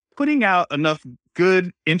putting out enough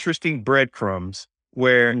good, interesting breadcrumbs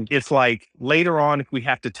where it's like later on, if we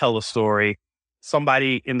have to tell a story,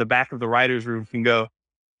 somebody in the back of the writer's room can go,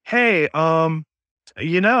 hey,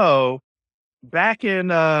 back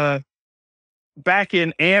in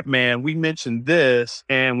Ant-Man, we mentioned this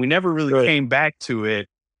and we never really came back to it.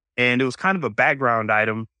 And it was kind of a background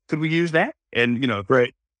item. Could we use that? And,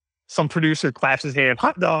 some producer claps his hand,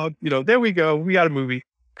 hot dog, there we go. We got a movie.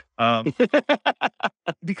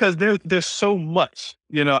 Because there's so much,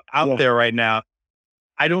 out there right now.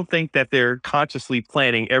 I don't think that they're consciously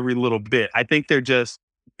planning every little bit. I think they're just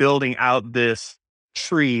building out this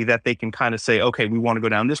tree that they can kind of say, okay, we want to go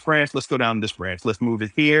down this branch. Let's go down this branch. Let's move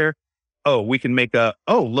it here. oh, we can make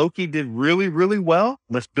Loki did really, really well.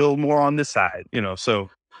 Let's build more on this side, so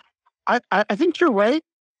I think you're right,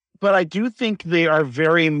 but I do think they are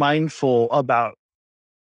very mindful about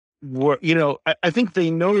what, I think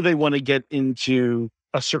they know they want to get into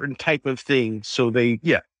a certain type of thing. So they,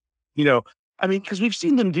 yeah, you know, I mean, because we've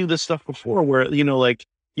seen them do this stuff before where, like,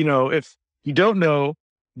 if you don't know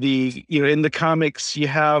in the comics, you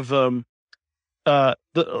have, like the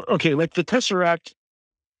Tesseract,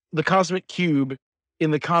 the cosmic cube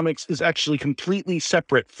in the comics is actually completely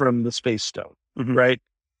separate from the Space Stone, mhm, right?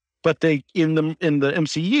 But they in the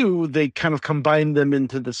MCU they kind of combine them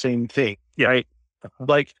into the same thing, yeah, right?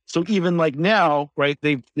 Like so, even like now, right?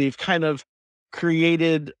 They've kind of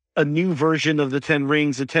created a new version of the Ten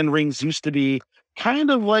Rings. The Ten Rings used to be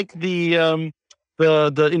kind of like the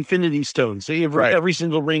Infinity Stones. right, Every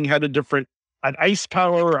single ring had a different an ice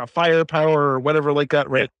power, or a fire power, or whatever like that,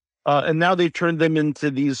 yeah, right? And now they've turned them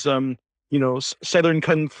into these Southern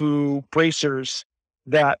Kung Fu bracers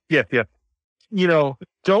that yeah, yeah,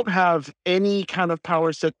 don't have any kind of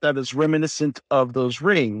power set that is reminiscent of those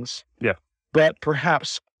rings, yeah. but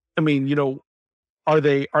perhaps, I mean, are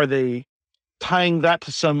they tying that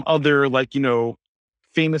to some other like,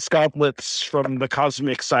 famous goblets from the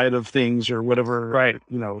cosmic side of things or whatever, Right.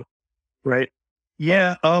 right?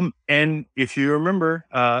 Yeah. And if you remember,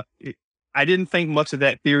 I didn't think much of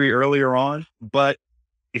that theory earlier on, but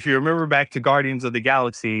if you remember back to Guardians of the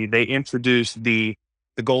Galaxy, they introduced the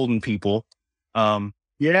Golden People. Um,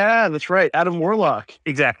 Yeah, that's right. Adam Warlock.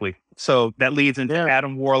 exactly. So that leads into Yeah.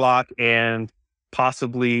 Adam Warlock and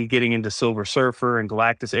possibly getting into Silver Surfer and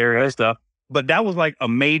Galactus area stuff. But that was like a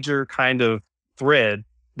major kind of thread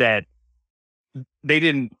that they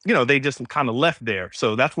didn't, they just kind of left there.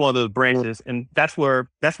 So that's one of those branches, and that's what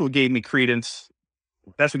gave me credence.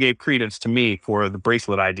 That's what gave credence to me for the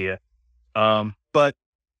bracelet idea. But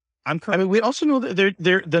I mean, we also know that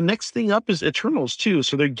they're the next thing up is Eternals too.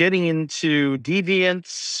 So they're getting into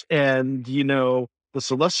Deviants and the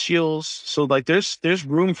Celestials. So like there's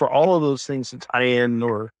room for all of those things to tie in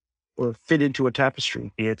or fit into a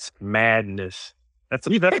tapestry. it's madness. That's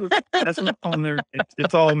on there.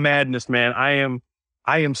 It's all madness, man.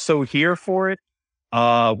 I am so here for it.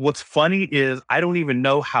 What's funny is I don't even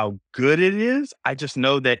know how good it is. I just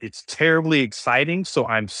know that it's terribly exciting. So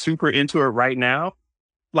I'm super into it right now.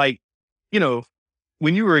 Like, you know,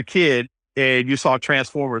 when you were a kid and you saw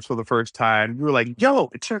Transformers for the first time, you were like, yo,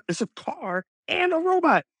 it's a car and a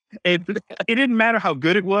robot. And it didn't matter how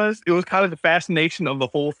good it was. It was kind of the fascination of the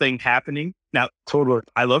whole thing happening. Now, Totally.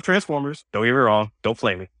 I love Transformers. Don't get me wrong. Don't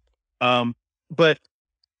flame me. But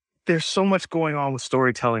there's so much going on with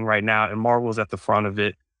storytelling right now, and Marvel's at the front of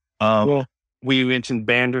it. Well, We mentioned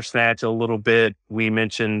Bandersnatch a little bit. We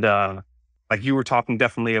mentioned, like you were talking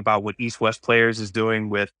definitely about what East West Players is doing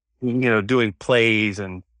with, doing plays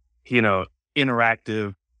and,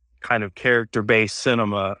 interactive kind of character based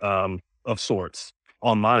cinema of sorts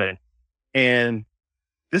online. And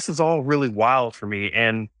this is all really wild for me.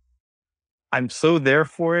 And I'm so there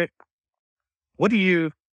for it. What do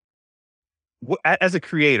you, as a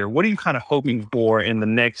creator, what are you kind of hoping for in the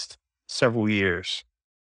next several years?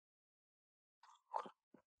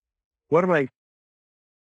 what am I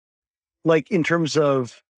like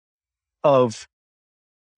of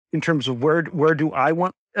in terms of where do I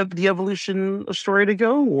want the evolution of story to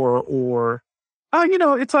go or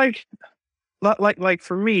It's like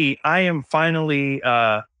for me, I am finally,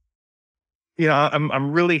 I'm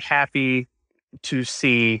really happy to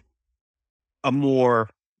see a more,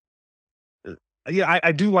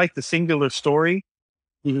 I do like the singular story,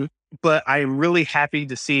 Mhm. but I am really happy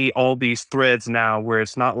to see all these threads now where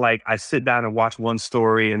it's not like I sit down and watch one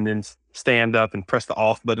story and then stand up and press the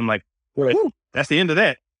off button. Like, Right. whew, that's the end of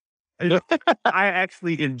that. I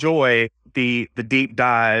actually enjoy the deep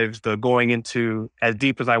dives, the going into as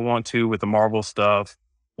deep as I want to with the Marvel stuff,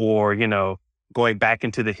 or going back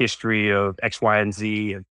into the history of X, Y, and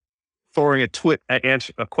Z, and throwing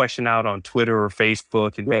a question out on Twitter or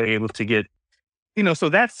Facebook, and being able to get So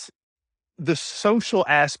that's the social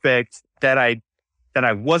aspect that I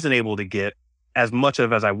wasn't able to get as much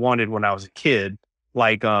of as I wanted when I was a kid.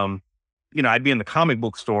 Like, I'd be in the comic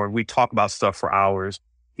book store and we'd talk about stuff for hours.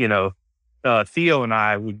 You know, Theo and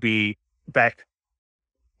I would be back,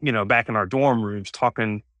 back in our dorm rooms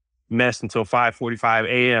talking mess until 5:45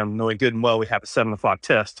 a.m., knowing good and well we have a 7 o'clock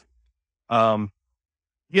test.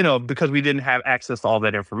 Because we didn't have access to all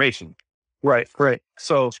that information. Right. Right.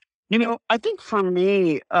 So, I think for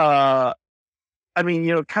me, I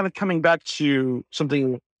mean, kind of coming back to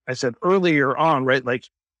something I said earlier on, right? Like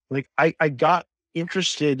I got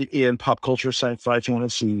interested in pop culture, sci-fi,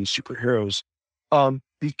 fantasy, superheroes,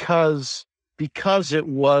 because it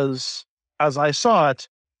was, as I saw it,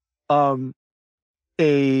 um,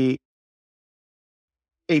 a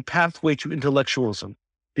pathway to intellectualism,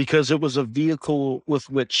 because it was a vehicle with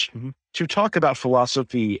which to talk about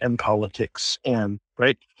philosophy and politics and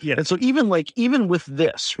right. Yeah. And so even with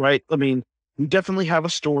this, right? I mean, we definitely have a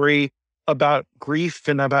story about grief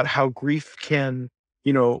and about how grief can,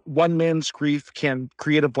 one man's grief can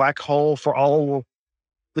create a black hole for all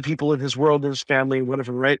the people in his world and his family and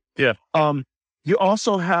whatever, right? Yeah. You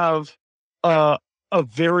also have uh, a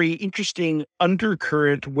very interesting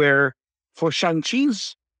undercurrent where for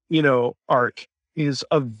Shang-Chi's, arc is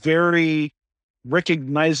a very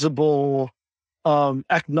recognizable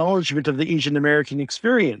acknowledgement of the Asian American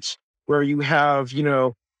experience, where you have,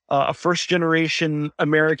 a first generation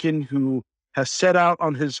American who has set out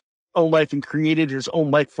on his own life and created his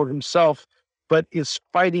own life for himself, but is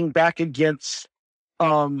fighting back against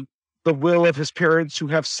um, the will of his parents who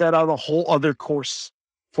have set out a whole other course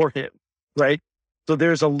for him, right? So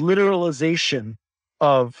there's a literalization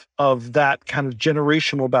of that kind of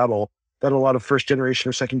generational battle that a lot of first generation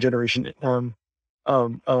or second generation um,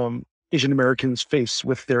 um, Asian Americans face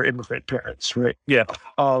with their immigrant parents, right? Yeah.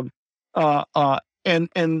 Um,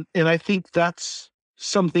 and I think that's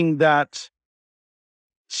something that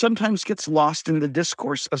sometimes gets lost in the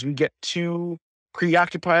discourse as we get too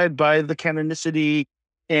preoccupied by the canonicity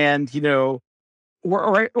and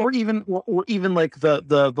or even like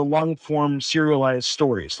the long form serialized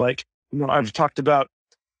stories. Like I've talked about.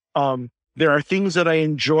 There are things that I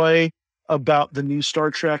enjoy about the new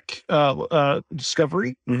Star Trek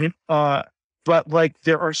Discovery, but like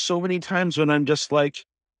there are so many times when I'm just like,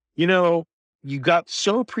 you got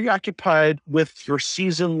so preoccupied with your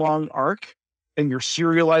season long arc and your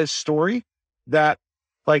serialized story that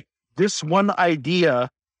like this one idea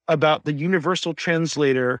about the universal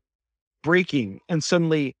translator breaking, and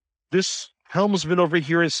suddenly this helmsman over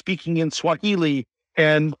here is speaking in Swahili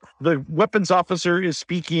and the weapons officer is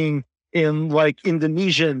speaking in like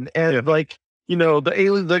Indonesian, and like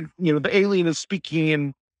the alien is speaking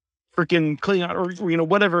in freaking Klingon or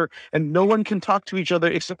whatever, and no one can talk to each other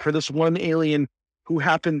except for this one alien who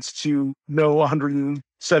happens to know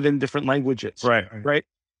 107 different languages. Right.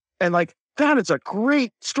 And like that is a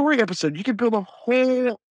great story episode. You can build a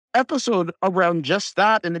whole episode around just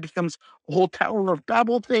that, and it becomes a whole Tower of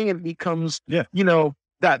Babel thing. And it becomes,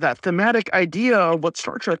 that thematic idea of what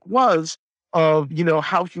Star Trek was, of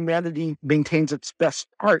how humanity maintains its best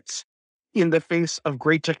parts in the face of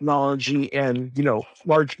great technology and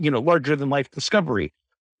larger than life discovery.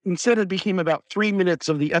 Instead, it became about 3 minutes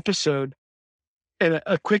of the episode and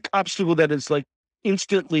a quick obstacle that is like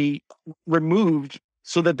instantly removed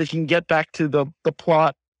so that they can get back to the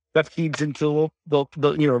plot that feeds into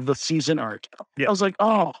the season arc. Yeah. I was like,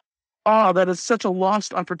 oh, that is such a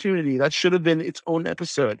lost opportunity. That should have been its own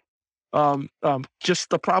episode. Just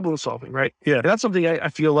the problem solving, right? Yeah. And that's something I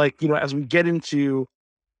feel like, as we get into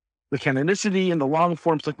the canonicity and the long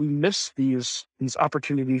forms, like we miss these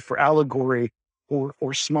opportunities for allegory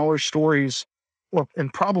or smaller stories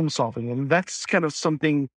and problem solving. And that's kind of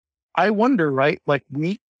something I wonder, right? Like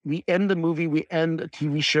we end the movie, we end a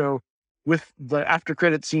TV show with the after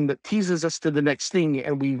credit scene that teases us to the next thing,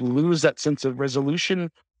 and we lose that sense of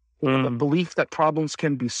resolution, the belief that problems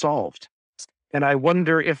can be solved. And I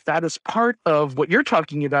wonder if that is part of what you're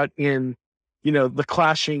talking about in, the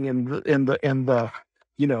clashing and the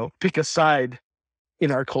pick a side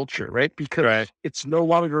in our culture, right? Because it's no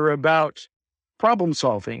longer about problem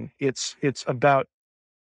solving. It's about,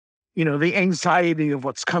 the anxiety of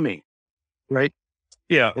what's coming, right?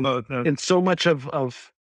 Yeah. And so much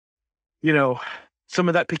of some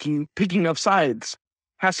of that picking of sides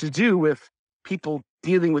has to do with people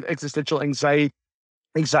dealing with existential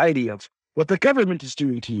anxiety of what the government is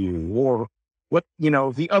doing to you, or what,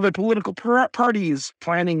 the other political parties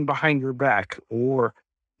planning behind your back, or,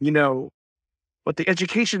 what the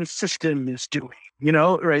education system is doing,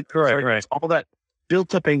 right? Right. All that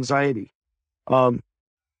built up anxiety.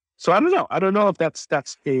 So I don't know. I don't know if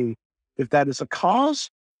if that is a cause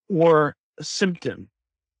or a symptom,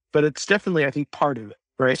 but it's definitely, I think, part of it.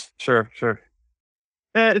 Right. Sure.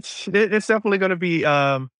 It's definitely going to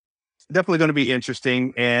be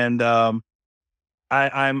interesting, and I'm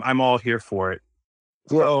all here for it.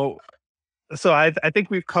 So I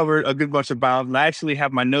think we've covered a good bunch of bounds, and I actually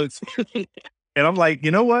have my notes, and I'm like,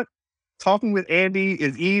 you know what? Talking with Andy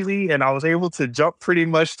is easy, and I was able to jump pretty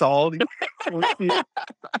much to all these.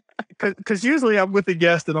 Because usually I'm with a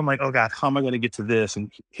guest, and I'm like, oh God, how am I going to get to this?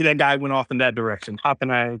 And that guy went off in that direction. How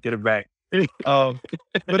can I get it back? But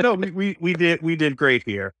no, we did great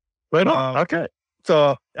here. Right on. Okay.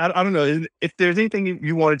 So I don't know if there's anything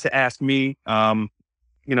you wanted to ask me, as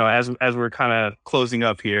we're kind of closing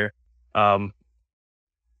up here, um,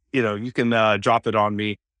 you can drop it on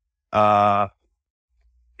me. Uh,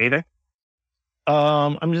 Anything?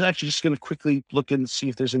 I'm just going to quickly look and see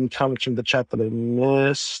if there's any comments from the chat that I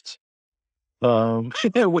missed. Wait on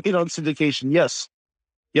syndication.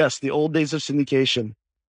 Yes, the old days of syndication.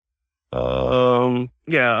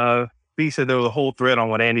 B said there was a whole thread on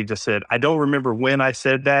what Andy just said. I don't remember when I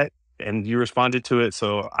said that, and you responded to it,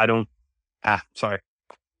 so I don't. Sorry.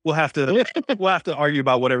 We'll have to argue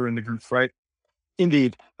about whatever in the groups, right?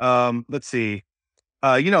 Indeed. Let's see.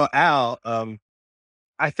 Al.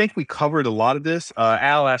 I think we covered a lot of this.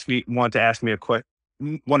 Al wanted me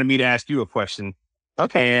to ask you a question.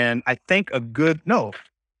 Okay. And I think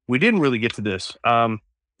we didn't really get to this.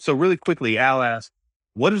 So really quickly, Al asked,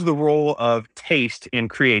 what is the role of taste in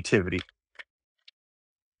creativity?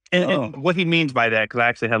 And what he means by that, because I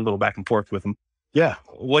actually had a little back and forth with him. Yeah.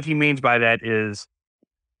 What he means by that is,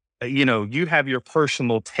 you have your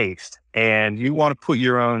personal taste and you want to put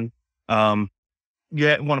your own,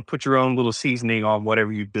 little seasoning on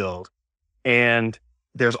whatever you build. And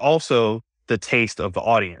there's also the taste of the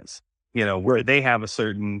audience, where they have a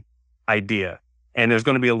certain idea and there's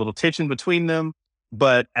going to be a little tension between them.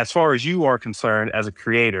 But as far as you are concerned as a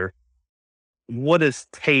creator, what does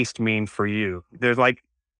taste mean for you?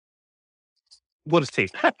 What is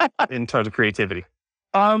taste in terms of creativity?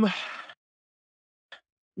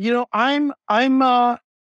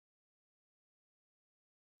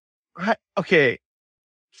 Okay.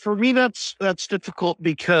 For me, that's difficult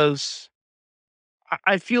because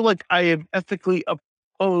I feel like I am ethically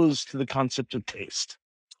opposed to the concept of taste.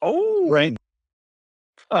 Oh, right.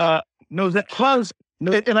 No, that cause,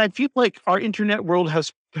 and I feel like our internet world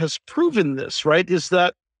has proven this, right? Is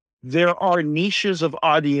that there are niches of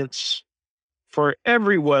audience for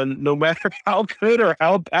everyone, no matter how good or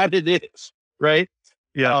how bad it is, right?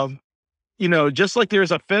 Yeah. Just like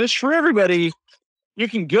there's a fetish for everybody, you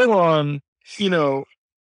can go on,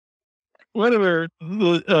 whatever,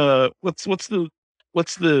 there's a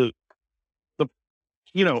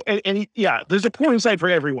porn site for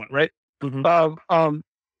everyone, right? Mm-hmm.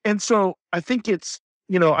 And so I think I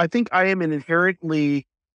think I am an inherently,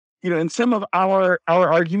 and some of our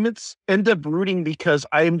arguments end up rooting because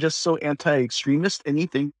I am just so anti-extremist,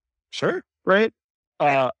 anything. Sure. Right.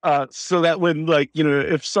 So that when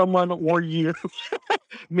if someone or you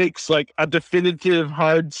makes like a definitive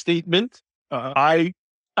hard statement, I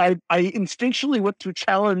instinctually want to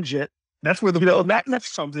challenge it. That's where that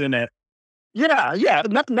comes in at. Yeah.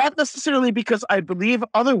 Not necessarily because I believe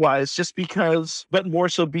otherwise, just because, but more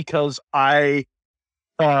so because I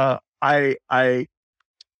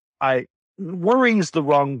worrying is the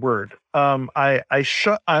wrong word. I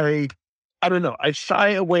don't know. I shy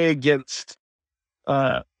away against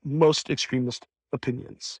most extremist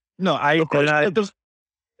opinions. No, and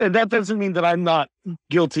that doesn't mean that I'm not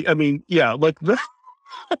guilty. I mean, yeah, like the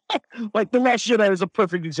Last Jedi is a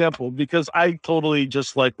perfect example because I totally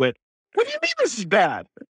just went, what do you mean this is bad?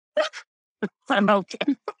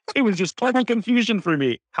 It was just total confusion for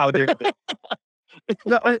me. How dare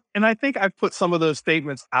no, and I think I've put some of those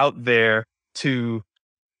statements out there to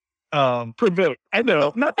provoke. I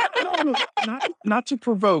know. Not to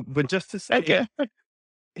provoke, but just to say, okay.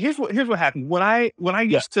 Here's what happened. When I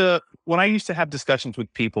used to have discussions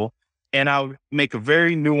with people and I would make a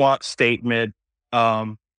very nuanced statement,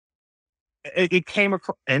 it came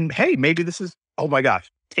across, and hey, maybe this is, oh my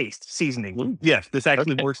gosh, taste, seasoning. Yes, this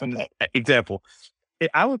actually works in this example.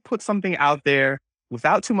 I would put something out there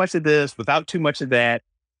without too much of this, without too much of that.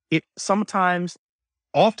 It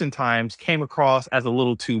oftentimes came across as a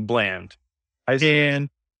little too bland. And,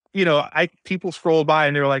 people scroll by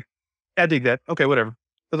and they're like, I dig that. Okay, whatever.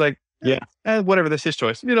 I was like, whatever, that's his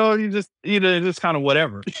choice. Just kind of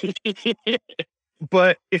whatever.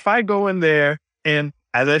 But if I go in there and,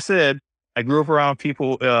 as I said, I grew up around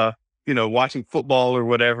people, watching football or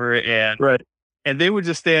whatever, and they would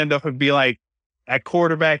just stand up and be like, "That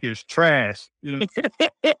quarterback is trash." So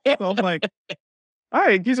I'm like, all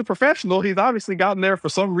right, he's a professional. He's obviously gotten there for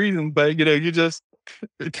some reason, but you just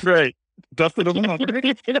dusted him off.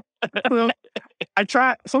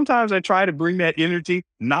 Sometimes I try to bring that energy,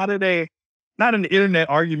 not in an internet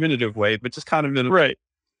argumentative way, but just kind of in a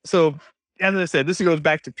So as I said, this goes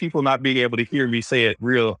back to people not being able to hear me say it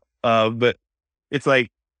real. But it's like,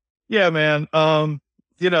 yeah, man,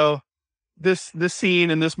 this scene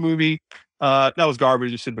in this movie, that was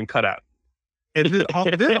garbage. It should have been cut out.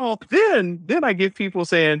 And then I get people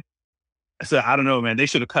saying, I don't know, man, they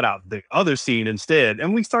should have cut out the other scene instead.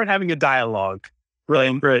 And we start having a dialogue.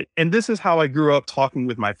 Right, right. And this is how I grew up talking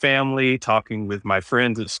with my family, talking with my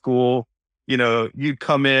friends at school. You'd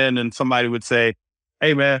come in and somebody would say,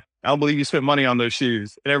 "Hey man, I don't believe you spent money on those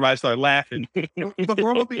shoes." And everybody started laughing. But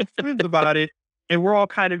we're all being friends about it. And we're all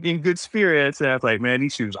kind of in good spirits. And I was like, man,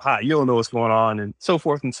 these shoes are hot. You don't know what's going on, and so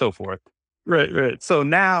forth and so forth. Right, right. So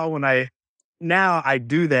now I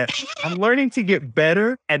do that. I'm learning to get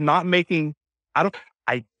better at not making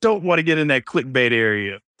I don't want to get in that clickbait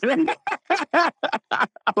area.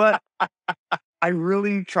 But I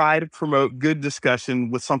really try to promote good discussion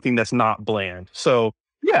with something that's not bland. So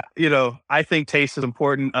Yeah, I think taste is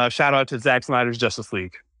important. Shout out to Zack Snyder's Justice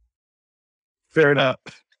League. fair enough.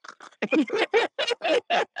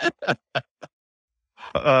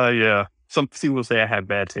 Yeah. Some people say I had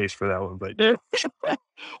bad taste for that one, but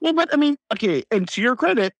Well, but I mean, okay, and to your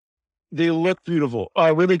credit, they look beautiful.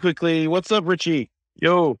 Really quickly, what's up, Richie?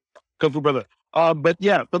 Yo, Kung Fu brother. But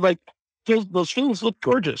yeah, but like those films look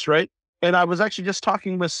gorgeous, right? And I was actually just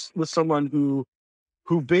talking with someone who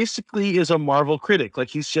basically is a Marvel critic. Like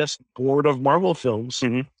he's just bored of Marvel films,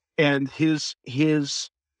 Mhm. and his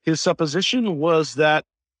supposition was that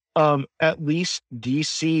at least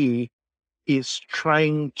DC is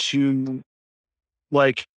trying to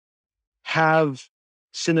like have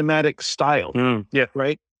cinematic style, Yeah.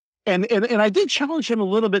 right? And I did challenge him a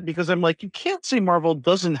little bit because I'm like, you can't say Marvel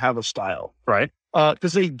doesn't have a style, Right.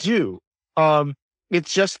 because they do. Um,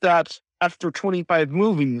 it's just that after 25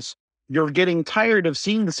 movies, you're getting tired of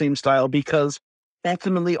seeing the same style because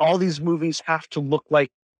ultimately all these movies have to look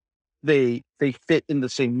like they fit in the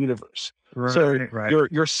same universe. So Right.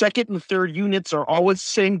 your second and third units are always the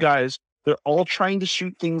same guys. They're all trying to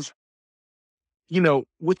shoot things,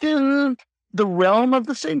 within the realm of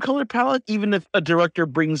the same color palette, even if a director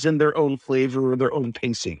brings in their own flavor or their own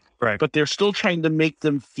pacing. Right. But they're still trying to make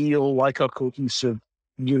them feel like a cohesive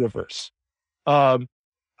universe. Um,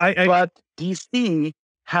 but DC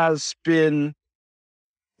has been,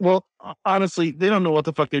 well, honestly, they don't know what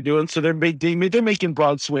the fuck they're doing. So they're making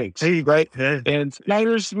broad swings, right? Hey. And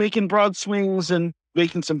Snyder's making broad swings and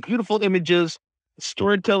making some beautiful images.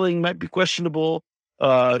 Storytelling might be questionable.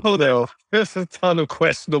 No, there's a ton of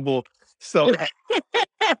questionable. So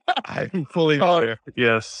I'm fully there.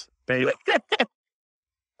 Yes. Baby.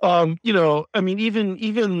 I mean, even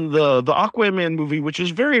the Aquaman movie, which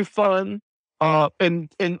is very fun,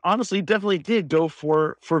 and honestly, definitely did go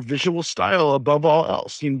for visual style above all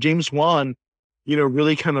else. James Wan,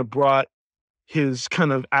 really kind of brought his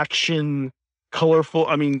kind of action, colorful.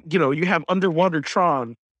 I mean, you have Underwater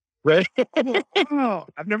Tron, right? Oh,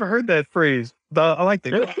 I've never heard that phrase. I like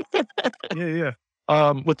that. Yeah, yeah.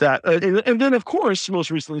 With that, and then of course, most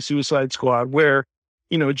recently, Suicide Squad, where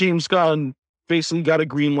James Gunn basically got a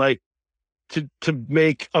green light to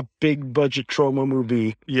make a big budget trauma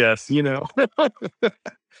movie. Yes.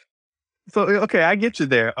 So okay, I get you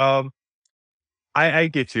there. I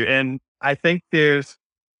get you, and I think there's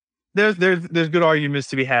good arguments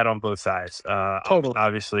to be had on both sides. Totally.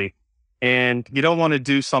 Obviously, and you don't want to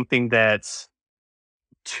do something that's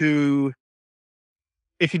too.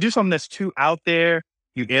 If you do something that's too out there,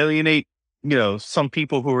 you alienate, some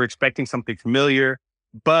people who are expecting something familiar,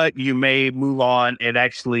 but you may move on and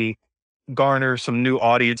actually garner some new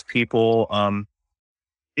audience people.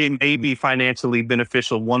 It may be financially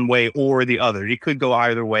beneficial one way or the other. It could go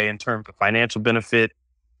either way in terms of financial benefit,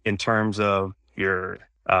 in terms of your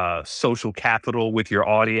social capital with your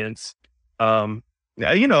audience.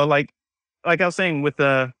 Yeah, like I was saying with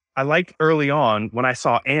I liked early on when I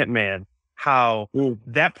saw Ant-Man how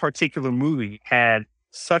that particular movie had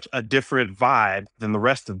such a different vibe than the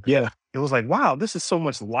rest of them. Yeah. It was like, wow, this is so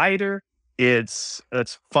much lighter. It's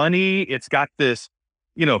funny. It's got this,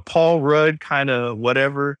 Paul Rudd kind of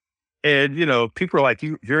whatever. And people are like,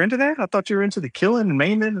 you're into that? I thought you were into the killing and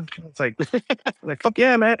maiming. And it's like fuck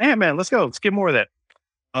yeah, man, Ant-Man, let's go. Let's get more of that.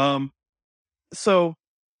 Um, so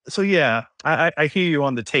so yeah, I hear you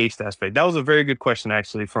on the taste aspect. That was a very good question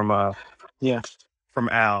actually Yeah. from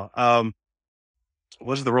Al.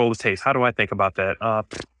 What is the role of taste? How do I think about that?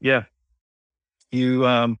 Yeah, you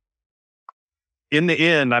in the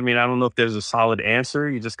end, I mean, I don't know if there's a solid answer.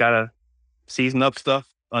 You just gotta season up stuff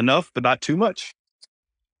enough, but not too much.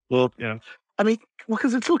 Well, You know, I mean,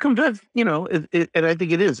 because it still comes down, and I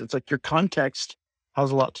think it is. It's like your context has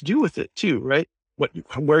a lot to do with it too, right?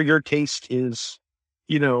 Where your taste is,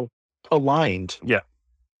 you know, aligned. yeah.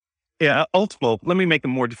 Ultimately, let me make a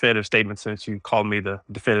more definitive statement since you called me the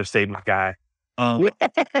definitive statement guy.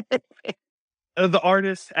 The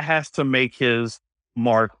artist has to make his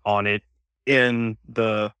mark on it in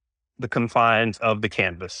the confines of the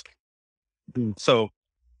canvas. Mm. So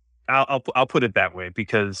I'll put it that way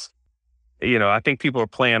because I think people are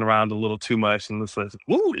playing around a little too much and it's like,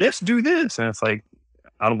 "Woo, let's do this." And it's like,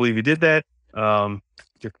 I don't believe you did that. Um,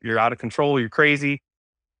 you're out of control. You're crazy.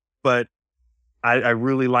 But I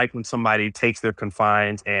really like when somebody takes their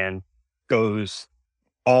confines and goes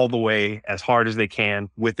all the way as hard as they can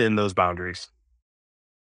within those boundaries.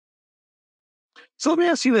 So let me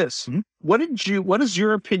ask you this: Mhm. what is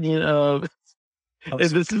your opinion of? And So,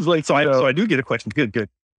 this is like, so I do get a question. Good, good.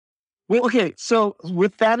 well, okay. So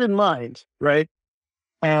with that in mind, right?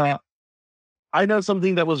 Uh, I know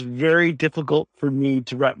something that was very difficult for me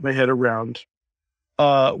to wrap my head around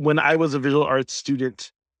when I was a visual arts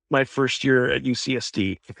student my first year at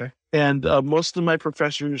UCSD. Okay. And most of my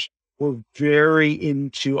professors were very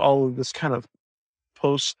into all of this kind of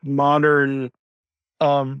postmodern,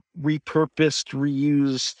 repurposed,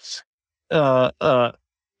 reused, uh, uh,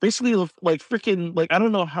 basically like freaking, like, I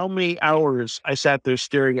don't know how many hours I sat there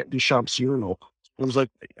staring at Duchamp's urinal. I was like,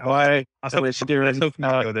 why am I staring at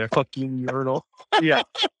Go there. fucking urinal? Yeah.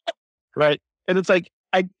 Right. And it's like,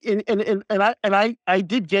 I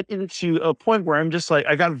did get into a point where I'm just like,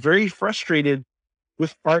 I got very frustrated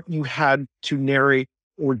with art you had to narrate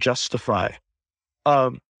or justify.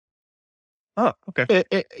 Um, Oh, okay.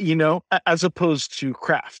 as opposed to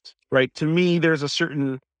craft, right? To me, there's a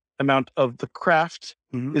certain amount of the craft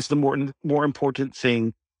Mhm. is the more important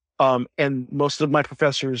thing. And most of my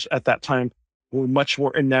professors at that time were much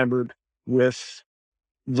more enamored with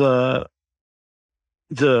the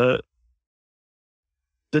the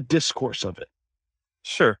the discourse of it.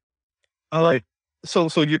 Sure. Right. So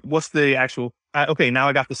what's the actual? Okay, now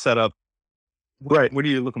I got the setup. Right. What are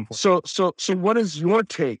you looking for? So what is your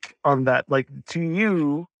take on that? Like, to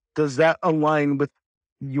you, does that align with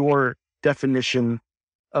your definition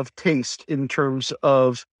of taste in terms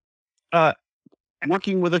of Uh,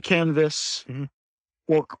 working with a canvas, Mhm.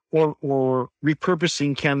 or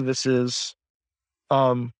repurposing canvases,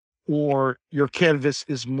 um, or your canvas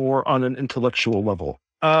is more on an intellectual level?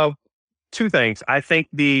 uh, two things.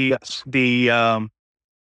 Yes.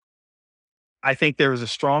 I think there is a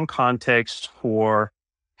strong context for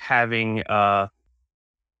having the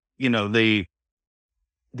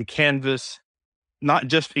canvas not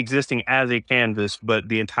just existing as a canvas, but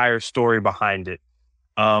the entire story behind it.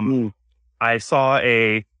 Um, Mm. I saw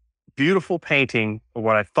a beautiful painting, or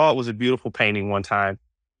what I thought was a beautiful painting one time.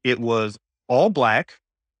 It was all black.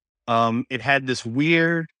 It had this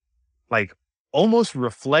weird, like almost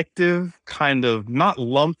reflective, kind of not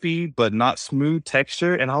lumpy, but not smooth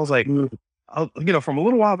texture. And I was like, Mm. from a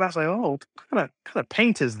little while back, I was like, oh, what kind of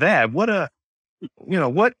paint is that? What's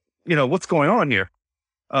going on here?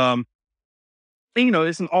 Um, and,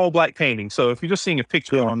 it's an all black painting. So if you're just seeing a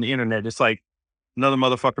picture Yeah. on the internet, it's like another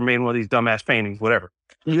motherfucker made one of these dumbass paintings, whatever.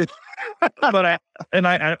 Yeah. But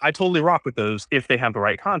I totally rock with those if they have the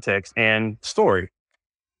right context and story.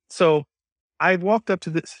 So I walked up to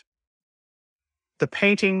this. The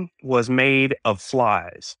painting was made of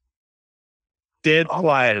flies, dead Oh, I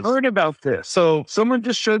flies. heard about this. So Someone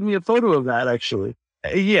just showed me a photo of that, actually.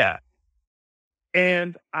 yeah,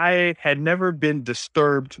 and I had never been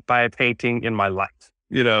disturbed by a painting in my life.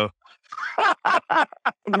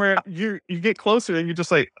 Where you get closer and you're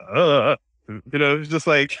just like, it's just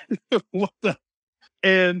like what the,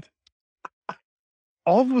 and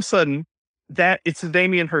all of a sudden that it's a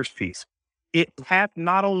Damien Hirst piece. It tapped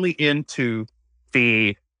not only into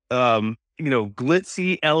the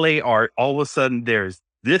glitzy LA art, all of a sudden there's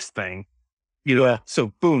this thing, Yeah. so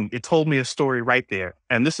boom, it told me a story right there.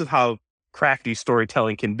 And this is how crafty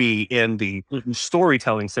storytelling can be in the Mhm.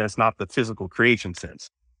 storytelling sense, not the physical creation sense.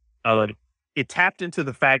 Uh, it tapped into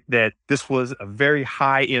the fact that this was a very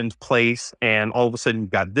high end place, and all of a sudden you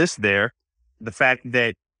got this there. The fact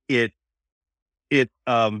that it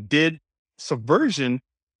did subversion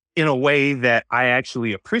in a way that I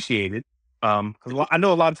actually appreciated. Because I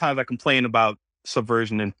know a lot of times I complain about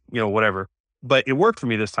subversion and whatever, but it worked for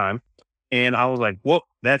me this time, and I was like, "Whoa,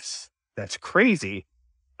 that's crazy."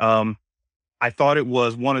 Um, I thought it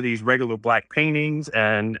was one of these regular black paintings,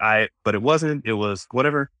 but it wasn't. It was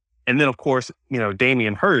whatever. And then, of course,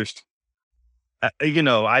 Damien Hirst.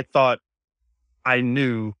 I thought I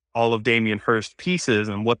knew all of Damien Hirst pieces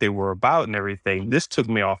and what they were about and everything. This took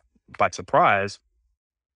me off by surprise.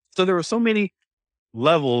 So there were so many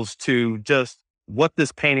levels to just what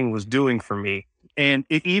this painting was doing for me. And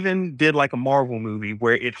it even did like a Marvel movie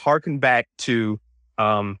where it harkened back to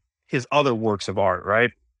his other works of art,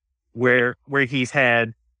 right? Where he's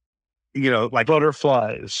had, like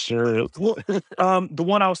Butterflies. well, the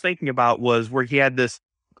one I was thinking about was where he had this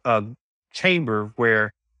uh, chamber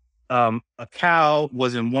where a cow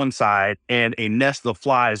was in one side and a nest of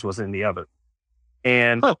flies was in the other.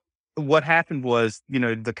 And Huh. what happened was,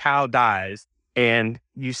 the cow dies and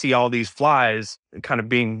you see all these flies kind of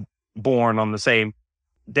being born on the same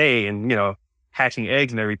day and, hatching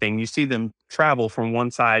eggs and everything. You see them travel from one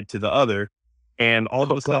side to the other. And all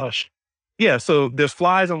of a sudden, Gosh. yeah, so there's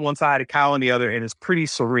flies on one side, a cow on the other, and it's pretty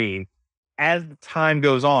serene. As the time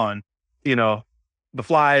goes on, you know, the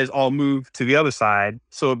flies all move to the other side.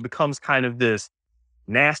 So it becomes kind of this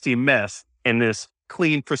nasty mess in this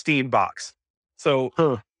clean, pristine box. So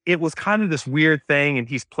Huh. it was kind of this weird thing. And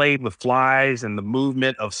he's played with flies and the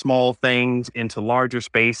movement of small things into larger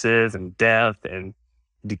spaces and death and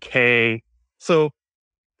decay. So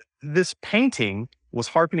this painting was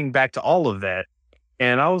harkening back to all of that.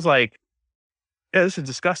 And I was like, yeah, this is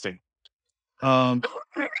disgusting. Um,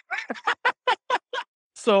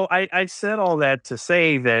 so I said all that to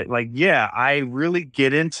say that, like, yeah, I really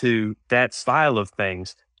get into that style of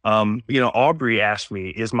things. Aubrey asked me,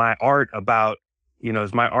 is my art about,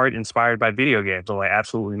 is my art inspired by video games? I'm like,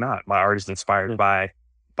 absolutely not. My art is inspired by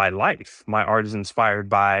life. My art is inspired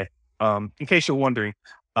by, in case you're wondering,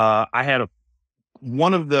 I had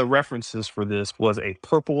one of the references for this was a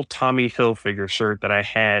purple Tommy Hilfiger shirt that I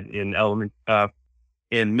had in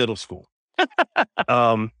middle school.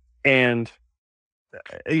 And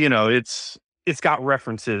it's got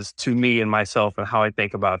references to me and myself and how I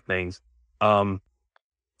think about things. And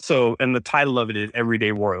the title of it is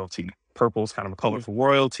Everyday Royalty. Purple is kind of a color for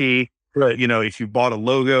royalty. Right. If you bought a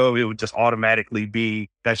logo, it would just automatically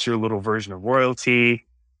be, that's your little version of royalty.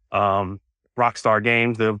 Rockstar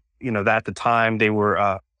Games, at the time they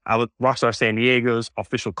were, Rockstar San Diego's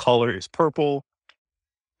official color is purple.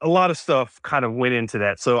 A lot of stuff kind of went into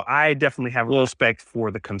that. So I definitely have respect for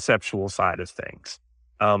the conceptual side of things.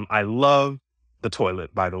 I love the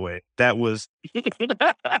toilet, by the way. That was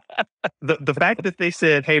the fact that they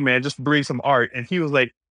said, hey man, just bring some art. And he was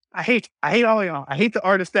like, I hate all y'all. I hate the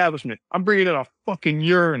art establishment. I'm bringing in a fucking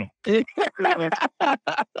urinal. What are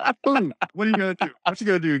you going to do? What you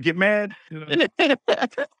going to do? Get mad? And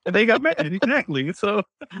they got mad. Exactly. So,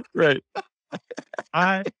 Right.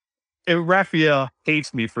 And Raphael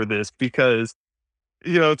hates me for this because,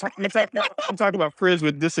 I'm talking about friends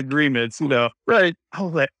with disagreements, Right. I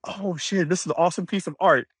was like, oh shit, this is an awesome piece of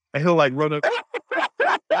art. And he'll like run up,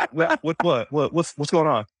 what's going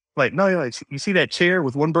on? Like, no, you're like, you see that chair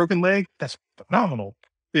with one broken leg? That's phenomenal.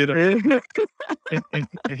 And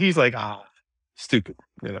he's like, stupid,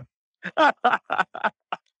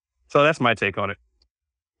 So that's my take on it.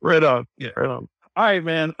 Right on. Yeah. Right on. All right,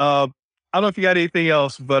 man. I don't know if you got anything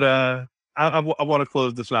else, but I want to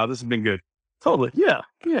close this now. This has been good. Totally. Yeah.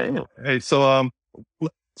 Yeah. Hey, so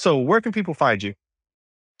where can people find you?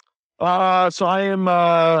 So I am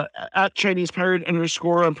at Chinese Pirate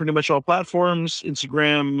 _ on pretty much all platforms,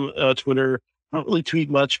 Instagram, Twitter. I don't really tweet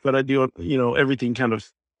much, but I do, everything kind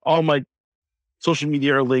of, all my social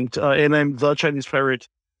media are linked. And I'm the Chinese Pirate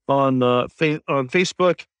on on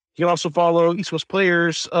Facebook. You can also follow East West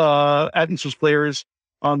Players at East West Players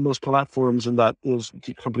on those platforms, and that is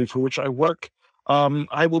the company for which I work.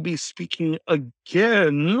 I will be speaking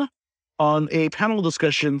again on a panel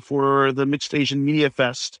discussion for the Mixed Asian Media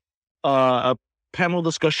Fest, a panel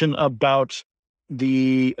discussion about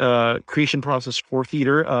the creation process for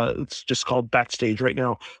theater. It's just called Backstage right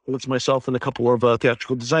now. It's myself and a couple of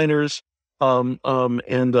theatrical designers, and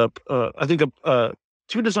I think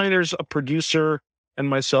two designers, a producer, and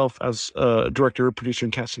myself as director, producer,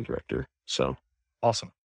 and casting director. So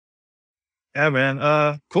awesome. Yeah,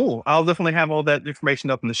 man. Cool. I'll definitely have all that information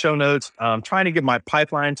up in the show notes. I'm trying to get my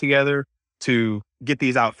pipeline together to get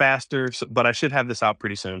these out faster, but I should have this out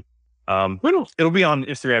pretty soon. It'll be on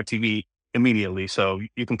Instagram TV immediately, so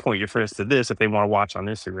you can point your friends to this if they want to watch on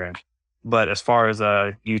Instagram. But as far as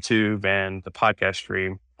YouTube and the podcast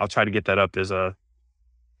stream, I'll try to get that up as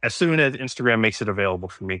soon as Instagram makes it available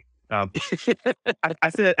for me. As I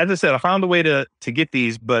said, I found a way to get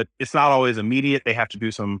these, but it's not always immediate. They have to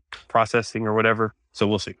do some processing or whatever. So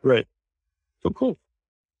we'll see. Right. So cool.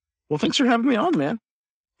 Well, thanks for having me on, man.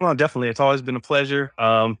 Well, definitely. It's always been a pleasure.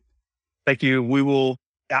 Thank you. We will.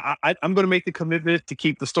 I'm going to make the commitment to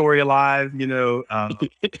keep the story alive,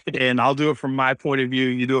 and I'll do it from my point of view.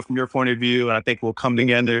 You do it from your point of view. And I think we'll come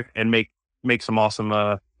together and make some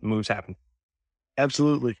awesome moves happen.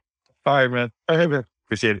 Absolutely. All right, man. All right, man.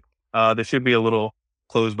 Appreciate it. There should be a little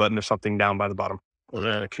close button or something down by the bottom.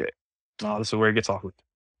 Okay. Oh, this is where it gets awkward.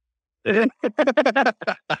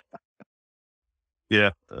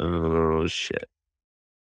 Yeah. Oh shit.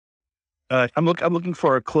 I'm looking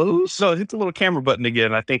for a close. So hit the little camera button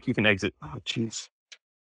again. I think you can exit. Oh jeez.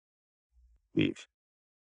 Leave.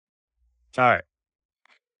 All right.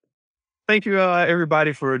 thank you,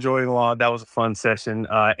 everybody, for joining along. That was a fun session.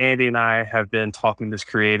 Andy and I have been talking this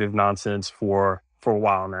creative nonsense for a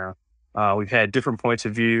while now. We've had different points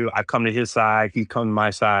of view. I've come to his side. He's come to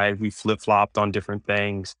my side. We flip-flopped on different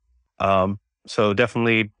things. So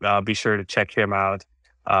definitely be sure to check him out.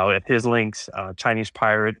 At his links, Chinese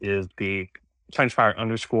Pirate is the Chinese Pirate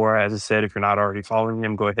 _ as I said. If you're not already following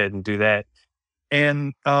him, go ahead and do that.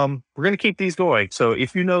 And we're going to keep these going. So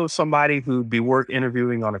if you know somebody who'd be worth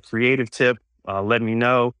interviewing on a creative tip, let me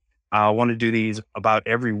know. I want to do these about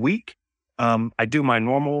every week. I do my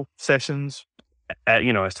normal sessions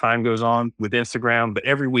as time goes on with Instagram, but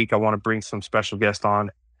every week I want to bring some special guest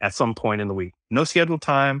on at some point in the week. No scheduled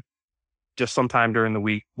time, just sometime during the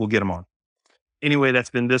week, we'll get them on. Anyway, that's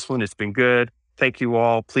been this one. It's been good. Thank you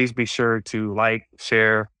all. Please be sure to like,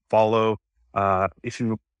 share, follow.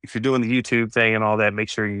 If you're doing the YouTube thing and all that, make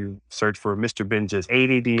sure you search for Mr. Binge's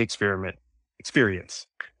ADD Experience.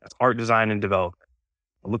 That's art design and development.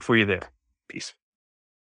 I'll look for you there. Peace.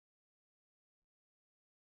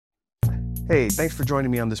 Hey, thanks for joining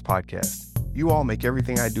me on this podcast. You all make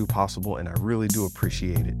everything I do possible, and I really do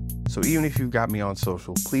appreciate it. So even if you've got me on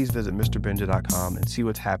social, please visit MrBinja.com and see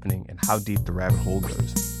what's happening and how deep the rabbit hole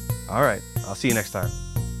goes. All right, I'll see you next time.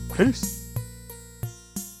 Peace.